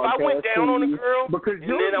Campus podcast. If I went down on a girl because and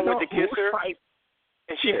then I went to kiss her,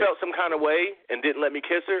 and she felt some kind of way and didn't let me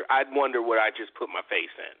kiss her, I'd wonder what I just put my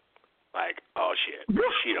face in. Like, oh shit,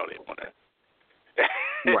 she don't even want to.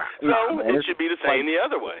 So it should be the same the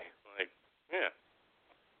other way. Like, yeah.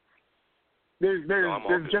 There's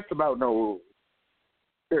just about no rules.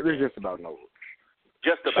 There's just about no rules.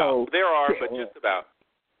 Just about. There are, but just about.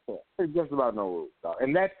 Yeah, there's just about no rules, dog.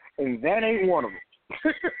 And that ain't one of them.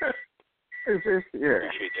 Appreciate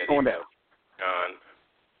that. Going down. John.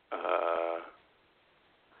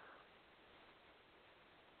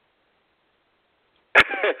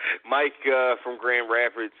 Mike from Grand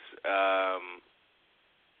Rapids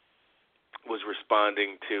was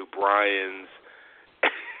responding to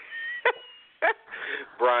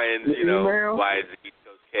Brian's, you know, why is the East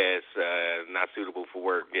Coast cast not suitable for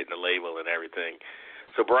work, getting a label and everything.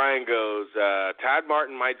 So Brian goes, Todd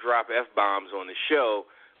Martin might drop F-bombs on the show,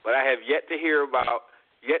 but I have yet to hear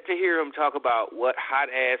him talk about what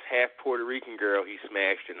hot-ass half Puerto Rican girl he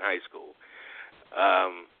smashed in high school.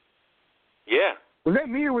 Yeah. Was that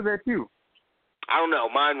me or was that you? I don't know.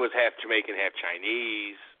 Mine was half Jamaican, half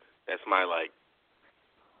Chinese. That's my, like,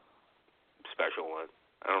 special one.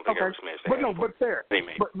 I don't think I ever smashed that. But no, but fair.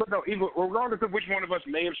 Anyway. But no, even regardless of which one of us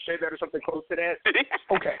may have said that or something close to that.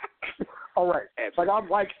 Okay. All right. Absolutely. Like, I'm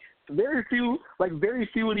like very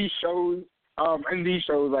few of these shows, and these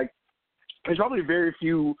shows, like, there's probably very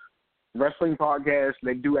few wrestling podcasts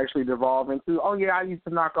that do actually devolve into, oh yeah, I used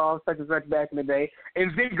to knock off such and such back in the day,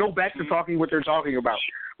 and then go back to talking what they're talking about.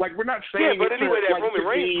 Like, we're not saying. Yeah, but anyway, that Roman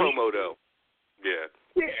Reigns promo though. Yeah.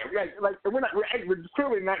 Yeah, like we're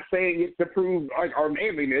clearly not saying it to prove like our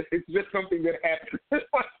manliness. It's just something that happened. Well,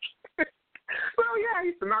 yeah, I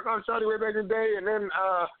used to knock off Shawty way back in the day, and then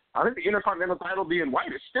I think the Intercontinental title being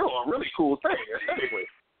white is still a really cool thing. Aesthetically.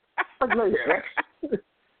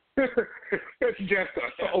 That's just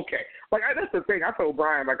us. Okay. Like that's the thing. I told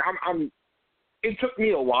Brian, like I'm. It took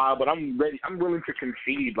me a while, but I'm ready. I'm willing to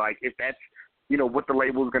concede. Like if that's what the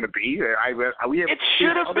label is going to be. It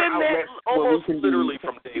should have been that almost literally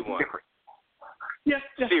from day one. Different. Yes.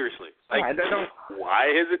 Seriously. Like,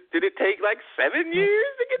 why did it take like 7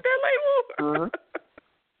 years to get that label?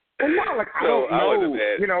 Well, like I don't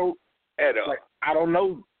know. Like I don't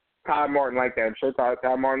know Todd Martin like that. I'm sure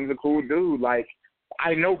Todd Martin's a cool dude. Like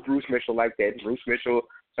I know Bruce Mitchell like that. Bruce Mitchell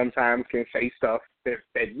sometimes can say stuff that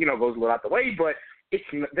goes a little out the way, but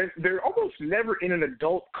they're almost never in an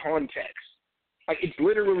adult context. Like, it's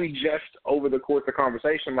literally just over the course of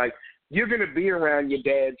conversation. Like, you're going to be around your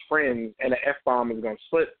dad's friends, and an F-bomb is going to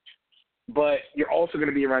slip. But you're also going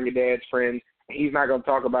to be around your dad's friends, and he's not going to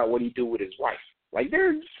talk about what he do with his wife. Like,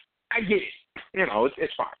 I get it.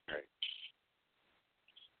 It's fine. Right?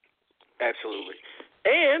 Absolutely.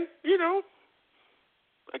 And,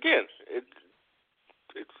 again,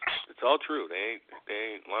 it's all true. They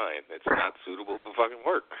ain't lying. It's not suitable for fucking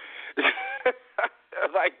work.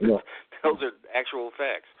 Those are actual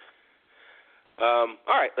facts. All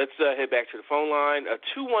right, let's head back to the phone line.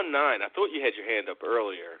 219. I thought you had your hand up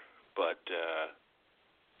earlier, but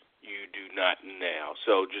you do not now.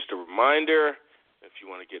 So just a reminder, if you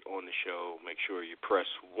want to get on the show, make sure you press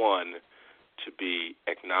 1 to be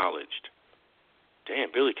acknowledged.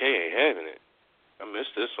 Damn, Billy Kay ain't having it. I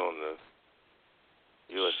missed this on the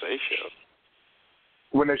USA show.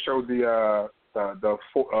 When they showed the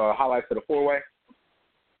highlights of the 4-way?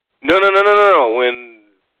 No.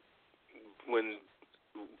 When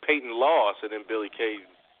Peyton lost, and then Billy Kay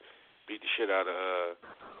beat the shit out of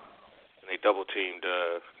and they double teamed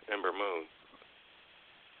Ember Moon.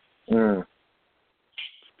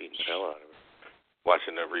 Just beating the hell out of her.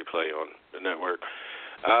 Watching the replay on the network.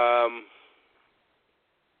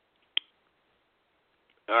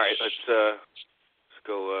 All right, let's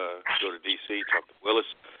go to DC. Talk to Willis.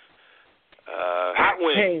 Hot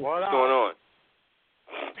Wing, hey, what's going on?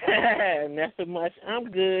 Nothing much.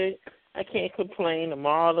 I'm good. I can't complain.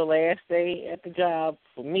 Tomorrow the last day at the job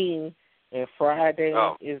for me, and Friday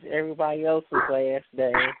is everybody else's last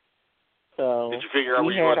day. So did you figure out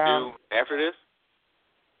what you want to do after this?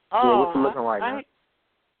 Oh, what's it looking like?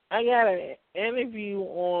 I got an interview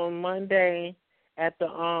on Monday at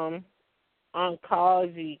the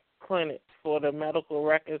oncology clinic for the medical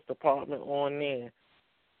records department on there,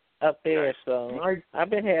 up there. Nice. So I've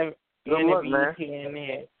been having interviews here and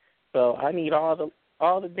there. So I need all the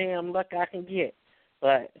damn luck I can get.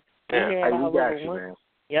 But we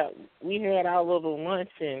had our little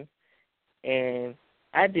luncheon, and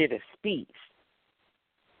I did a speech.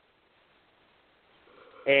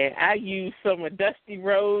 And I used some of Dusty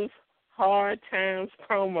Rhodes' Hard Times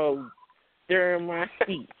promo during my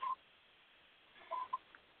speech.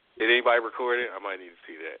 Did anybody record it? I might need to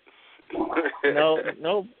see that.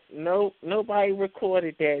 Nobody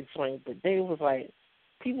recorded that joint, but they was like,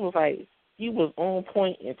 people was like, you was on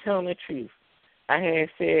point and telling the truth. I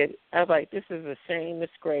was like, this is a shame,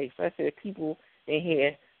 disgrace. I said, people in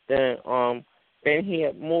here been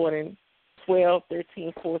here more than 12,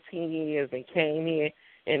 13, 14 years and came here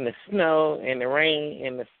in the snow and the rain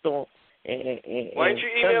and the storm. Why didn't you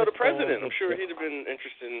email the president? I'm sure he'd have been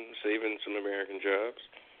interested in saving some American jobs.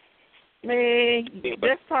 Man,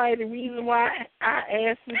 that's probably the reason why I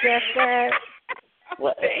asked you that.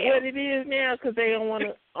 What it is now, because they don't want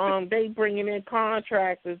to. They bringing in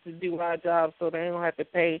contractors to do our job, so they don't have to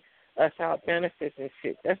pay us out benefits and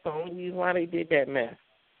shit. That's the only reason why they did that mess.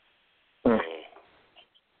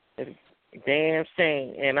 It's a damn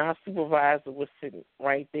shame. And our supervisor was sitting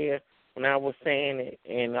right there when I was saying it,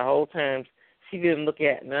 and the whole time she didn't look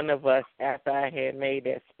at none of us after I had made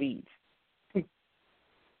that speech.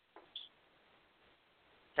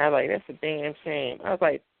 I was like, that's a damn shame. I was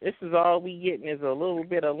like, this is all we getting is a little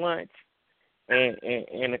bit of lunch and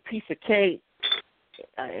a piece of cake,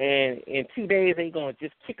 and in 2 days they going to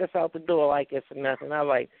just kick us out the door like it's nothing. I was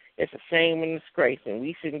like, it's a shame and disgrace, and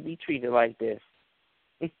we shouldn't be treated like this.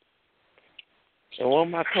 And one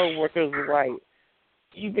of my coworkers was like,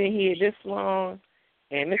 you've been here this long,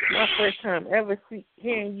 and this is my first time ever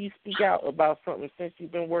hearing you speak out about something since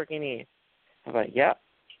you've been working here. I was like, yep.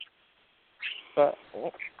 But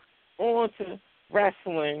on to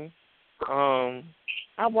wrestling, I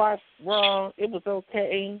watched Raw. It was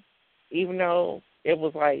okay, even though it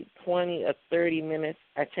was like 20 or 30 minutes.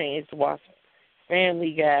 I changed to watch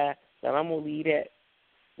Family Guy, but I'm going to leave that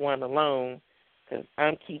one alone because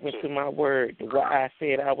I'm keeping to my word to what I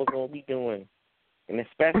said I was going to be doing. And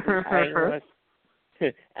especially,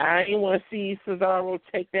 I didn't want to see Cesaro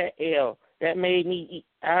take that L. That made me,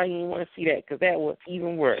 I didn't want to see that because that was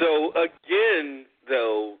even worse. So, again,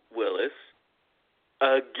 though, Willis,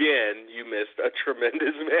 you missed a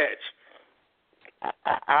tremendous match.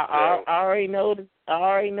 I already know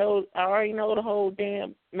the whole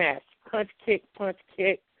damn match. Punch, kick, punch,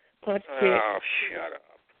 kick, punch, kick. Oh, shut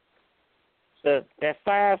up. That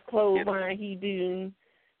 5 clothesline he do,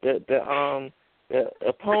 the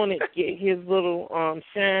opponent get his little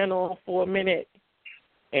shine on for a minute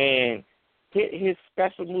and hit his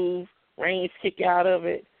special move, range kick out of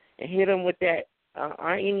it, and hit him with that.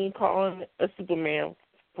 I ain't even calling it a Superman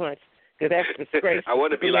punch because that's disgraceful. I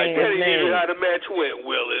want to be like, that ain't even how the match went,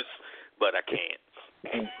 Willis, but I can't.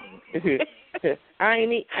 I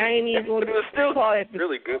ain't even going to still call it.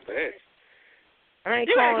 Really good match. I ain't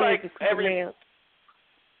calling it the Superman.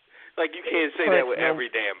 Like you can't say that with every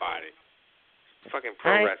damn body. Fucking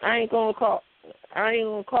pro wrestling. I ain't gonna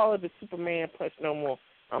call it the Superman punch no more.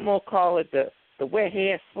 I'm gonna call it the wet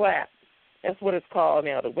head slap. That's what it's called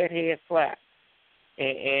now, the wet head slap,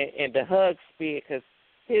 and the hug spear because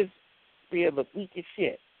his spear look weak as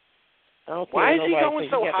shit. Why is he going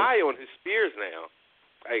so high on his spears now?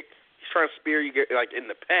 Like he's trying to spear you like in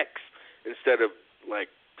the pecs instead of like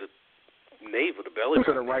the navel, the belly.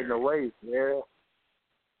 Instead of right in the waist, yeah.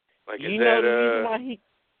 Like is that the reason why he?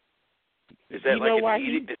 Is that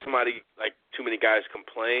did somebody, like, too many guys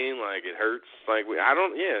complain, like, it hurts? Like,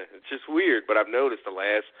 it's just weird. But I've noticed the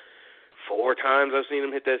last 4 times I've seen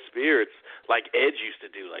him hit that spear, it's like Edge used to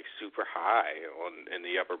do, like, super high in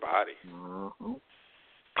the upper body. Mm-hmm.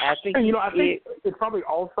 I think it's probably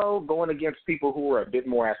also going against people who are a bit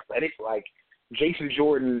more athletic, like Jason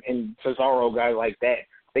Jordan and Cesaro, guys like that.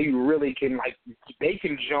 They really can, they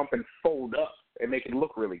can jump and fold up and make it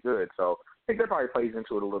look really good. So I think that probably plays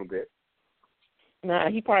into it a little bit. Nah,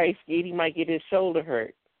 he probably scared he might get his shoulder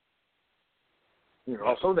hurt.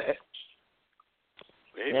 Also that.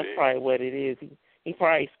 Maybe. That's probably what it is. He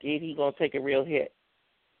probably scared he's going to take a real hit.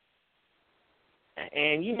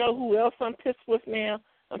 And you know who else I'm pissed with now?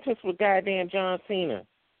 I'm pissed with goddamn John Cena.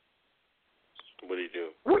 What did he do?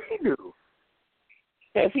 What did he do?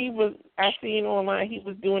 Because I seen online, he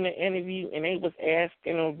was doing an interview, and they was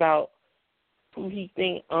asking him about who he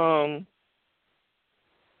think,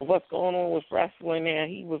 what's going on with wrestling now.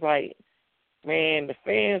 He was like, man, the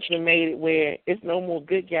fans have made it where it's no more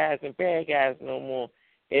good guys and bad guys no more.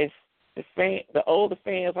 It's the older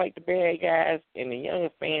fans like the bad guys and the younger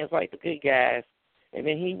fans like the good guys. And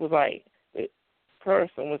then he was like, the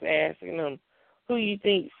person was asking him, who you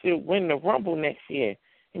think should win the Rumble next year?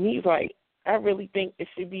 And he's like, I really think it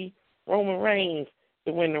should be Roman Reigns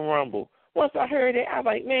to win the Rumble. Once I heard it, I was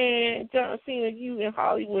like, man, John Cena, you in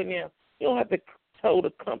Hollywood now. You don't have to toe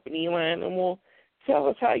the company line no more. Tell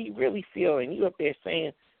us how you really feel. And you up there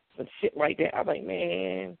saying some shit like that. I was like,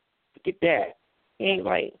 man, forget that. He ain't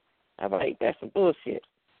like, I was like, that's some bullshit.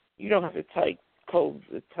 You don't have to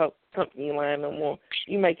company line no more.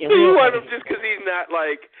 You making so you real want money. him just because he's not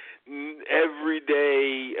like every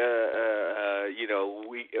day,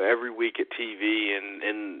 every week at TV and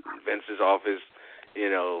in Vince's office,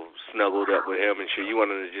 snuggled up with him and shit. You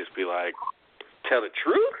want him to just be like, tell the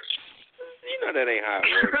truth? You know that ain't how it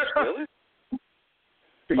works, really.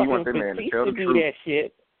 You want the man to tell the truth. That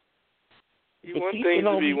shit. You want things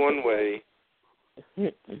to be one way.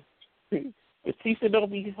 Batista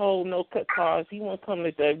don't be holding no cut cards. He won't come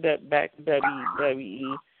to back to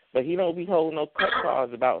WWE, but he don't be holding no cut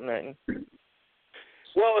cards about nothing.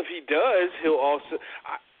 Well, if he does, he'll also,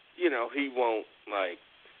 he won't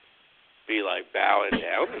be bowing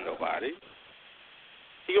down to nobody.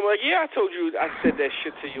 He gonna be like, yeah, I said that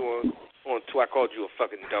shit to you on I called you a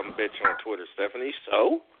fucking dumb bitch on Twitter, Stephanie.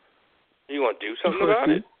 So, you want to do something about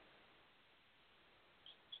it?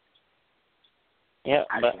 Yeah,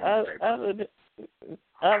 but other than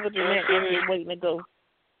that, I'm waiting to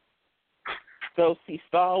go see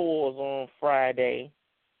Star Wars on Friday.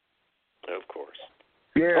 Of course.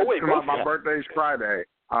 Yeah, oh, wait, my birthday's Friday.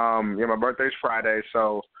 My birthday's Friday,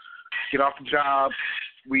 so get off the job.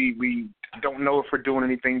 We don't know if we're doing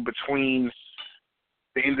anything between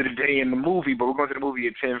the end of the day and the movie, but we're going to the movie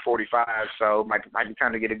at 10:45, so might be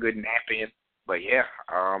time to get a good nap in. But yeah,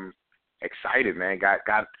 excited, man.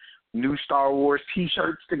 Got new Star Wars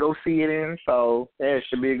T-shirts to go see it in, so yeah, it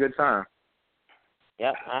should be a good time.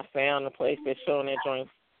 Yep, I found a place that's showing that joint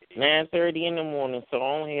 9:30 in the morning, so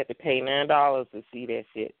I only had to pay $9 to see that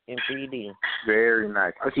shit in 3D. Very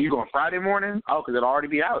nice. Oh, so you going Friday morning? Oh, because it'll already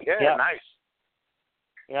be out. Yeah, yep. Nice.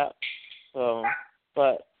 Yep. So,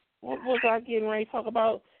 but what was I getting ready to talk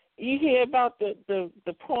about? You hear about the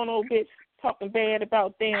porno bitch talking bad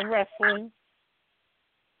about damn wrestling?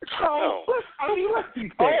 Oh, as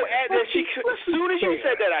soon as you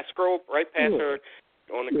said that, I scrolled right past her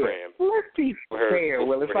on the gram. Let's be fair,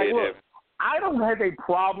 Will. It's like, look, I don't have a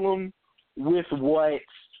problem with what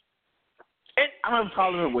I don't have a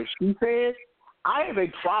problem with what she said. I have a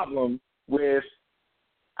problem with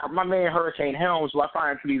my man Hurricane Helms, who I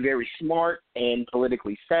find to be very smart and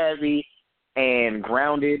politically savvy and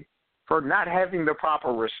grounded, for not having the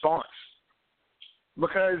proper response.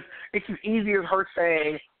 Because it's as easy as her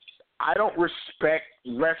saying, I don't respect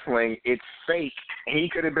wrestling, it's fake. And he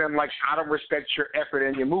could have been like, I don't respect your effort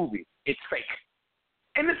in your movie, it's fake.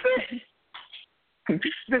 And that's it.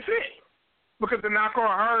 That's it. Because the knock on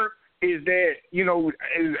her is that,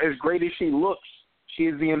 as great as she looks, she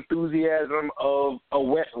is the enthusiasm of a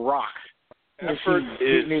wet rock. Effort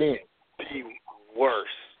is the worst.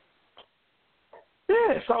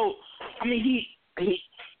 Yeah, so, I mean,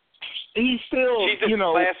 he's still, she's the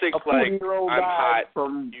classic, a 40-year-old I'm guy hot,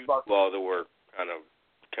 from you do all the work kind of.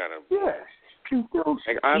 Yeah, he's still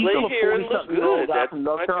I lay here and look good. Guy That's from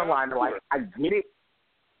North Carolina. Like, I get it.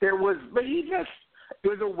 There was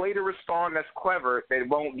a way to respond that's clever that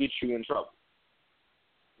won't get you in trouble.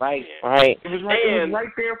 Like, right. It was right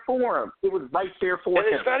there for him. It was right there for him.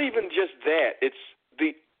 And it's not even just that. It's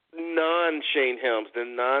the non-Shane Helms, the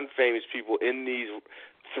non-famous people in these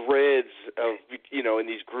threads of, in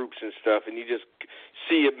these groups and stuff, and you just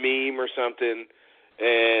see a meme or something,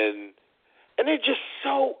 and they're just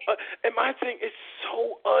so, and my thing is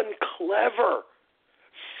so unclever,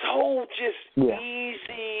 so just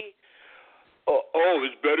easy. Oh,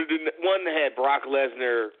 it's better than one that had Brock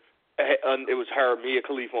Lesnar. It was her, Mia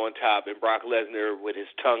Khalifa on top, and Brock Lesnar with his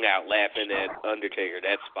tongue out laughing at Undertaker.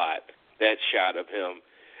 That spot, that shot of him,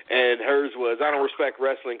 and hers was, I don't respect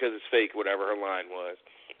wrestling because it's fake. Whatever her line was.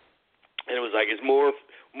 And it was like, it's more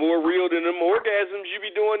real than them orgasms you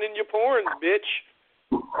be doing in your porn, bitch.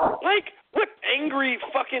 Like, what angry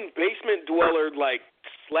fucking basement dweller,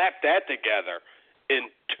 slapped that together in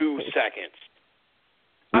 2 seconds?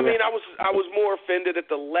 I mean, I was more offended at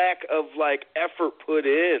the lack of, effort put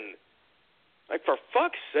in. Like, for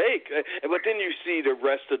fuck's sake. But then you see the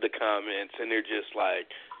rest of the comments, and they're just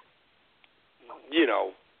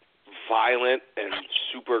violent and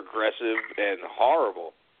super aggressive and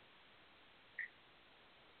horrible.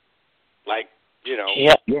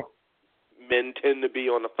 Men tend to be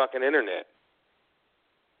on the fucking internet.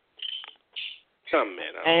 Some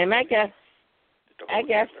men. And I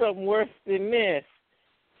got something worse than this.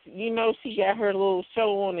 She got her little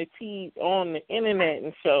show on the internet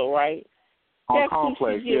and show, right? On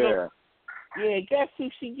Complex, guess who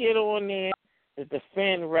she get on there to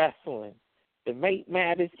defend wrestling? To make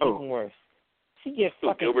matters even worse. She get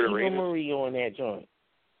fucking Eva Marie on that joint.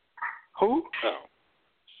 Who? Oh.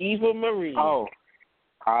 Eva Marie. Oh.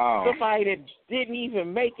 Somebody that didn't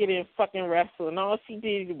even make it in fucking wrestling. All she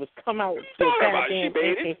did was come out to a goddamn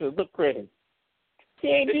entrance and look pretty. She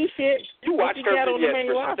ain't do shit. You watched her vignettes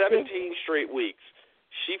for roster. 17 straight weeks.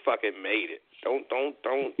 She fucking made it. Don't,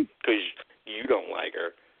 because you don't like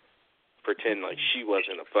her. Pretend like she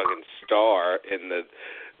wasn't a fucking star in the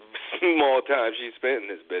small time she spent in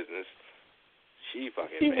this business. She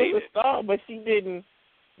fucking made it. She was a star, but she didn't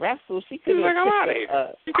wrestle. She could have. Like, I'm out of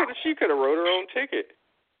here. She could have wrote her own ticket.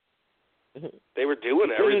 They were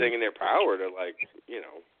doing everything in their power to, like,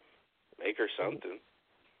 make her something.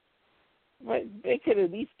 But they could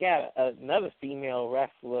at least got another female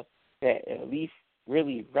wrestler that at least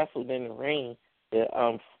really wrestled in the ring.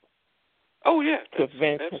 Oh, yeah.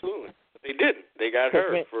 Absolutely. They didn't. They got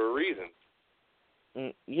her for a reason.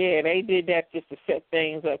 Yeah, they did that just to set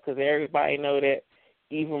things up because everybody know that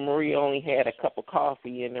Eva Marie only had a cup of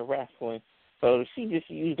coffee in the wrestling. So she just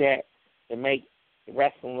used that to make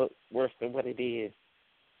wrestling look worse than what it is.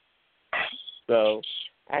 So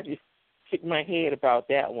I just shook my head about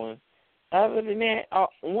that one. Other than that,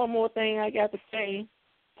 one more thing I got to say,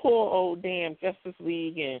 poor old damn Justice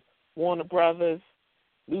League and Warner Brothers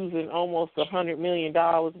losing almost $100 million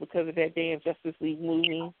because of that damn Justice League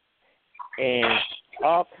movie. And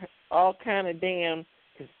all kind of damn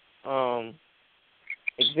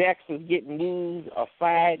execs was getting moved or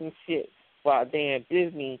fired and shit while damn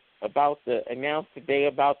Disney announced today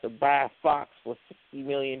about to buy Fox for $60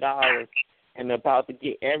 million and about to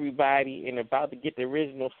get everybody and about to get the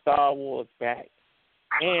original Star Wars back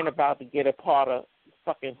and about to get a part of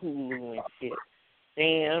fucking Hulu and shit.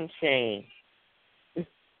 Damn shame.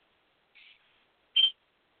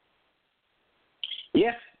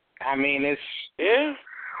 Yeah, I mean it's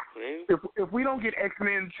If we don't get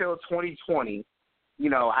X-Men until 2020,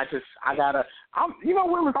 I'm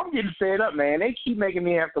getting fed up, man. They keep making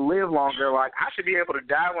me have to live longer. Like I should be able to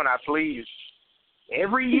die when I please.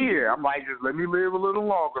 Every year, I'm like, just let me live a little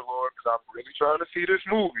longer, Lord, because I'm really trying to see this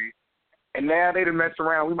movie. And now they done messed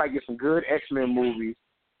around. We might get some good X-Men movies,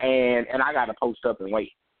 and I got to post up and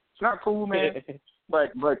wait. It's not cool, man.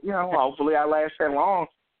 but hopefully I last that long.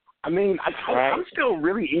 I mean, I'm still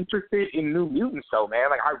really interested in New Mutants, though,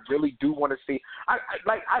 man. Like, I really do want to see.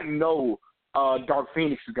 I know Dark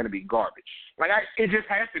Phoenix is going to be garbage. Like, it just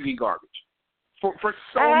has to be garbage. For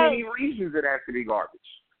so many reasons, it has to be garbage.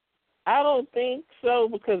 I don't think so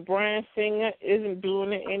because Bryan Singer isn't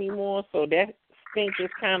doing it anymore, so that stink is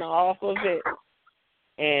kind of off of it.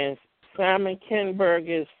 And Simon Kinberg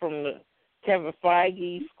is from the Kevin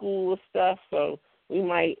Feige school of stuff, so we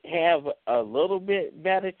might have a little bit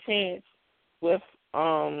better chance with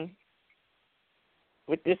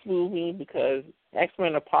this movie because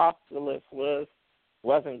X-Men Apocalypse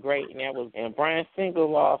wasn't great, and Bryan Singer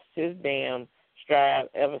lost his damn stride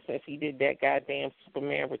ever since he did that goddamn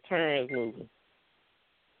Superman Returns movie.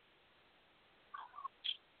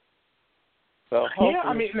 So yeah,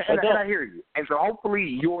 I mean, and I hear you, and so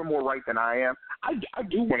hopefully you're more right than I am. I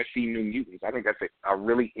do want to see New Mutants. I think that's a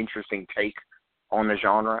really interesting take on the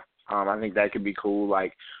genre. I think that could be cool.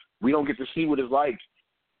 Like, we don't get to see what it's like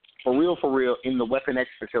for real, in the Weapon X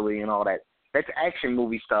facility and all that. That's action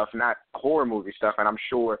movie stuff, not horror movie stuff, and I'm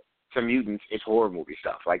sure to Mutants, it's horror movie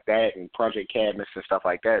stuff like that and Project Cadmus and stuff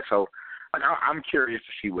like that. So I'm curious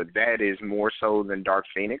to see what that is more so than Dark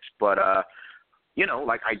Phoenix. But,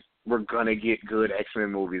 we're going to get good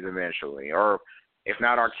X-Men movies eventually. Or if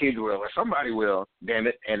not, our kids will, or somebody will, damn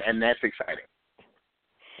it, and that's exciting.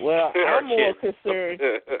 Well,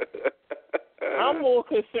 I'm more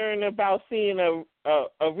concerned about seeing a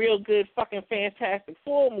real good fucking Fantastic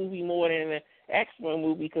Four movie more than an X-Men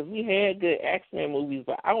movie because we had good X-Men movies,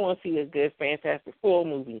 but I want to see a good Fantastic Four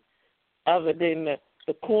movie other than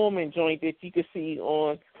the Corman joint that you can see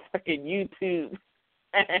on fucking YouTube.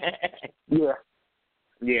 Yeah.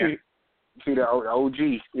 See the OG,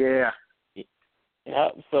 yeah.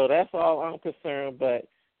 Yep, so that's all I'm concerned, but,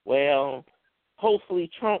 well, hopefully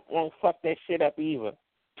Trump won't fuck that shit up either.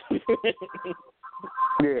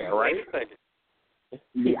 Yeah, right?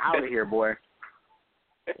 Be out of here, boy.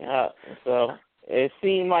 Yeah, so it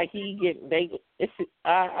seemed like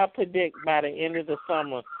I predict by the end of the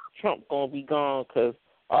summer, Trump going to be gone because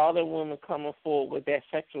all the women coming forward with that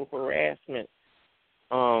sexual harassment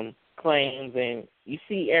claims, and you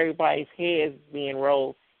see everybody's heads being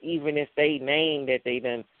rolled, even if they name that they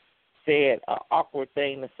done said an awkward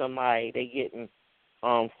thing to somebody, they getting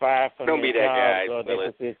fired from don't their be that jobs guy, or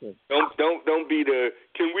their positions. Don't be the.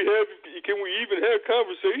 Can we even have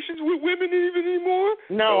conversations with women even anymore?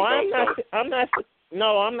 No, I'm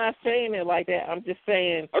not saying it like that. I'm just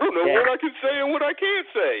saying. I don't know what I can say and what I can't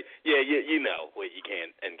say. Yeah, you know what you can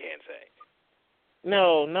and can't say.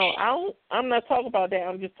 No, I'm not talking about that.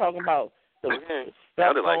 I'm just talking about the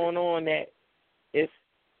stuff going on that it's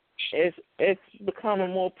it's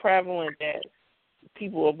becoming more prevalent that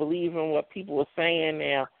people are believing what people are saying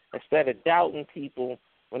now instead of doubting people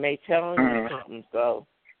when they telling you something. So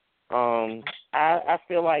I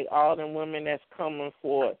feel like all them women that's coming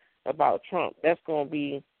forward about Trump, that's going to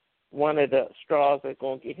be one of the straws that's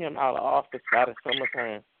going to get him out of office by the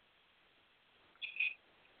summertime.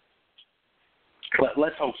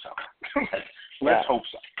 Let's hope so. Let's hope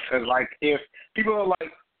so. Because, like, if people are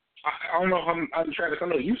like, I don't know if I'm Travis, I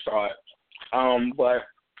know you saw it, but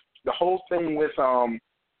the whole thing with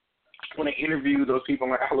when they interviewed those people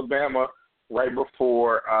in Alabama right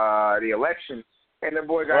before the election, and the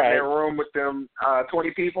boy got in a room with them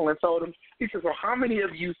 20 people and told them, he says, well, how many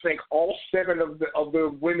of you think all 7 of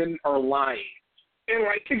the women are lying? And,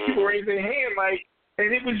 like, 10 people raised their hand, like,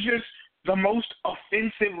 and it was just the most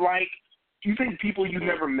offensive, like, you think people you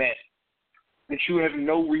never met that you have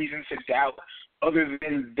no reason to doubt other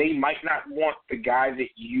than they might not want the guy that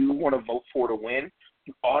you want to vote for to win,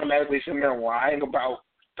 you automatically sit there lying about,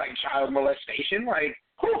 like, child molestation? Like,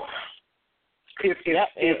 whew. If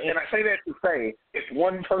and I say that to say, if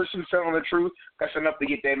one person's telling the truth, that's enough to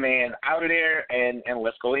get that man out of there, and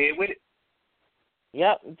let's go ahead with it.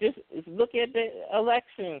 Yep, just look at the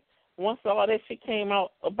election. Once all that shit came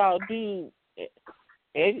out about dude,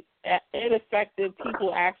 it affected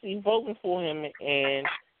people actually voting for him, and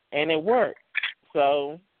it worked.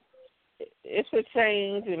 So it's a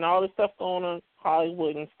change, and all the stuff going on in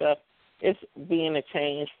Hollywood and stuff, it's being a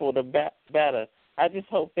change for the better. I just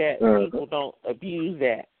hope that people don't abuse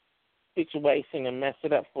that situation and mess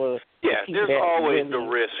it up for yeah. People there's always really... the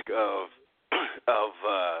risk of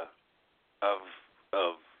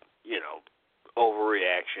you know,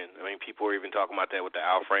 overreaction. I mean, people were even talking about that with the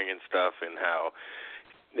Al Franken stuff and how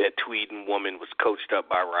that tweeting woman was coached up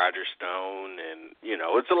by Roger Stone, and you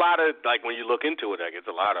know, it's a lot of like when you look into it, like it's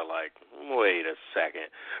a lot of like, wait a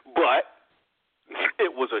second, but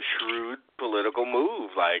it was a shrewd political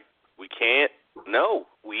move. Like we can't. No,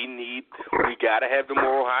 we got to have the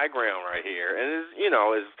moral high ground right here. And as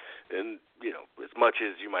much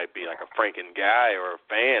as you might be like a Franken guy or a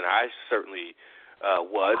fan, I certainly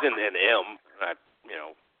was and am.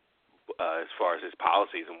 As far as his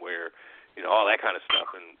policies and where, you know, all that kind of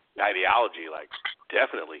stuff and ideology, like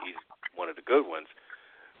definitely he's one of the good ones.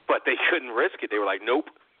 But they couldn't risk it. They were like, nope,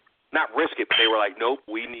 not risk it. But they were like, nope,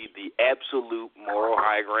 we need the absolute moral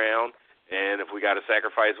high ground. And if we got to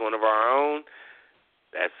sacrifice one of our own,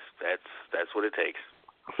 that's what it takes.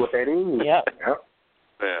 That's what that is. Yep.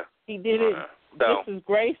 Yeah. He did it just as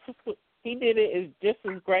gracefully. He did it just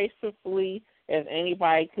as gracefully as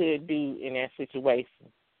anybody could do in that situation.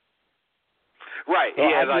 Right. So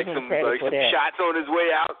he had I like some shots on his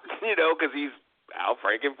way out, you know, because he's Al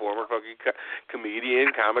Franken, former fucking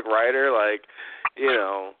comedian, comic writer. Like, you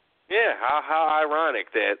know, yeah. How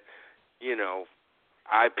ironic that, you know,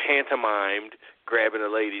 I pantomimed grabbing a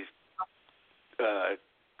lady's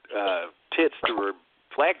tits through her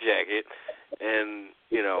flak jacket, and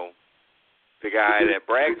you know the guy that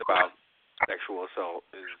brags about sexual assault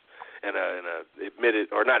and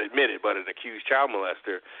admitted or not admitted, but an accused child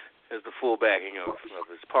molester has the full backing of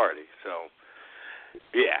his party. So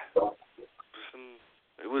yeah,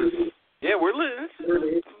 it was we're living.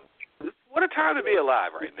 What a time to be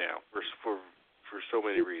alive right now for so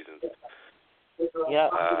many reasons. Yeah,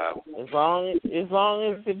 as long as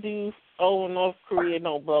the dude over North Korea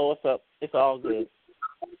don't blow us up, it's all good.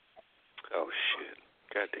 Oh shit!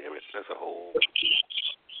 God damn it! That's a whole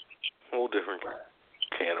different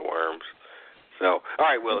can of worms. So, all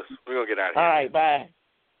right, Willis, we're gonna get out of here. All right, bye.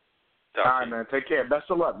 All right, man. Take care. Best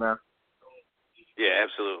of luck, man. Yeah,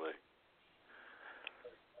 absolutely.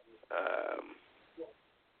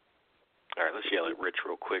 All right, let's yell at Rich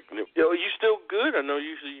real quick. Yo, you still good? I know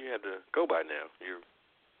usually you had to go by now. You're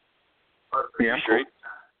straight?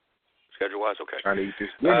 Schedule-wise? Okay.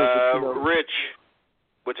 Rich,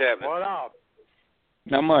 what's happening? What up?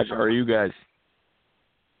 Not much. How are you guys?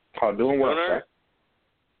 Doing well, sir.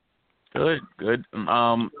 Good.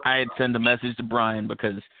 I had sent a message to Brian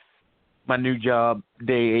because my new job,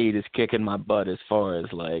 day 8, is kicking my butt as far as,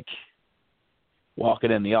 like,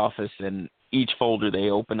 walking in the office and each folder they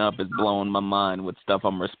open up is blowing my mind with stuff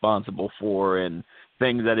I'm responsible for and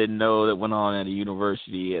things I didn't know that went on at a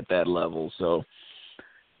university at that level. So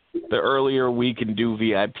the earlier we can do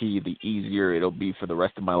VIP, the easier it'll be for the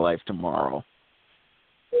rest of my life tomorrow.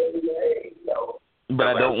 But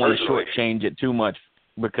I don't want to shortchange it too much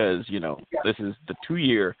because, you know, this is the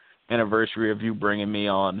 2-year anniversary of you bringing me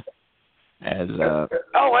on as I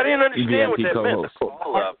didn't understand what that co-host.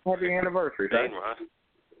 meant. Happy anniversary, right?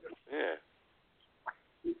 Yeah.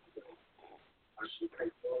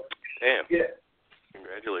 Damn. Yeah.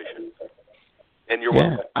 Congratulations. Congratulations. And you're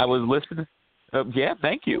welcome. I was listening.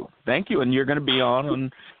 Thank you. And you're going to be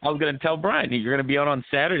on. I was going to tell Brian you're going to be on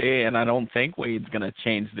Saturday, and I don't think Wade's going to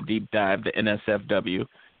change the deep dive to NSFW.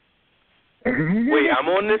 Wait, I'm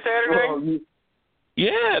on this Saturday?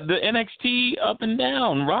 Yeah, the NXT up and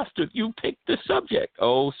down roster. You picked the subject.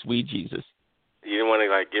 Oh, sweet Jesus. You didn't want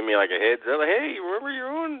to give me a heads up? Hey, remember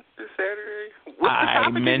you're on this Saturday? I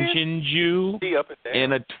mentioned you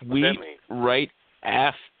in a tweet right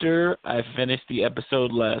after I finished the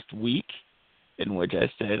episode last week, in which I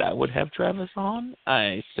said I would have Travis on.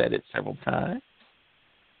 I said it several times.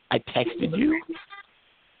 I texted you.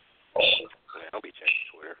 I'll be checking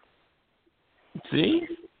Twitter. See?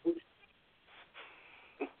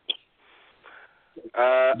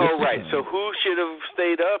 Right. So who should have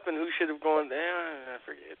stayed up and who should have gone down? I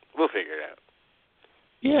forget. We'll figure it out.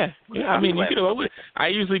 Yeah. I mean, I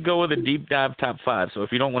usually go with a deep dive top 5. So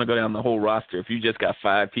if you don't want to go down the whole roster, if you just got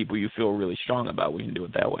 5 people you feel really strong about, we can do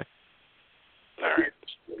it that way. All right.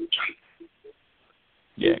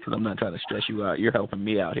 Yeah, because I'm not trying to stress you out. You're helping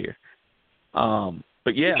me out here.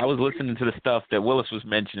 But yeah, I was listening to the stuff that Willis was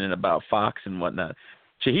mentioning about Fox and whatnot.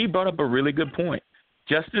 Shahid brought up a really good point.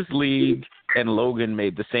 Justice League and Logan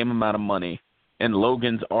made the same amount of money, and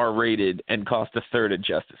Logan's R-rated and cost a third of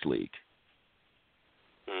Justice League.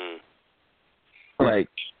 Like,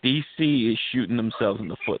 DC is shooting themselves in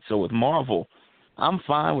the foot. So with Marvel, I'm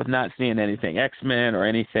fine with not seeing anything X-Men or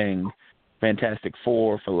anything Fantastic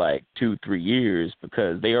Four for 2-3 years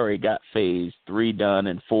because they already got Phase 3 done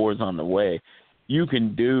and 4's on the way. You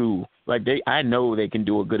can do I know they can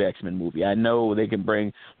do a good X-Men movie. I know they can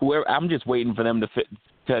bring whoever. I'm just waiting for them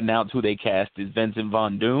to announce who they cast as Vincent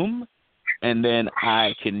Von Doom, and then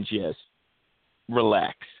I can just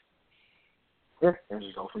relax. Yeah, and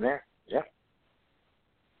just go from there. Yeah.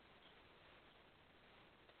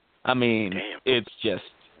 I mean, it's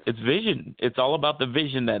vision. It's all about the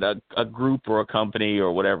vision that a group or a company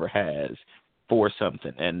or whatever has for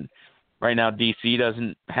something. And right now, DC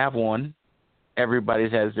doesn't have one. Everybody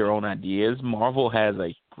has their own ideas. Marvel has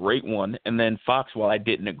a great one. And then Fox, while I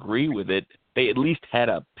didn't agree with it, they at least had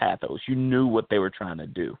a pathos. You knew what they were trying to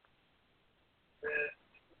do.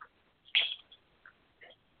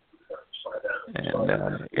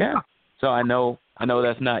 And, so I know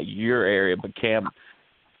that's not your area, but Cam,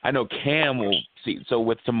 I know Cam will see. So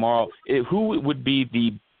with tomorrow, who would be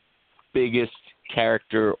the biggest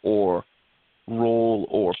character or role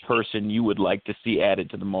or person you would like to see added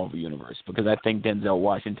to the Marvel Universe? Because I think Denzel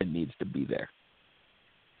Washington needs to be there.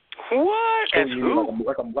 What? As who?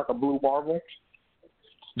 Like a Blue Marvel?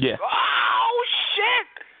 Yeah. Oh, shit!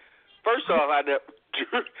 First off, I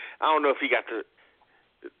don't know if he got the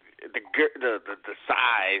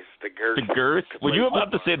size, the girth. The girth? Were you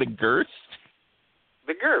about to say the girth?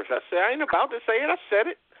 The girth. I ain't about to say it. I said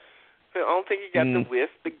it. I don't think he got the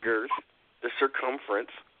width, the girth, the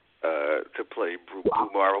circumference to play Blue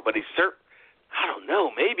Marvel. But I don't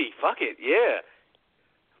know. Maybe. Fuck it. Yeah.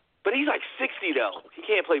 But he's 60 though. He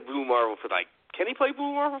can't play Blue Marvel for Can he play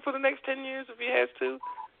Blue Marvel for the next 10 years if he has to?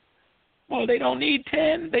 Well, they don't need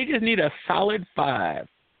 10. They just need a solid 5.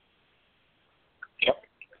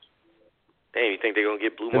 Hey, you think they're gonna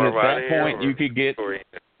get Blue Marvel out of here? At that point, you could get.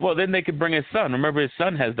 Well, then they could bring his son. Remember, his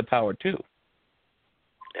son has the power too.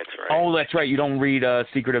 That's right. Oh, that's right. You don't read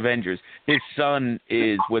Secret Avengers. His son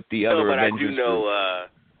is with the other Avengers. I do know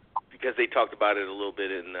because they talked about it a little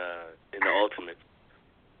bit in the Ultimate.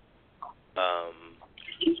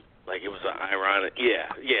 It was an ironic.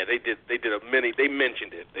 Yeah, they did. They did a mini. They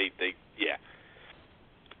mentioned it. They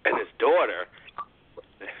and his daughter.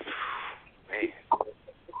 Man.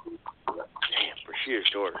 Damn, Bashir's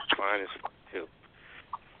daughter is fine as fuck too.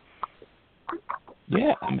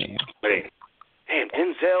 Yeah, I mean. But damn,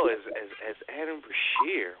 Denzel as Adam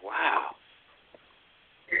Bashir. Wow.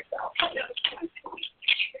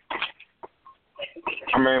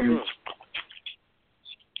 I'm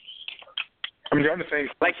trying to think.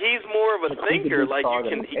 He's more of a thinker. He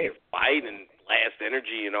can fight and blast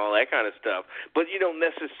energy and all that kind of stuff. But you don't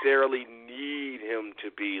necessarily need him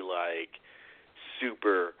to be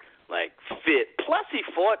super fit. Plus, he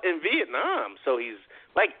fought in Vietnam, so he's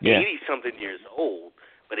 80-something years old.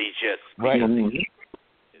 But he's just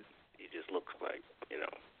he just looks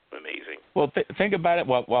amazing. Well, think about it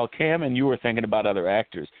while Cam and you were thinking about other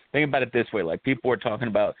actors. Think about it this way: people were talking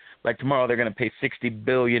about tomorrow they're going to pay $60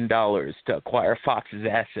 billion to acquire Fox's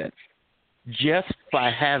assets just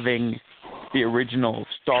by having the original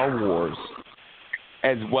Star Wars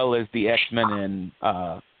as well as the X-Men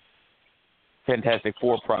and Fantastic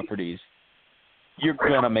Four properties. You're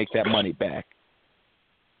going to make that money back.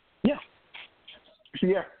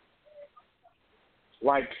 Yeah.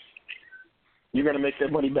 like you're gonna make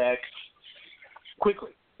that money back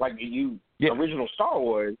quickly. Like original Star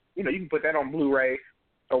Wars, you can put that on Blu-ray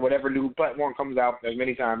or whatever new platform comes out as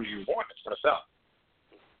many times as you want. It's gonna sell.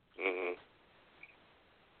 Mhm.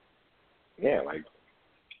 Yeah, like.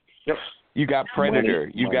 Yep. You got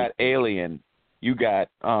Predator. You got Alien. You got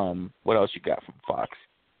what else you got from Fox?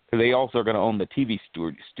 Because they also are going to own the TV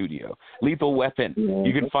studio. Lethal Weapon. Mm-hmm.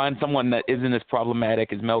 You can find someone that isn't as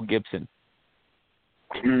problematic as Mel Gibson.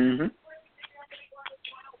 Mm-hmm.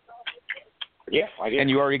 Yeah, I guess. And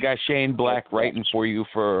you already got Shane Black writing for you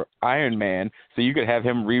for Iron Man, so you could have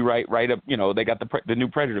him write up. They got the new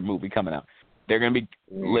Predator movie coming out. They're going to be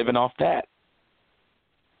living off that.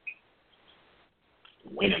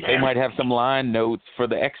 They might have some line notes for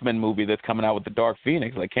the X-Men movie that's coming out with the Dark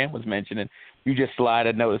Phoenix, like Cam was mentioning. You just slide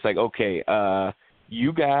a note. It's like, okay,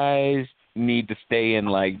 you guys need to stay in,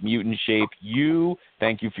 like, mutant shape.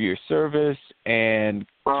 Thank you for your service. And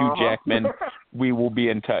Hugh Jackman, we will be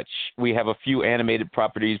in touch. We have a few animated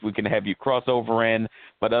properties we can have you cross over in.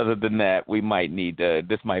 But other than that, we might need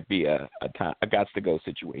this might be a gots-to-go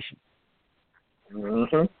situation.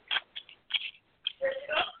 Mm-hmm.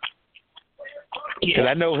 Because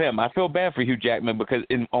I know him. I feel bad for Hugh Jackman because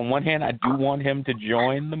on one hand, I do want him to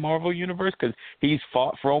join the Marvel Universe because he's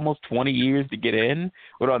fought for almost 20 years to get in.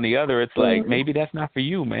 But on the other, it's like, maybe that's not for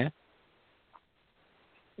you, man.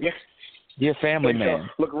 Yes. You're a family man.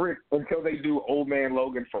 Look, Rick, until they do Old Man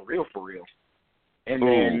Logan for real. And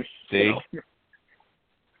then, see?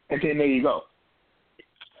 And then there you go.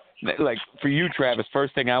 Like, for you, Travis,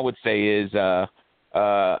 first thing I would say is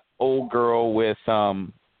old girl with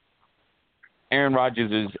Aaron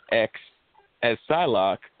Rodgers' ex as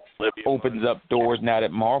Psylocke opens up doors now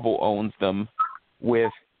that Marvel owns them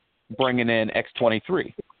with bringing in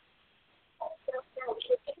X-23.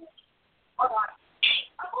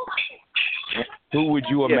 Who would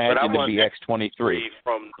you imagine to be X-23?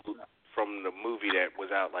 From the movie that was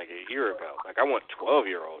out like a year ago. Like, I want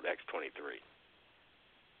 12-year-old X-23.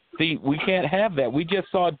 See, we can't have that. We just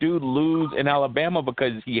saw a dude lose in Alabama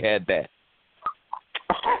because he had that.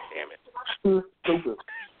 Damn it. Stupid.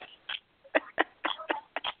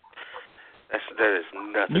 That is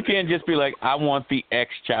nothing. You can't just be like, I want the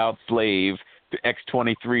ex-child slave, the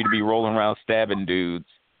X-23, to be rolling around stabbing dudes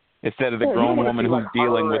instead of the grown woman who's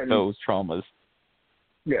dealing with those traumas.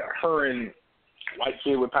 Yeah, her and white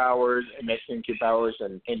kid with powers and Mexican kid powers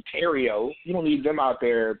and Ontario. You don't need them out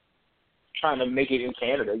there trying to make it in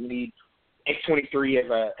Canada. You need X-23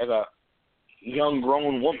 as a young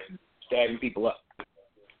grown woman stabbing people up.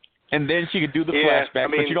 And then she could do the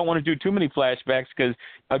flashbacks, but you don't want to do too many flashbacks because,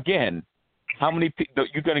 again, how many people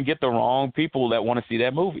you're going to get the wrong people that want to see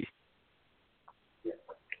that movie.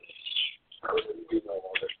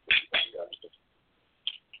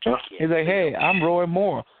 He's like, hey, I'm Roy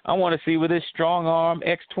Moore. I want to see where this strong arm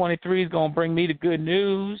X-23 is going to bring me the good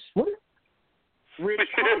news. What? With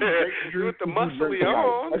the muscly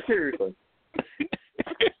arm. Seriously.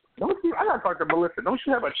 I gotta talk to Melissa. Don't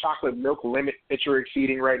you have a chocolate milk limit that you're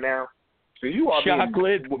exceeding right now? So you are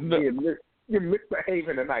you're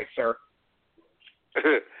misbehaving tonight, sir.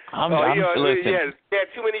 I'm listen. Yeah,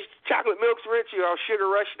 too many chocolate milks, Rich. You all sugar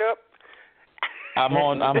rushed up.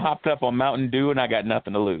 I'm hopped up on Mountain Dew and I got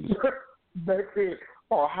nothing to lose. That's it.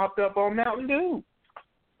 Oh, hopped up on Mountain Dew.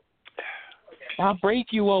 I'll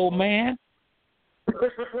break you, old man. I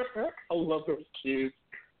love those kids.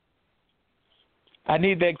 I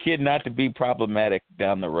need that kid not to be problematic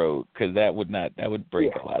down the road because that would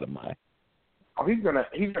break a lot of my. Oh, he's gonna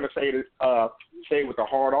say it with a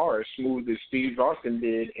hard R as smooth as Steve Austin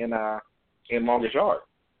did in Longest Yard.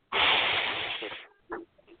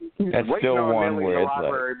 That's still one where it's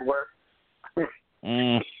like.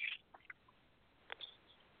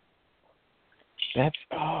 That's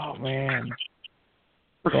man.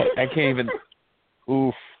 I can't even.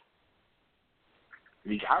 Oof.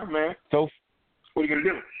 You got him, man. So. What are you going to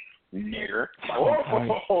do? Nigger.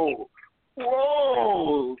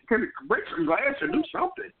 Whoa. Can you break some glass or do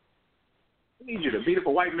something? I need you to beat up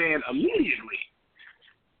a white man immediately.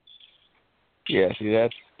 Yeah, see,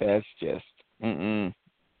 that's just, I'm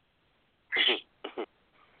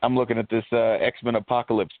looking at this X-Men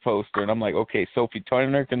Apocalypse poster, and I'm like, okay, Sophie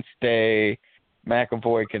Turner can stay,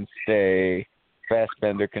 McAvoy can stay,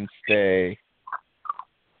 Fassbender can stay,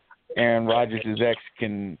 Aaron Rodgers' ex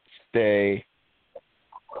can stay,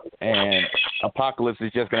 and Apocalypse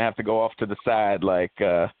is just going to have to go off to the side like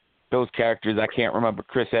those characters. I can't remember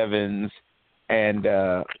Chris Evans and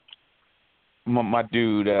my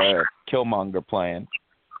dude Killmonger playing.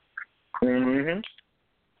 Mm-hmm.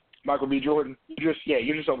 Michael B. Jordan. You're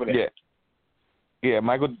just over there. Yeah. Yeah,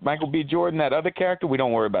 Michael B. Jordan, that other character, we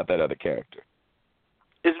don't worry about that other character.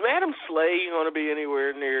 Is Madam Slay going to be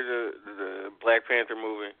anywhere near the Black Panther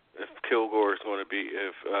movie? If Kilgore's going to be,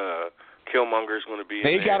 if Killmonger's going to be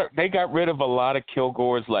in there? They got rid of a lot of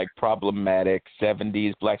Kilgore's like problematic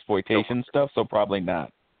 70s blaxploitation stuff, so probably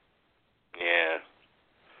not. Yeah.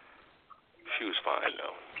 She was fine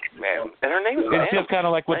though. Man, and her name is It's just kind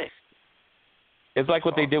of like what. It's like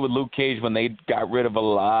what they did with Luke Cage when they got rid of a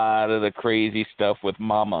lot of the crazy stuff with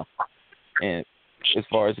Mama, and as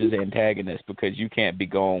far as his antagonist, because you can't be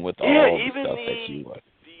going with all the stuff that you want.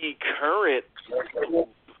 The current,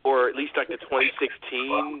 or at least like the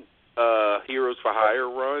 2016 Heroes for Hire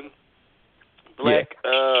run, Black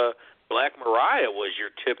Mariah was your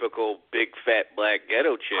typical big fat black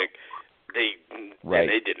ghetto chick. And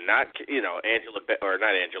they did not, not Angela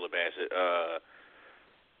Bassett.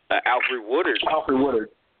 Alfre Woodard. Not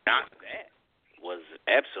that. Was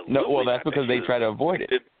absolutely. No, well, that's because they try to avoid it.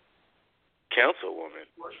 Councilwoman.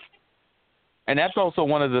 And that's also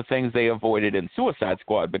one of the things they avoided in Suicide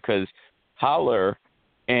Squad, because Holler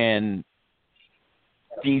and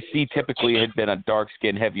DC typically had been a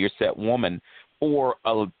dark-skinned, heavier-set woman, or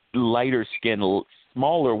a lighter-skinned,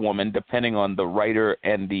 smaller woman, depending on the writer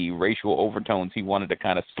and the racial overtones he wanted to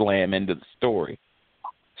kind of slam into the story.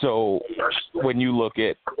 So when you look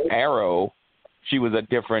at Arrow, she was a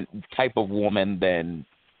different type of woman than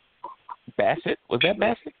Bassett. Was that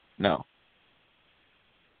Bassett? No.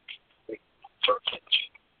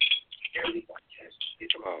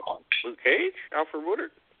 Luke Cage? Alfre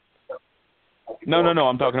Woodard? No.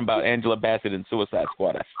 I'm talking about Angela Bassett in Suicide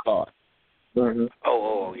Squad, I thought. Mm-hmm.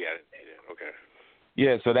 Oh, yeah. Okay.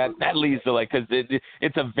 Yeah, so that leads to, because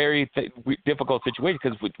it's a very difficult situation,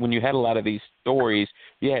 because when you had a lot of these stories,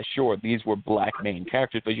 yeah, sure, these were black main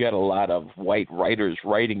characters, but you had a lot of white writers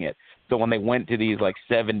writing it. So when they went to these,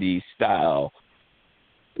 70s style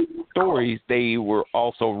stories, they were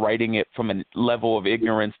also writing it from a level of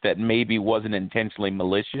ignorance that maybe wasn't intentionally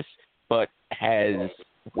malicious, but has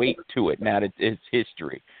weight to it. Now it's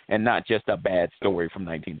history, and not just a bad story from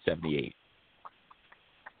 1978.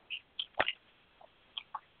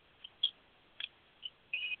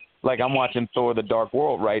 I'm watching Thor: The Dark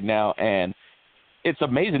World right now, and it's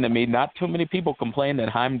amazing to me. Not too many people complain that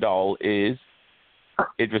Heimdall is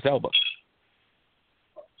Idris Elba.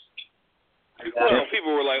 Well,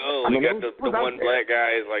 people were like, "Oh, we got the one black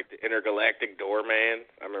guy is like the intergalactic doorman."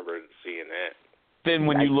 I remember seeing that. Then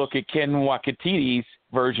when you look at Ken Wakatiti's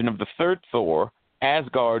version of the third Thor,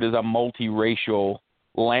 Asgard is a multiracial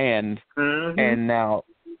land, and now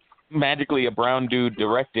magically a brown dude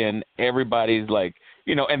directing. Everybody's like,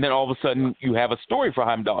 and then all of a sudden you have a story for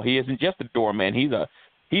Heimdall. He isn't just a doorman.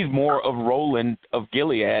 He's more of Roland of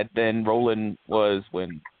Gilead than Roland was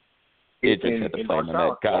when Idris had to play him in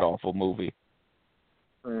that god awful movie.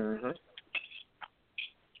 Mm-hmm.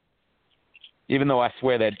 Even though I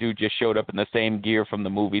swear that dude just showed up in the same gear from the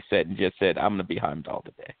movie set and just said, "I'm gonna be Heimdall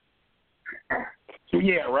today."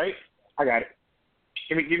 Yeah, right. I got it.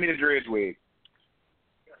 Give me the dreads wig.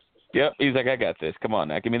 Yep, he's like, "I got this. Come on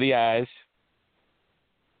now, give me the eyes."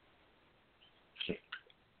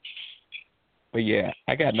 But yeah,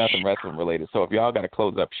 I got nothing wrestling related. So if y'all got to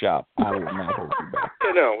close up shop, I will not hold you back.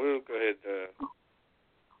 No, we'll go ahead and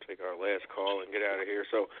take our last call and get out of here.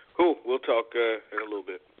 So cool, we'll talk in a little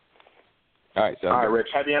bit. All right, all right, Rich.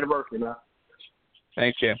 Happy anniversary, man.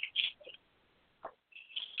 Thanks, Jim. All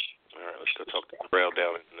right, let's go talk to Darrell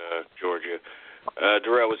down in Georgia.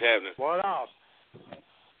 Darrell, what's happening? What up?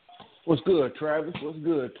 What's good, Travis? What's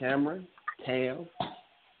good, Cameron? Cam?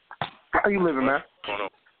 How you living, man? What's going on?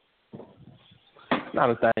 Not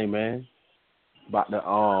a thing, man. About to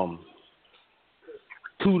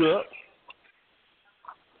toot up.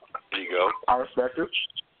 There you go. I respect it.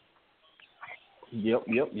 Yep.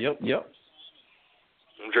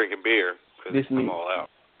 I'm drinking beer because I'm all out.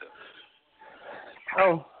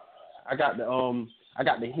 Oh, I got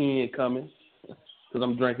the hen coming because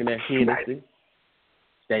I'm drinking that Hennessy,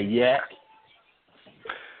 that yak.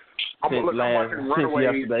 I'm watching Runaways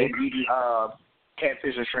yesterday. and eating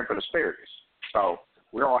catfish and shrimp and asparagus. So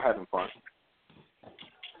we're all having fun.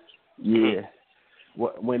 Yeah.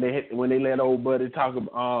 When they let old buddy talk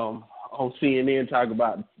on CNN talk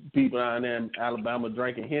about people down there in Alabama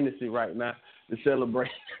drinking Hennessy right now to celebrate.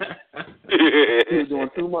 He's doing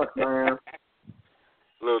too much, man.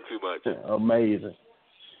 A little too much. Amazing.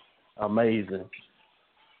 I'm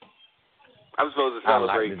supposed to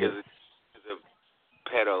celebrate because the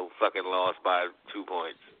pedo fucking lost by 2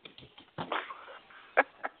 points.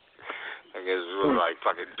 I guess it was like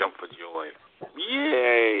fucking jump for joy.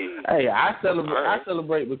 Yay! Hey, I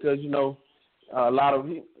celebrate because a lot of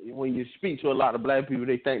when you speak to a lot of black people,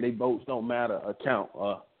 they think their votes don't matter or count,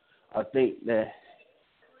 or I think that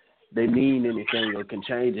they mean anything or can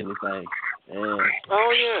change anything. And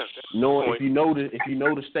knowing if you know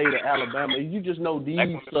the state of Alabama, you just know these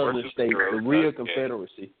southern states, the real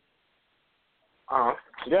Confederacy.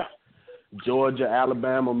 Yeah. Georgia,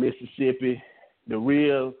 Alabama, Mississippi, the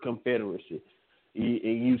real Confederacy.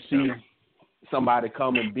 And you see somebody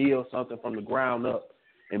come and build something from the ground up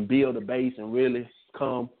and build a base and really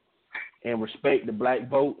come and respect the black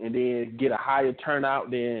vote and then get a higher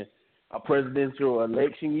turnout than a presidential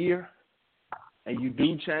election year. And you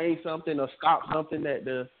do change something or stop something that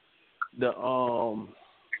the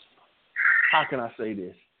how can I say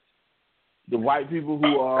this? The white people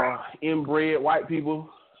who are inbred white people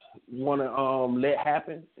want to let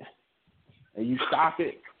happen, and you stop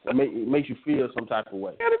it. It makes you feel some type of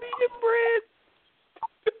way. Gotta be inbred.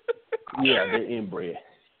 Yeah, they're inbred.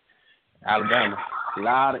 Alabama, a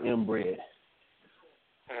lot of inbred.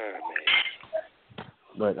 Oh, man.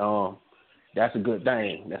 But that's a good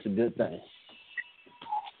thing. That's a good thing.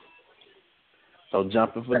 So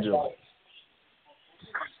jumping for joy.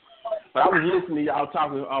 But I was listening to y'all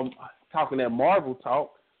talking that Marvel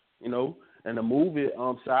talk, and the movie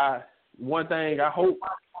side. One thing I hope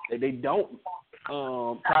that they don't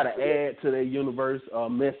try to add to their universe or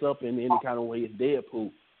mess up in any kind of way is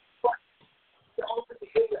Deadpool.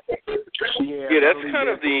 Yeah, that's kind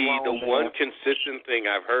of the one consistent thing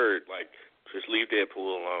I've heard. Like, just leave Deadpool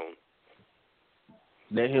alone.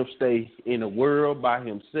 Let him stay in the world by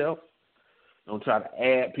himself. Don't try to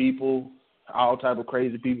add people, all type of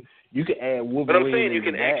crazy people. You can add Wolverine. But I'm saying you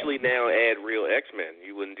can actually now add real X-Men.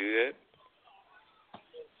 You wouldn't do that?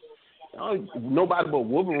 Nobody but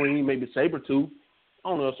Wolverine, maybe Sabretooth. I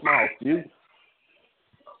don't know, a small few.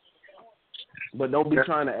 But don't be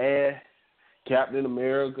trying to add Captain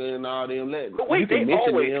America and all them. But wait, they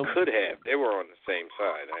always could have. They were on the same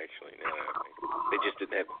side, actually. Now that I think. They just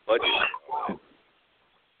didn't have a budget.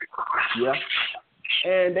 Yeah.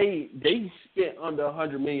 And they spent under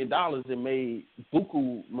 $100 million and made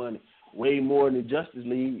buku money, way more than Justice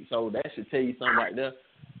League. So that should tell you something right there.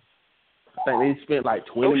 I think they spent like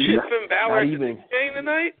 20 million. Oh, shit, Finn Balor game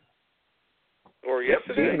tonight? Or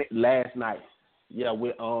yesterday? Last night. Yeah,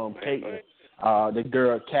 with Caitlyn. The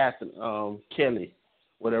girl, Catherine, Kelly,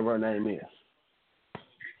 whatever her name is.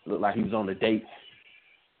 Looked like he was on a date.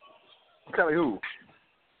 Kelly who?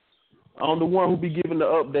 The one who be giving the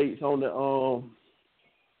updates on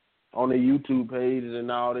their YouTube pages and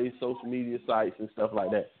all their social media sites and stuff like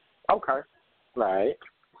that. Okay. Right.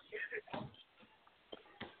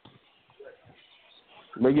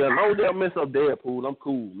 But yeah, as long as they don't mess up Deadpool, I'm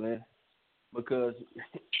cool, man. Because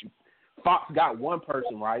Fox got one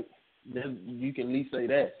person right. Then you can at least say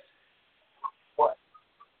that. What?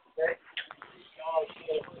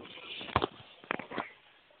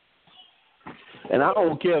 And I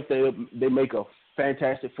don't care if they make a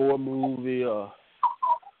Fantastic Four movie or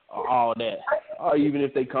all that, or even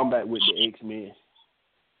if they come back with the X-Men.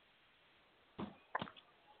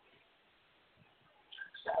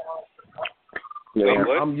 Yeah.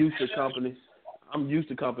 I'm used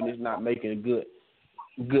to companies not making good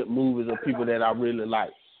movies of people that I really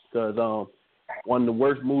like. Because one of the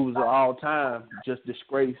worst movies of all time just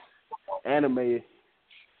disgraced anime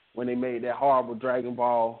when they made that horrible Dragon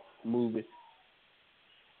Ball movie.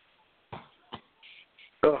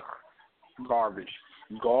 Ugh. Garbage,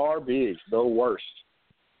 the worst.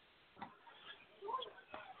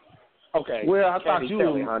 Okay. Well, I thought Kathy you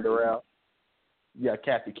Kelly, were. Yeah,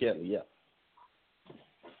 Kathy Kelly, yeah.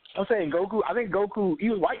 I'm saying Goku. I think Goku, he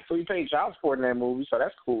was white, so he paid child support in that movie, so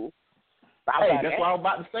that's cool. Hey, that's what I was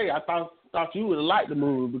about to say. I thought you would have liked the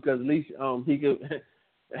movie because at least he could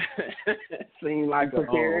seem like a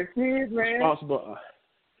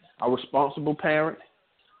responsible parent.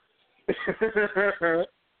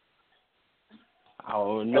 I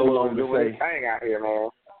don't know what to say. Thing out here, man.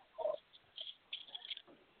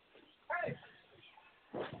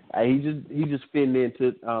 Hey, he just fitting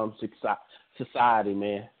into society,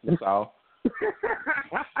 man. That's all.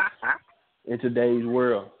 In today's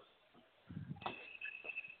world,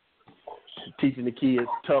 teaching the kids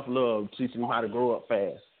tough love, teaching them how to grow up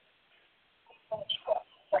fast.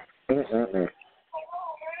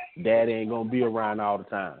 Daddy ain't gonna be around all the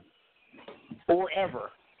time, or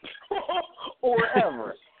ever.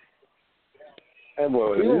 That boy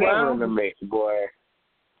was never in the mix, boy.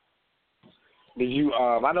 Did you?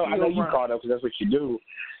 I know you caught up because that's what you do.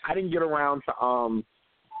 I didn't get around to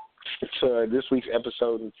this week's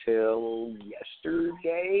episode until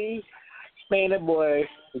yesterday. Man, that boy,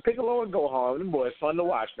 Piccolo and Gohan, them boys fun to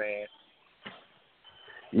watch, man.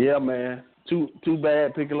 Yeah, man. Too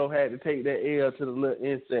bad Piccolo had to take that L to the little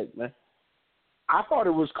insect, man. I thought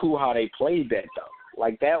it was cool how they played that though.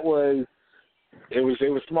 Like it was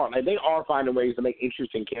smart. Like they are finding ways to make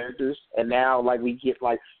interesting characters, and now like we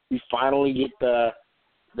finally get the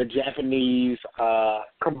Japanese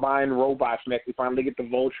combined robots next. We finally get the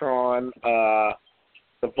Voltron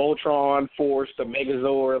Force, the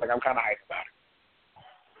Megazord. Like I'm kind of hyped about it.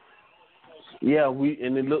 Yeah,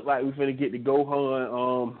 and it looked like we're finna get the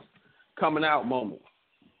Gohan coming out moment.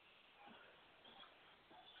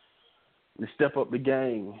 To step up the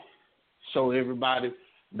game, show everybody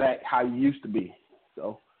back how you used to be.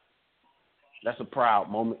 So that's a proud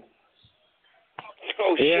moment.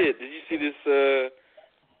 Oh shit! Did you see this,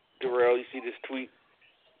 Darrell? You see this tweet?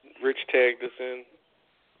 Rich tagged us in.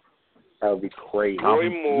 That would be crazy. Roy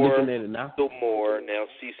Moore, Cecil Moore, now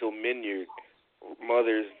Cecil Minyard.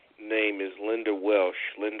 Mother's name is Linda Welsh.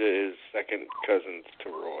 Linda is second cousin to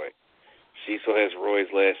Roy. Cecil has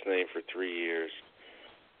Roy's last name for 3 years.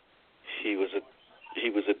 He was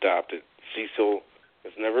adopted. Cecil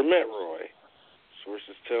has never met Roy.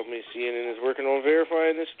 Sources tell me CNN is working on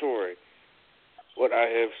verifying this story. What I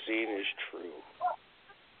have seen is true.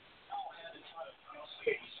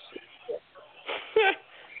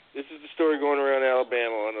 This is the story going around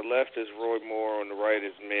Alabama. On the left is Roy Moore. On the right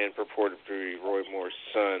is man purported to be Roy Moore's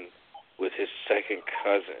son with his second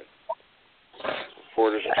cousin.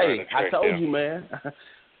 Reporters are trying to track I told down. you, man.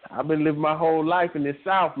 I've been living my whole life in the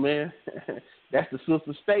South, man. That's the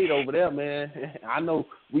sister state over there, man. I know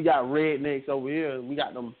we got rednecks over here. We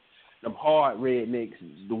got them hard rednecks,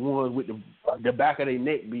 the ones with the back of their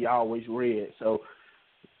neck be always red. So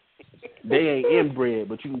they ain't inbred,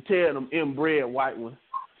 but you can tell them inbred white ones,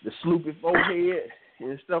 the sloopy forehead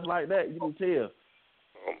and stuff like that. You can tell.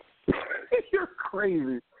 You're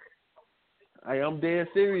crazy. I'm dead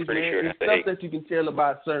serious, Pretty man. sure It's stuff that you can tell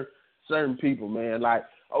about certain people, man. Like,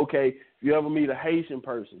 okay, if you ever meet a Haitian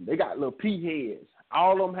person, they got little pea heads.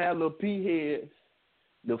 All of them have little pea heads,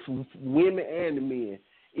 the women and the men.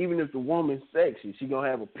 Even if the woman's sexy, she going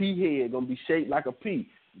to have a pea head, going to be shaped like a pea.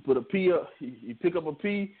 You put a pea up, you pick up a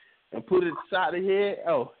pea and put it at the side of the head,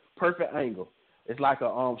 perfect angle. It's like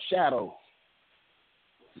a shadow.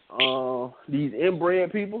 These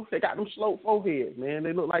inbred people, they got them sloped foreheads, man.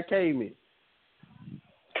 They look like cavemen.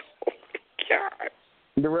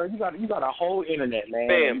 Darrell, you got a whole internet, man.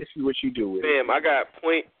 Bam. This is what you do with Bam, it. I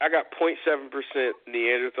got 0.7%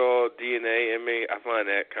 Neanderthal DNA in me. I find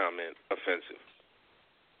that comment offensive.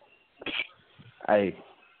 Hey,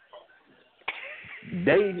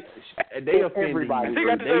 they offended everybody. They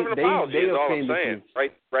got to deserve an apology. Is all I'm saying.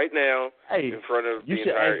 Right now, in front of you the should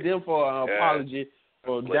entire. ask them for an apology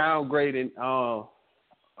for downgrading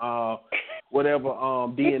whatever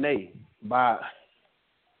DNA by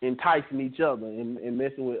enticing each other and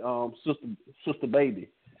messing with sister baby.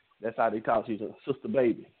 That's how they talk. She's a sister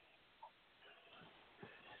baby.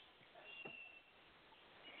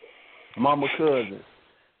 Mama cousin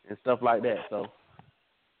and stuff like that. So.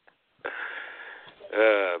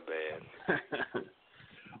 Man.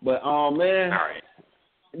 But man, all right.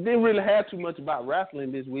 Didn't really have too much about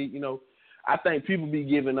wrestling this week. You know, I think people be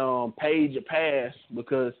giving Paige a pass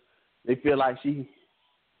because they feel like she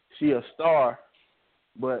a star,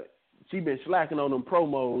 but she been slacking on them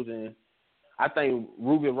promos, and I think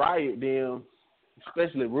Ruby Riott, them,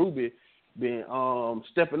 especially Ruby, been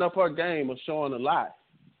stepping up her game or showing a lot.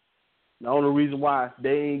 The only reason why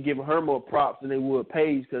they ain't giving her more props than they would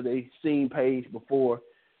Paige because they seen Paige before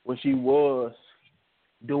when she was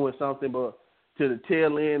doing something, but to the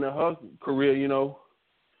tail end of her career, you know,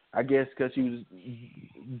 I guess because she was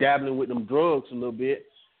dabbling with them drugs a little bit,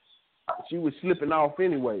 she was slipping off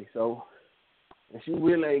anyway, so and she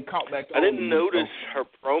really ain't caught back on. I didn't notice her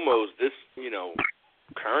promos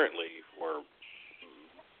currently were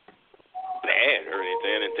bad or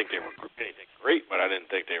anything. I didn't think they were anything great, but I didn't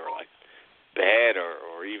think they were like bad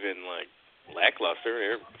or even like lackluster.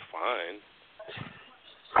 They're fine.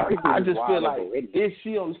 I just feel like is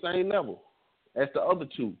she on the same level as the other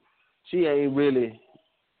two? She ain't really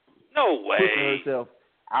no way pushing herself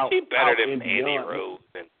out. She better than Mandy Mandy Rose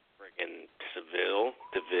and freaking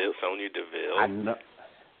Sonya Deville.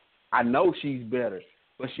 I know she's better,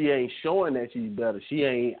 but she ain't showing that she's better. She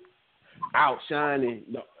ain't outshining.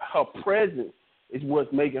 Her presence is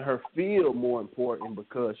what's making her feel more important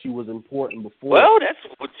because she was important before. Well, that's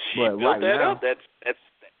what she built right that now, up. That's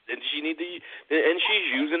and she need to, and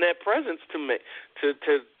she's using that presence to make to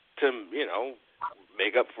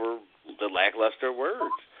make up for the lackluster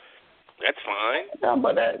words. That's fine. Yeah,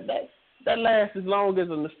 but that lasts as long as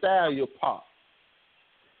a nostalgia pop.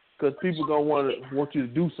 Because people gonna want you to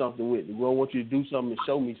do something with it. They gonna want you to do something and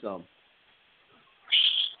show me something.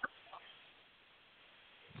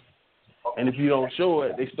 And if you don't show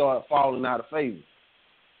it, they start falling out of favor.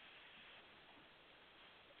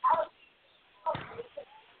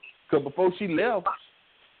 Because before she left,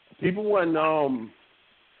 people wasn't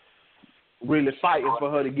really fighting for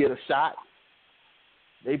her to get a shot.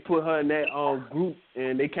 They put her in that group,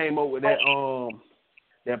 and they came up with that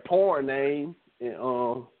porn name,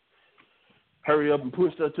 and hurry up and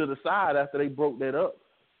pushed her to the side after they broke that up.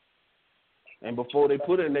 And before they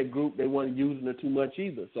put her in that group, they weren't using her too much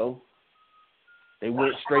either. So they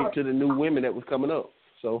went straight to the new women that was coming up.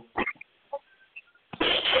 So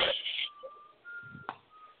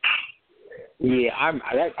yeah, I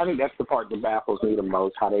think that's the part that baffles me the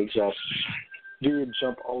most. How they just did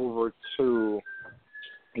jump over to,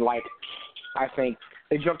 like, I think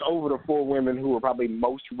they jumped over the 4 women who were probably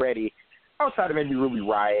most ready, outside of maybe Ruby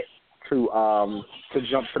Riott, to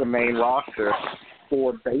jump to the main roster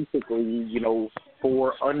for basically,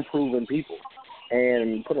 4 unproven people,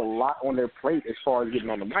 and put a lot on their plate as far as getting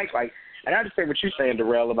on the mic. Like, and I understand what you're saying,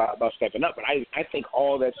 Darrell, about stepping up, but I think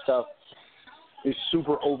all that stuff is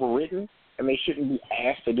super overwritten, and they shouldn't be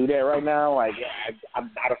asked to do that right now. Like,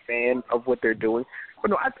 I'm not a fan of what they're doing.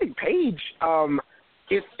 But no, I think Paige,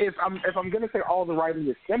 if I'm gonna say all the writing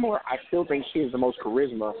is similar, I still think she has the most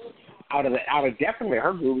charisma out of definitely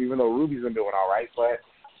her group, even though Ruby's been doing all right. But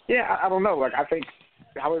yeah, I don't know. Like, I think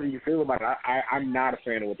however you feel about it, I'm not a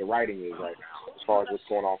fan of what the writing is right now as far as what's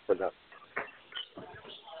going on for them.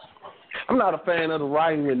 I'm not a fan of the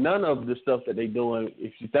writing with none of the stuff that they're doing.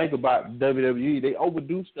 If you think about WWE, they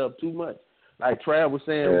overdo stuff too much. Like Trav was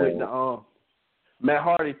saying with the Matt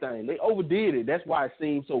Hardy thing, they overdid it. That's why it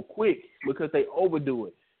seemed so quick, because they overdo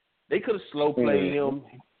it. They could have slow played him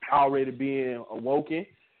already being awoken.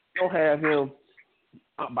 Don't have him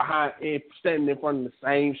behind and standing in front of the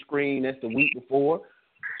same screen as the week before.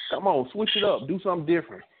 Come on, switch it up. Do something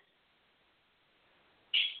different.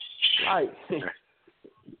 Like,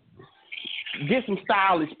 get some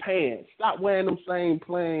stylish pants. Stop wearing them same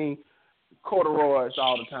plain corduroys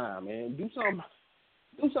all the time, man. Do something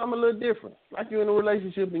a little different. Like you're in a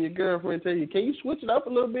relationship and your girlfriend tell you, can you switch it up a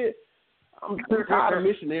little bit? I'm tired of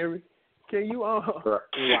missionary. Can you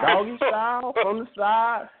doggy style from the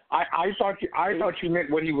side? I thought you meant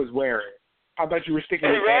what he was wearing. I thought you were sticking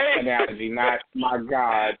with that analogy, not my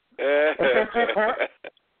God. It's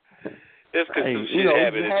because some shit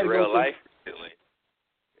happened in real life.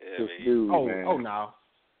 Yeah, dude, no.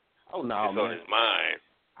 It's on his mind.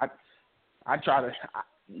 I try to.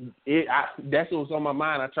 That's what's on my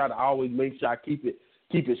mind. I try to always make sure I keep it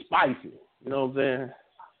spicy. You know what I'm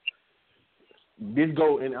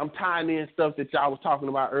saying? And I'm tying in stuff that y'all was talking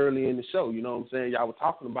about earlier in the show. You know what I'm saying? Y'all were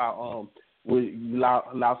talking about will you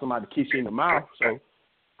allow somebody to kiss you in the mouth. So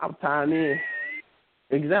I'm tying in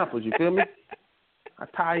examples. You feel me? I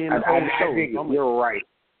tie in the whole show. I think you're right.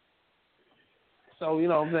 So you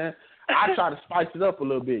know what I'm saying? I try to spice it up a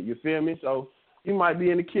little bit. You feel me? So you might be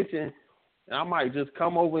in the kitchen, and I might just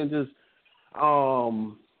come over and just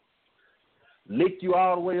lick you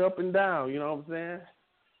all the way up and down. You know what I'm saying?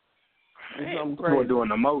 Do something crazy. You're doing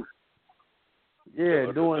the most.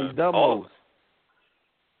 Yeah, doing the most.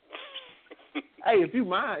 Hey, if you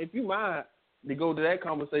mind to go to that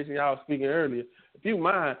conversation y'all was speaking earlier, if you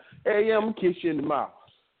mind, hey, yeah, I'm gonna kiss you in the mouth.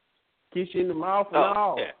 Kiss you in the mouth and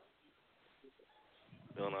all. Yeah.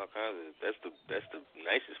 Doing all kinds of. That's the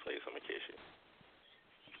nicest place I'm gonna kiss you.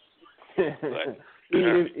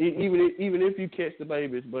 even if you catch the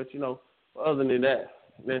babies, but other than that.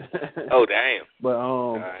 Oh damn. But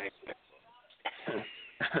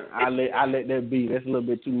I let that be. That's a little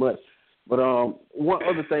bit too much. But one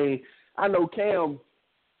other thing, I know Cam,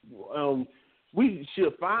 we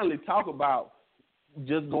should finally talk about,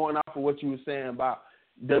 just going off of what you were saying about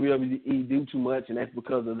WWE do too much, and that's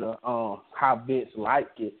because of the how Vince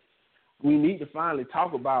liked it. We need to finally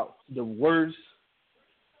talk about the worst,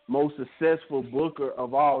 most successful booker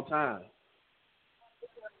of all time.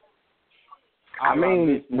 I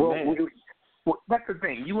mean, that's the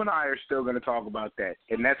thing. You and I are still going to talk about that,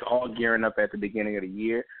 and that's all gearing up at the beginning of the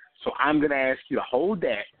year. So I'm going to ask you to hold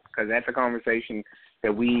that, because that's a conversation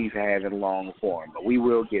that we've had in long form, but we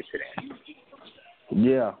will get to that.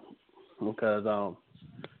 Yeah, because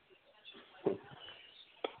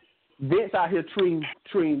Vince out here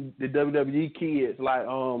treating the WWE kids like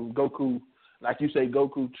Goku, like you say,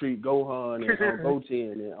 Goku treat Gohan and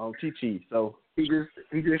Goten and Chi-Chi. So he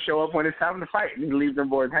just show up when it's time to fight, and he leaves them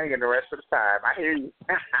boys hanging the rest of the time. I hear you.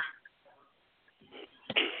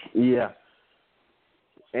 Yeah,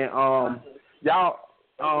 and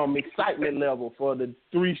y'all excitement level for the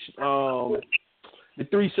three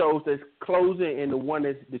shows that's closing, and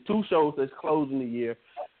the 2 shows that's closing the year,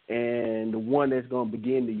 and the one that's going to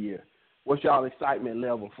begin the year. what's y'all excitement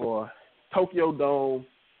level for Tokyo Dome,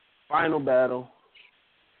 Final Battle,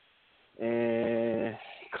 and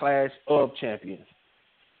Clash of Champions?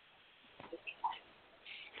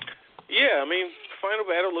 Yeah, I mean, Final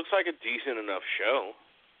Battle looks like a decent enough show.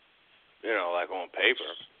 You know, like on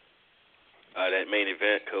paper. That main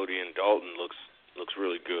event, Cody and Dalton, looks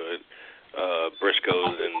really good.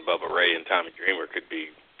 Briscoes and Bubba Ray and Tommy Dreamer could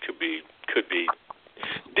be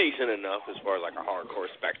decent enough as far as like a hardcore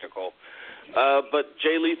spectacle. But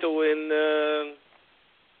Jay Lethal and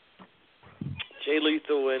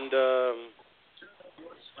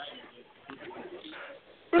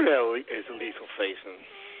who the hell is Lethal facing?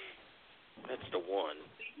 That's the one.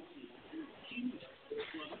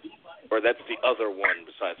 Or that's the other one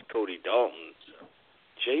besides Cody Dalton.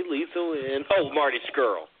 Jay Lethal and Marty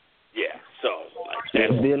Scurll. Yeah, so like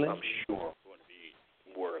that's, I'm sure going to be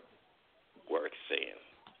worth seeing.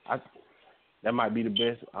 That might be the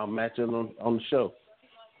best matchup on the show.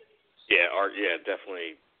 Yeah,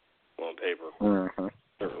 definitely on paper. Mm-hmm.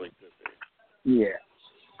 Certainly could be. Yeah,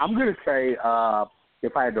 I'm gonna say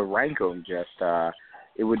if I had to rank them,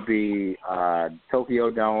 it would be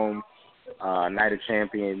Tokyo Dome, Night of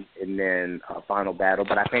Champions, and then Final Battle.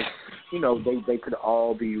 But I think they could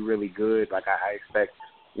all be really good. Like I expect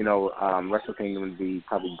Wrestle Kingdom to be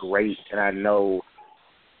probably great, and I know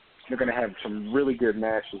they're gonna have some really good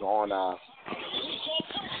matches on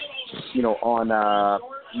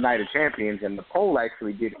Night of Champions. And the poll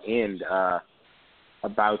actually did end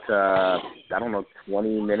about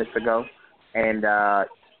 20 minutes ago, and the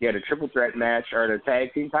triple threat match or the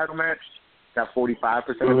tag team title match got 45%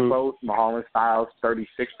 of the vote. Mahal Styles 36%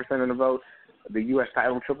 of the vote. The U.S.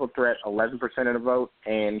 title triple threat 11% of the vote,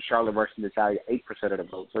 and Charlotte versus Natalya 8% of the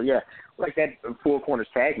vote. So yeah, like that Four Corners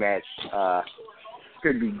tag match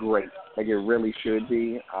could be great. Like it really should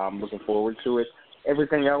be. I'm looking forward to it.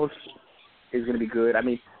 Everything else is going to be good. I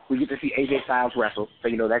mean, we get to see AJ Styles wrestle,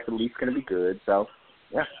 so that's at least going to be good. So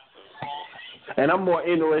yeah. And I'm more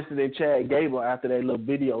interested in Chad Gable after that little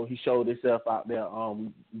video he showed himself out there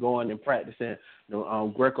going and practicing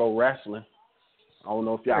Greco wrestling. I don't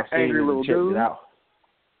know if y'all seen it and checked it out.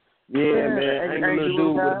 Yeah, man. Angry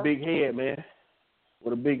little dude with a big head, man.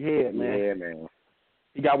 With a big head, man. Yeah, man.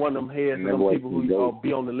 He got one of them heads for them people who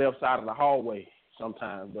be on the left side of the hallway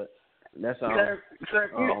sometimes, but that's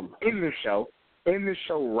in this show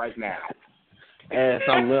right now. And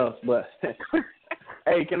something else, but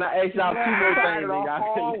hey, can I ask y'all two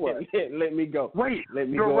more things? Let me go. Wait, let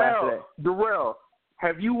me go after that. Darrell,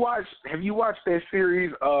 have you watched that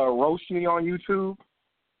series Roast Me on YouTube?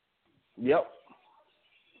 Yep.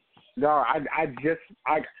 No,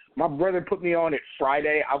 my brother put me on it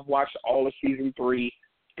Friday. I've watched all of season 3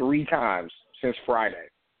 times since Friday.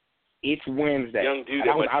 It's Wednesday. Young dude,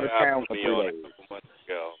 I was out of town for 3 days. A couple months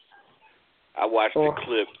ago. I watched the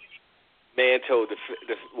clip. Man told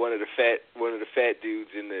one of the fat dudes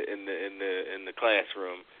in the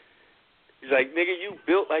classroom. He's like, "Nigga, you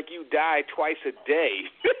built like you die twice a day."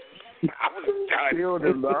 I was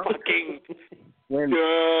done. Fucking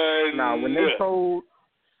done.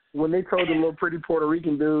 When they told the little pretty Puerto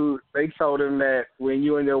Rican dude, they told him that when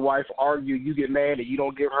you and your wife argue, you get mad and you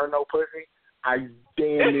don't give her no pussy. I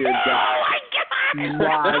damn near died.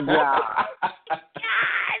 My God.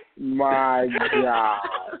 My God.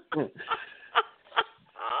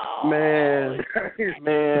 Man,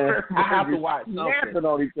 I have to watch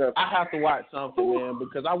something. I have to watch something, man,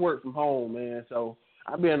 because I work from home, man. So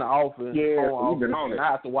I be in the office, and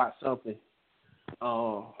I have to watch something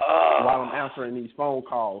while I'm answering these phone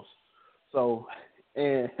calls. So,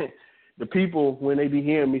 and the people, when they be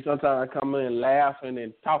hearing me, sometimes I come in laughing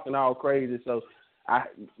and talking all crazy. So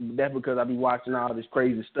that's because I be watching all this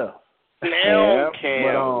crazy stuff. Now,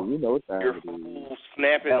 Cam, you're cool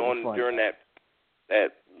snapping on during that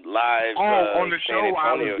live on the San show.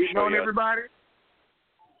 I Antonio was getting on everybody.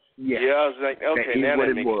 Yeah, I was like, okay, now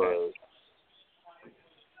that makes sense.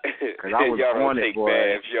 Because I was y'all on don't it, take boy.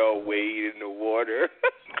 baths, y'all wade in the water.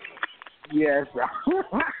 Yes.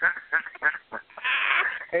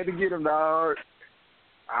 Had to get him, dog.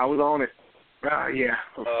 I was on it. Yeah,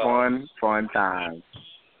 fun time.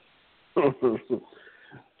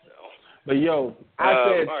 But yo, I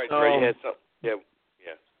said, all right, Dre, you had something.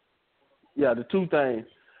 Yeah, the two things.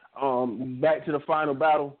 Back to the Final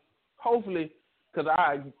Battle. Hopefully, because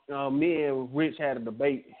me and Rich had a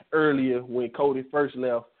debate earlier when Cody first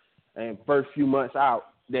left and first few months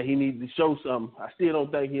out that he needed to show something. I still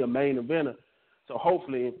don't think he's a main eventer. So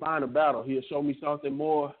hopefully in Final Battle he'll show me something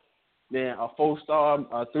more than a 4-star,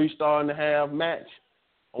 a 3.5-star match.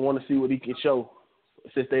 I want to see what he can show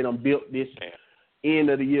since they done built this end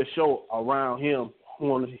of the year show around him. I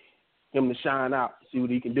want to him to shine out, see what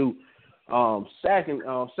he can do.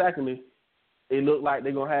 Secondly, it looked like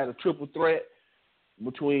they're gonna have a triple threat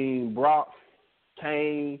between Brock,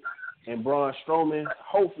 Kane, and Braun Strowman.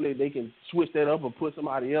 Hopefully, they can switch that up and put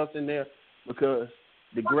somebody else in there, because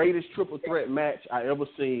the greatest triple threat match I ever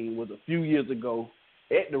seen was a few years ago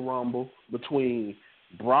at the Rumble between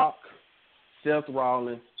Brock, Seth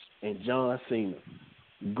Rollins, and John Cena.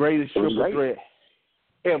 Greatest triple threat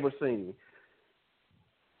ever seen.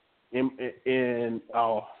 In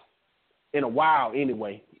a while,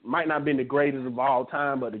 anyway. Might not have been the greatest of all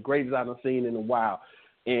time, but the greatest I've seen in a while.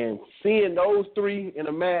 And seeing those three in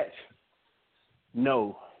a match,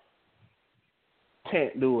 no.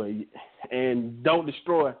 Can't do it. And don't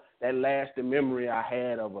destroy that lasting memory I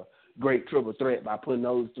had of a great triple threat by putting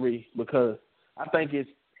those three, because I think it's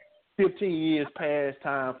 15 years past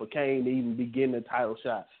time for Kane to even be getting a title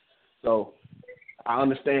shot. So I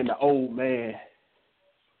understand the old man,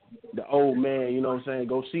 you know what I'm saying,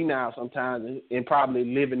 go see now sometimes, and probably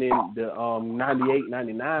living in the 98,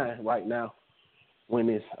 99 right now when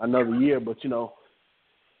it's another year. But, you know,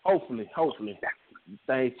 hopefully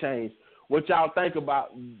things change. What y'all think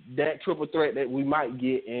about that triple threat that we might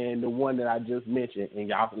get and the one that I just mentioned, and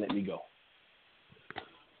y'all can let me go.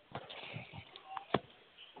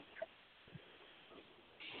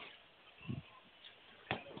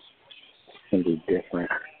 Can be different.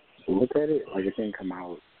 Look at it like it didn't come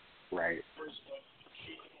out right.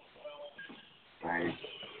 Like,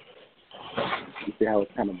 you see how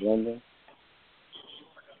it's kind of blending?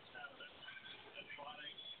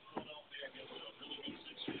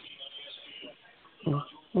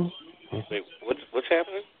 Wait, what's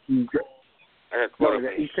happening? I got caught up.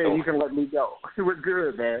 He said you can let me go. We're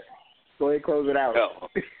good, man. Go ahead and close it out. Oh. All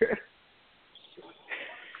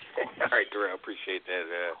right, Darrell, appreciate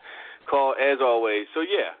that call as always. So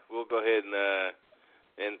yeah, we'll go ahead and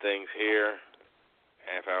end things here.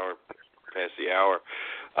 Half hour past the hour.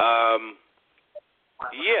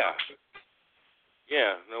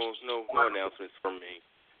 No announcements from me.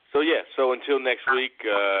 So yeah, so until next week,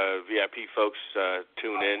 VIP folks,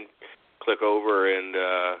 tune in, click over, and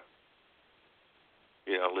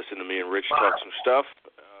listen to me and Rich talk some stuff.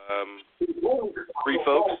 Free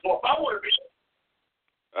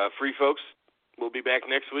folks, we'll be back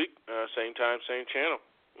next week, same time, same channel.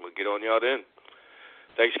 We'll get on y'all then.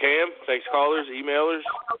 Thanks, Cam. Thanks, callers, emailers.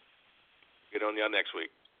 Get on y'all next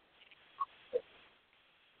week.